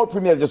nyina Kumawood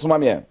Premieres je soma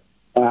me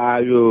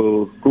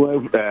yo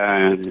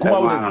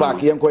Kumawood is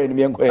back yen ko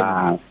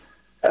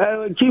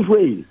en chief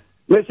way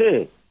we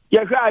say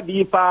ya hwa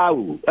di pa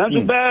o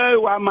enso be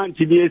wa man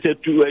ti die se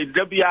tu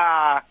da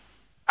bia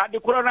ade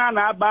corona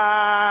na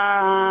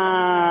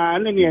ba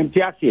ne ne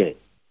entiase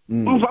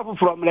mfa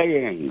from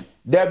le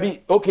there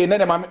be okay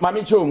nene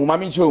mami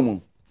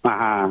chomu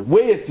aha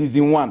we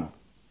season 1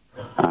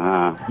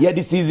 Yeah,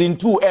 the season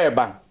 2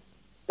 eba.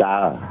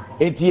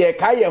 Enti ye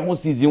kai ho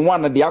season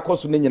 1 de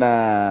akoso ne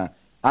nyina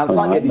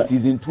ansa the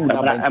season 2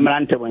 na ba.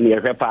 Amrante when ye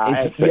pa.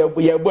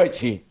 Ye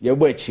boachi.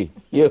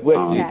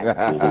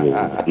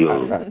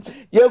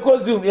 Ye go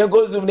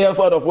zoom near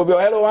for the phobia.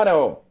 Hello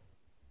one.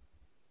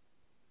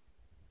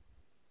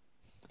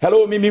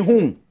 Hello Mimi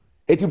Hum.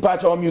 Eti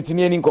patch on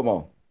mutiny ni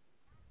nkomo.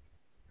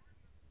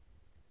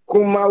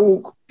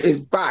 Kumawood is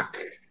back.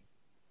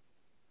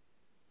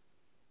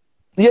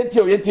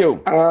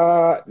 Yetio.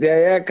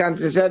 The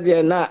country said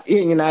they're not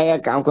in I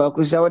can cook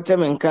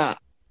Kusawatemenka.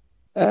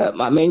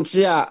 My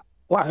menchia,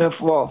 what her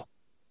for?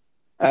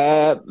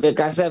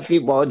 Because I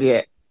feel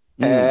body,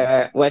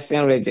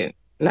 Western region.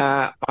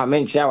 Now, my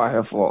menchia, what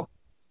her for?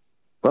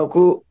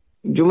 Koku,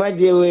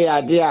 Jumaji,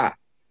 idea,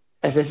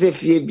 as I say,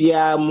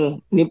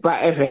 Fibiamu, Nipa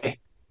Ehe,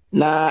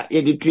 na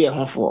yedi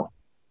home for.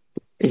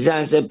 It's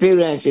an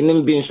appearance in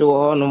him being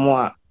so no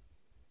more.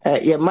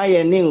 Ye my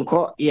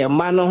ninko, ye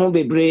man who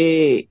be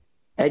brave.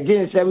 A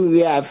jinsem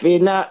we are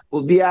fina,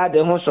 ubia de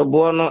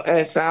hosobono,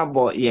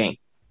 sabo yen.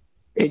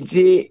 A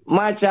G,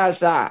 much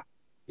as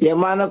ye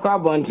man of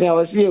carbon,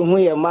 or see who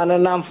ye man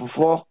and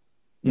for.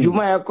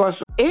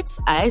 It's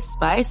Ice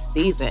Spice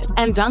season,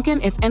 and Dunkin'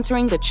 is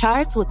entering the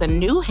charts with a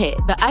new hit,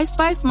 the Ice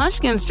Spice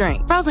Munchkins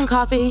drink. Frozen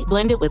coffee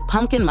blended with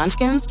pumpkin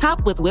munchkins,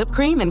 topped with whipped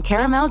cream and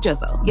caramel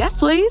drizzle. Yes,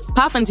 please.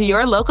 Pop into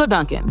your local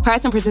Dunkin'.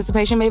 Price and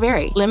participation may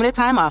vary. Limited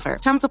time offer.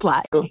 Terms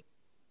apply.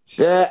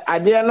 Sir, I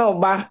dare no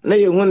ba na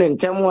you won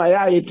tell me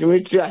why you to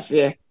meet you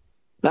say.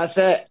 Na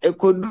say e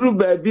kodru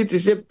baby to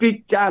say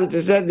peak time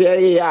to say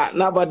there ya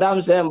na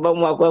badam say mba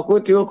mu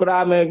akwakuti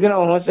okura me gina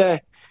ho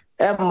say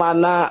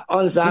Emana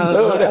on sound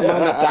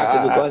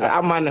attack because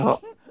I'm on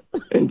ho.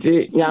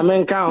 Nti nyame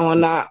nka ho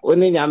na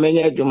oni nyame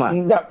nya adwuma.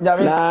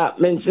 Na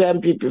menche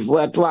MPP fo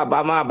ato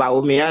abama aba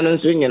o me anu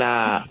nso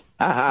nyina.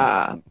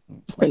 Aha.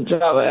 Menche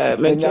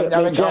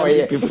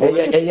MPP fo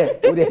we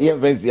dey here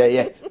fancy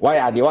here. Why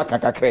are they waka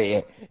kakra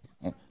here?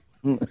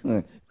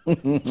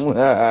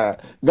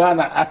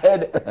 Ghana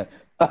ahead.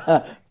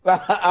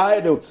 I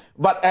do,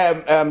 but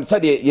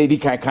said ye di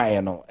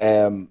kan no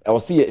I will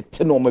see it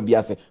no ma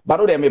biase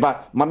but o dem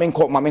ba mamen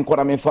ko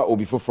na me fa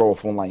obi foforo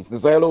phone lines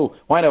so hello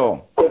why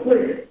no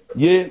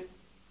ye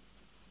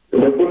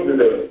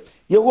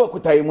wo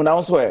kutai mu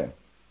na so e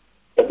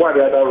kwa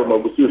dia da ro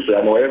magusu so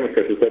na o ye me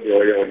ketu se de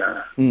o ye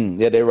na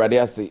ye de ready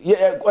ase ye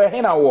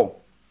he na wo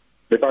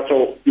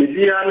because me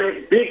dia me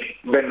big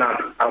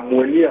Bernard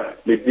ammonia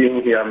me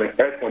dia me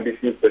air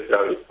conditioning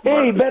specialist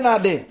hey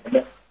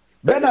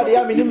Bernard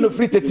ya minim no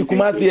free tete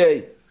kumasi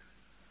eh.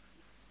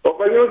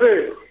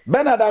 Obanyoze.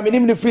 Bernard ya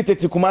minim no free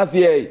tete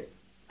kumasi eh.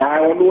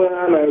 Onu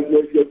na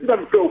you see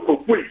them go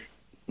kokui.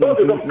 No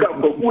they don't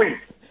come kokui.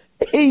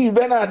 Hey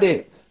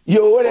Bernard.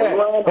 Yo what eh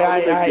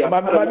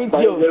mami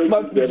tio.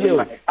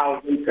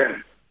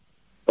 2010.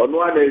 Onu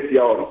na esi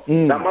awon.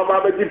 Na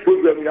mama be di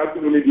program ya ku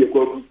ni di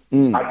ko.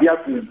 Adia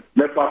tu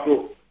me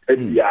paso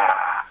edia.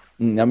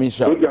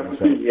 Nyamisha.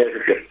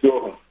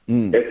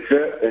 It's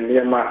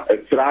enema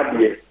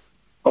extradie.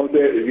 On the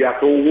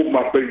Yato,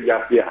 my friend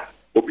Yapia,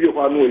 Obi of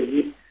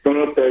Anu,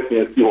 don't tell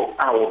me,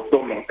 our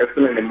stomach,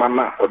 excellent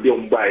manner for the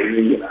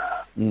Umbai.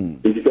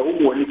 It is the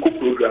only cook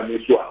program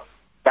is what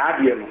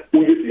Guardian,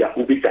 who is the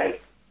Ubikai.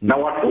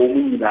 Now, what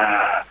home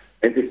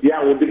and the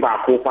Tia will be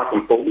back for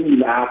Patum, for whom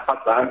you have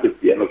passed the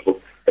piano.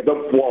 I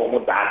don't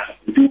want that.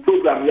 If you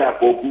program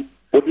Yapo,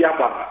 what the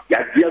other,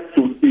 Yadia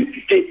to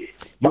be.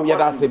 No,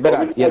 that's it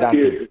better. Yeah,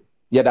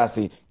 that's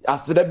it.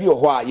 As to the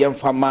bio, young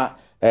farmer,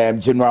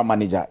 general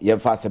manager, young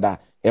faster.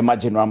 Emma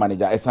general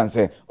manager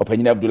esanse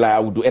Openyina Abdullah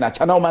Awudu and a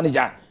channel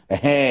manager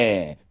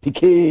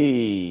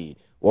PK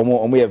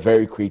omo are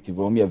very creative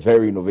omo are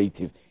very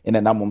innovative in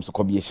a namom so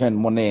combination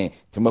money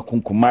to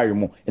makunkumari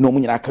mo and omo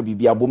nyina aka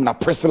bibia bom na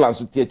Priscilla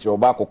so teacher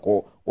oba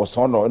kokko was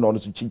on no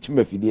so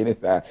chichima fidie ne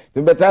sa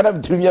the better na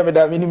trivia me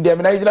da minim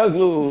dem na yina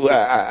so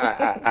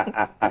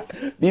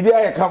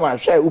bibia come on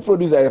share who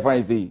producer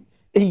fine say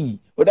hey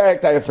o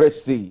director fresh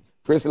say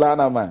Priscilla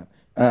na man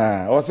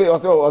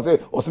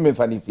also me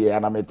fancy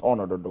and I'm a ton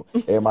of do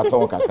my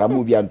ton kakra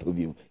mu bi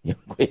antobi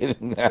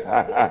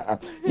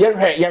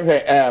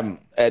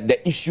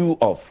the issue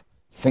of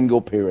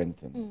single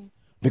parenting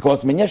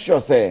because me sure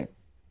say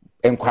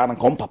enkwana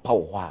kom papa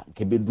wo ha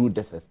ke be do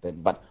this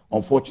extent but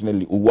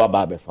unfortunately uwa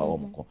ba be fa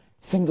wo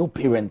single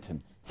parenting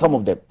some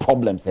of the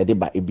problems that they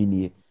by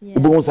ebini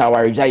ebon sa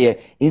warija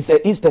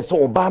instead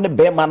so oba ne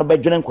be man no be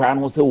dwene nkwa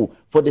no say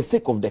for the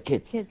sake of the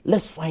kids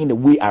let's find a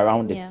way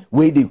around it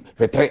way they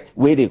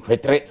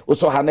retre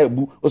also ha na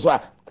ebu also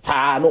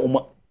sa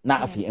no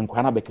na afi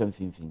nkwa na be kan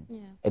finfin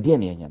e de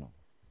ne enya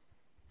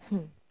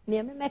no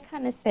me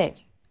can say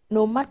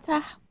no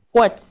matter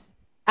what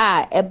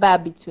eba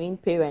between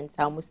parents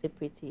how mo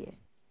separate here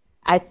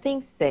I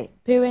think say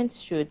parents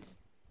should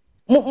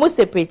mo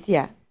separate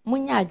here mo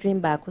nya dream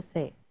back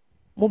say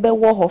mo be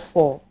wo ho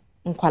for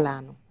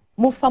nkwala no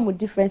mo fa mo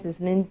differences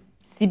in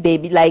see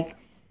baby like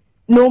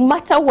no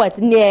matter what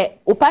near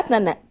o partner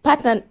na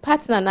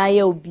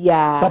ye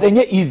obia but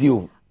enye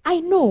easy I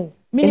know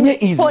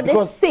easy for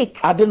because the sake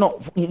I don't know.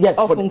 Yes,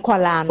 of for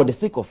the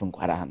sake of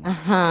Nkwalano.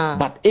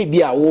 But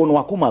ebia wo no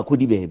akoma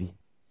akodi baby.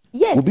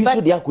 Yes, but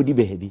so dey akodi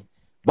baby.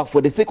 But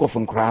for the sake of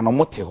Nkwalano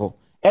mote ho.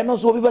 Eno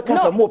so obi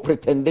beka say mo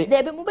pretende.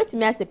 There be mo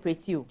betimi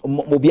separate you.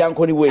 Mo bia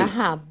nkoni way.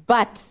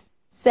 But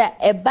say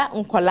eba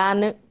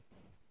Nkwalano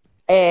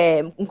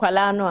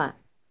a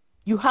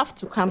you have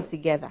to come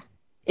together.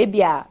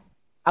 Ebia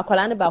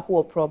akwalano ba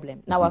ko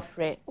problem. Na wa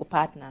frɛ o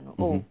partner no.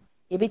 Oh,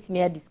 you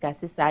betimi discuss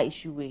this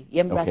issue way.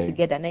 Yembra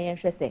together na yen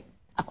hwɛ say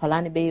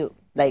akwalano be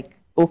like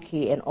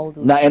okay and all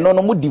those. Na eno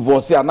no mo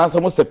divorce and na say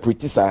mo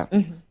separate sa.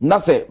 Na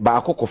say ba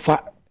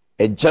akokofa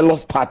a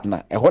jealous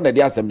partner. E ho na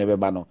dey asem ne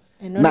beba no.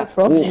 Na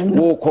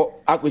wo ko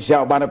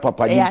akwhia oba ne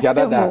papa ni ti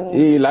adada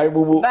lai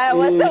bubu I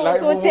was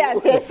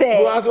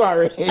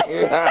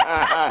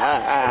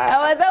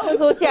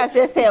so ti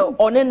asese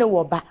one ne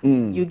wo ba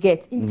you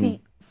get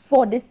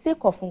for the sake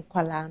of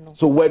Nkwalano.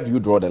 So where do you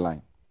draw the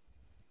line?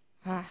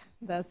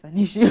 That's an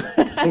issue.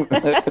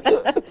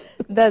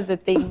 That's the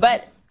thing,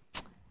 but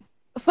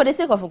for the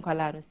sake of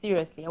Nkwalano,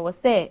 seriously, I was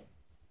say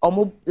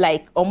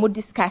omo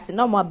discussing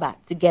no more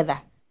about together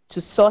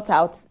to sort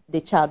out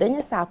the child. Then you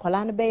say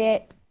Nkwalano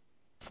be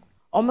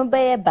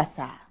Omabeye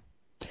basa.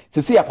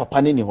 Se see a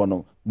papa ni ho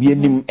no, bi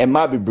enim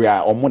ema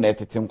bebra omo na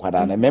etete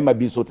nkwada na mema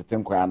bi so tete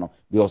nkwada no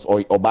because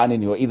oba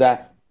ni ho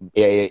either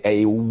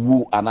a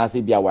wu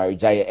anase bi aware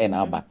jaye en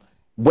aba.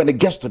 When it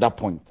gets to that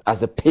point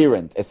as a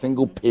parent, a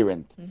single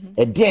parent,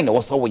 again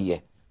was so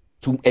ye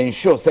to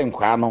ensure say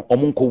nkwada no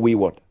omo nko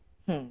wayward.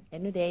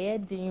 Eno de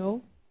din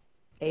o.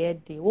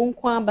 Din won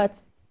kwa but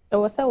e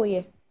was so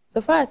ye.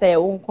 So far as I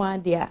won kwa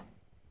there,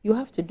 you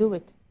have to do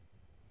it.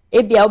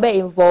 Ebia obe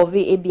involve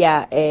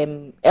ebia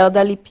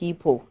elderly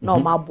people no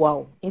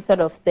mabwa instead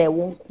of say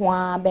won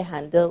kwa be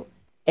handle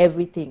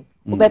everything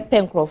obe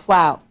penkrofo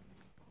a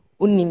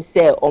unim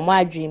say o ma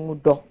adwin mu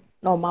do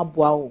no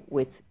mabwa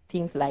with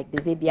things like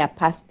this ebia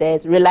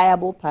pastors,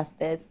 reliable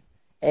pastors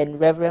and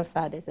reverend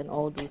fathers and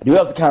all those. You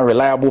also kind of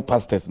reliable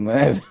pastors.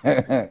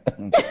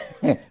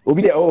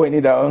 Obi dey oh any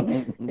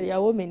down. Yeah,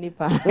 women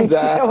nipa.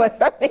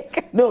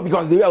 No,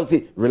 because they will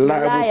say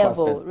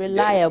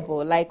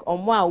reliable, like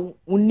omo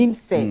unim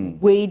say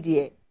way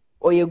there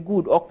or you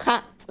good or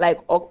can't like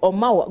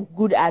or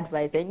good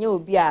advice and you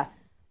be a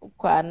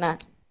kwana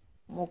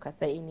mo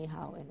kasa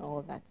anyhow and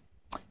all that.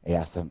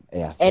 Yes.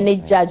 Any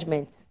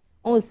judgments.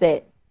 On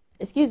say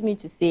excuse me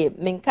to say,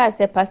 menka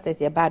say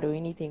pastors are bad or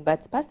anything,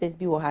 but pastors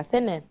be what has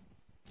said.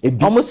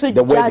 Almost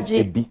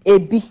judging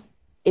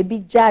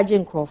ebi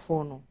judging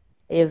Crawford.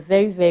 A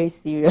very, very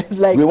serious.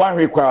 Like we want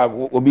require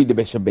will be the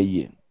best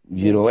be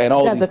you know, and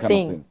all these kind of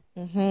things.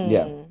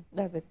 Yeah,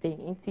 that's the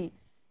thing.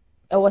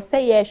 I was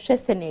say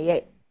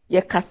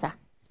yeah, kasa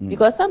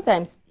because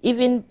sometimes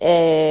even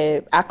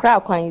Accra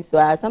coins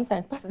so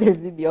sometimes pastors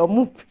be or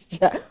move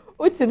preacher.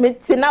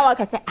 Ultimately, now I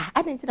can say,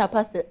 I didn't see that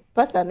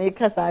pastor na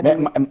kasa.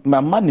 My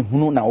money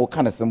hunu na o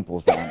kind of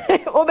simple sa.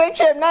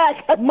 Obeche na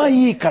kasa.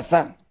 My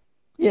kasa.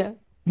 Yeah.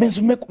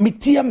 Menso me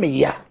tia me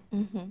ya.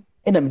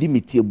 And I'm di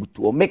me tia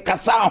butu. Me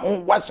kasa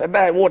ho wa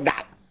shada wo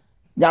da.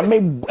 Ya me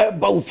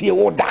ba ofie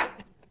wo da.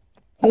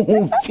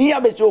 Ho fia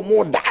be so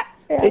mo da.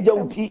 Eja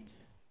uti.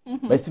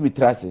 Ba si me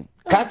trase.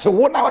 Ka che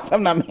wo na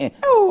wasam na me.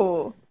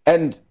 Oh.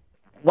 And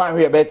one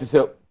here better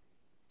say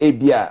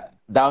ebia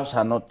thou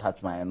shall not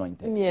touch my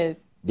anointing. Yes.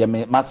 The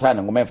master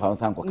and woman found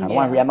some kind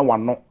one no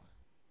one no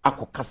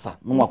akokasa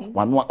no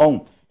one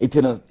on it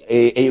is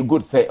a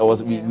good say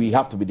we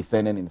have to be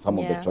discerning in some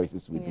of the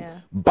choices we do.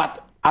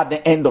 But at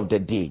the end of the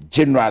day,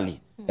 generally,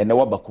 and the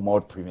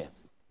Kumawood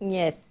Premieres.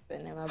 Yes.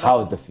 How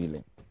is the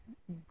feeling?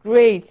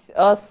 Great,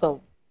 awesome.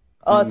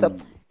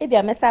 Maybe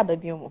I mess up a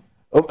bit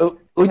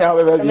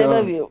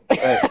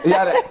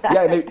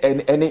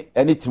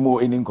any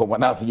timo in income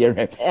one half year.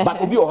 But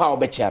obi o how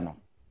be channel.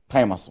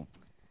 Time aso.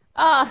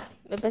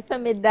 Me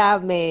person me da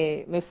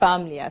me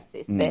family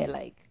assist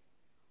like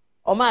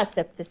Oma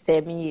accept to say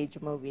me age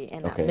movie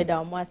and me da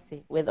Oma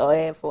say with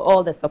for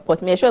all the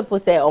support. Me sure people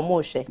say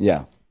Omo she.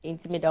 Yeah.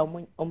 Inti me da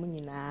Omo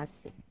nyina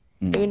ase.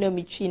 You know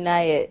me chi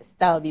na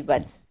style be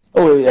but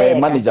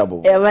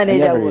manageable.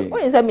 Manageable.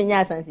 What is that me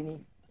nya santini?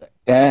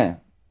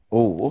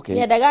 Oh, okay.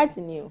 Yeah, that got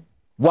new.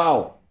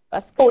 Wow.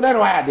 Oh, no,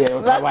 why are they?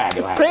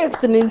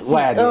 Script in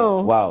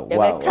wow.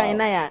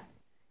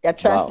 You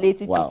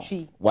translate it to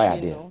tree. Why are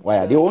they? Why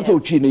are they also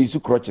tree? They use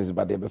crutches,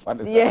 but they be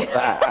funny. Yeah.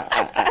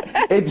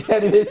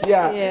 It's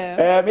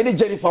yeah. Many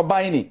Jennifer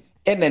Baini,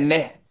 and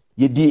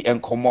ye di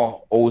and come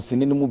or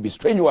singing the movie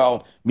Strange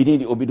World. Me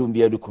did the obidum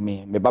be able to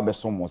me. Me babe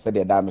someone said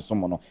they dame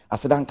someone. I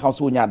said, I'm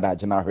council nya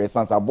general her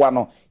sons are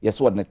buano. Yes,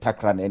 what the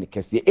takran any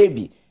case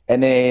AB.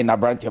 And na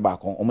branch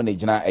back on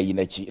Omanagina a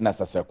yinachi in a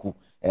sasaku,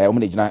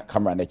 Omanagina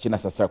camera and a china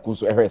sasaku,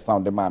 so every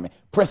sound the mammy.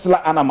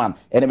 Priscilla Anaman,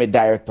 enemy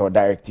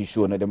director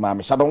show no the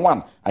mammy. Shadow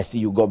one, I see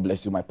you, God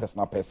bless you, my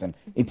personal person.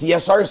 It's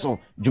yes, also,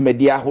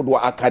 Jumedia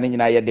Hudwa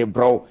Akanina de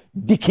bro,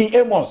 Dicky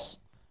Amos.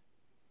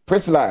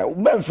 Priscilla,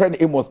 my friend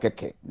Amos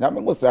Keke.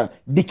 Name was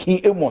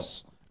Dicky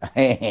Amos.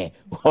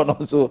 Ono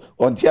so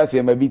on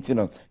tiase ma biti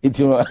no.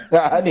 Itino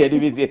na e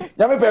dey say.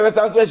 Nyame pebe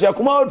sa so share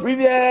Kumawood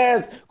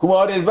Premieres.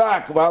 Kumawood is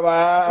back. Bye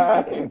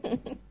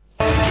bye.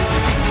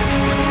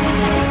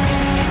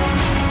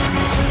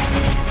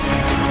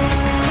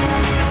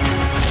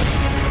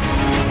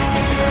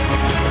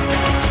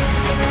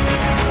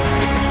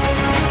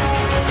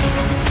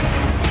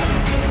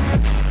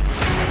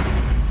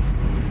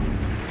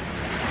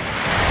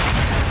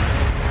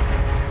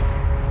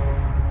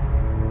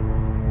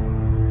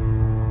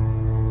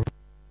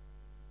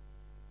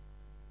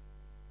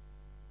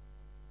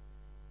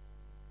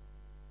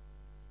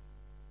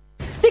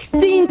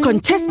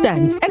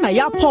 Contestants and I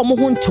yapo mo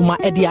huntuma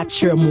edi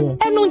achiremo.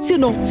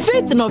 Enuntino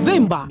 5th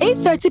November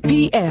 8:30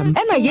 p.m.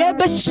 and I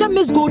yebe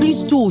Shamis Golden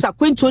Stools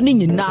akwentoni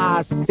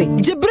nyina se.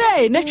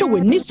 Jebre nehwe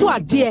weni so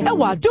ade e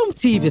wa Adom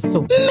TV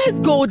so. Miss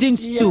Golden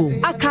Stool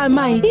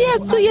akamai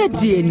yeso ye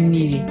die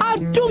ni.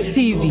 Adom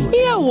TV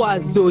ye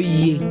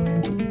wazoye.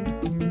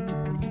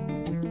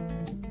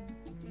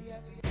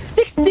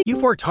 60.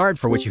 You've worked hard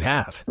for what you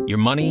have. Your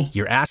money,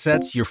 your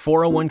assets, your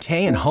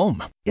 401k, and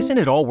home. Isn't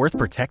it all worth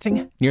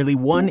protecting? Nearly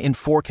 1 in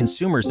 4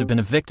 consumers have been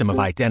a victim of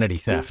identity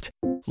theft.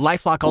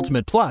 LifeLock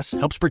Ultimate Plus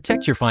helps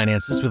protect your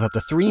finances with up to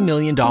 $3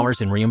 million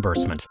in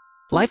reimbursement.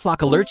 LifeLock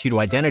alerts you to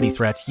identity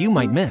threats you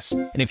might miss.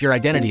 And if your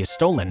identity is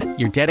stolen,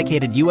 your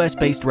dedicated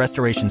U.S.-based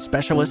restoration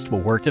specialist will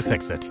work to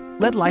fix it.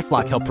 Let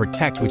LifeLock help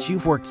protect what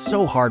you've worked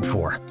so hard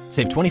for.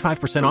 Save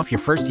 25% off your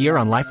first year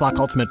on LifeLock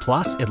Ultimate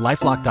Plus at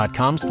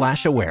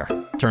LifeLock.com/aware.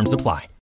 Terms apply.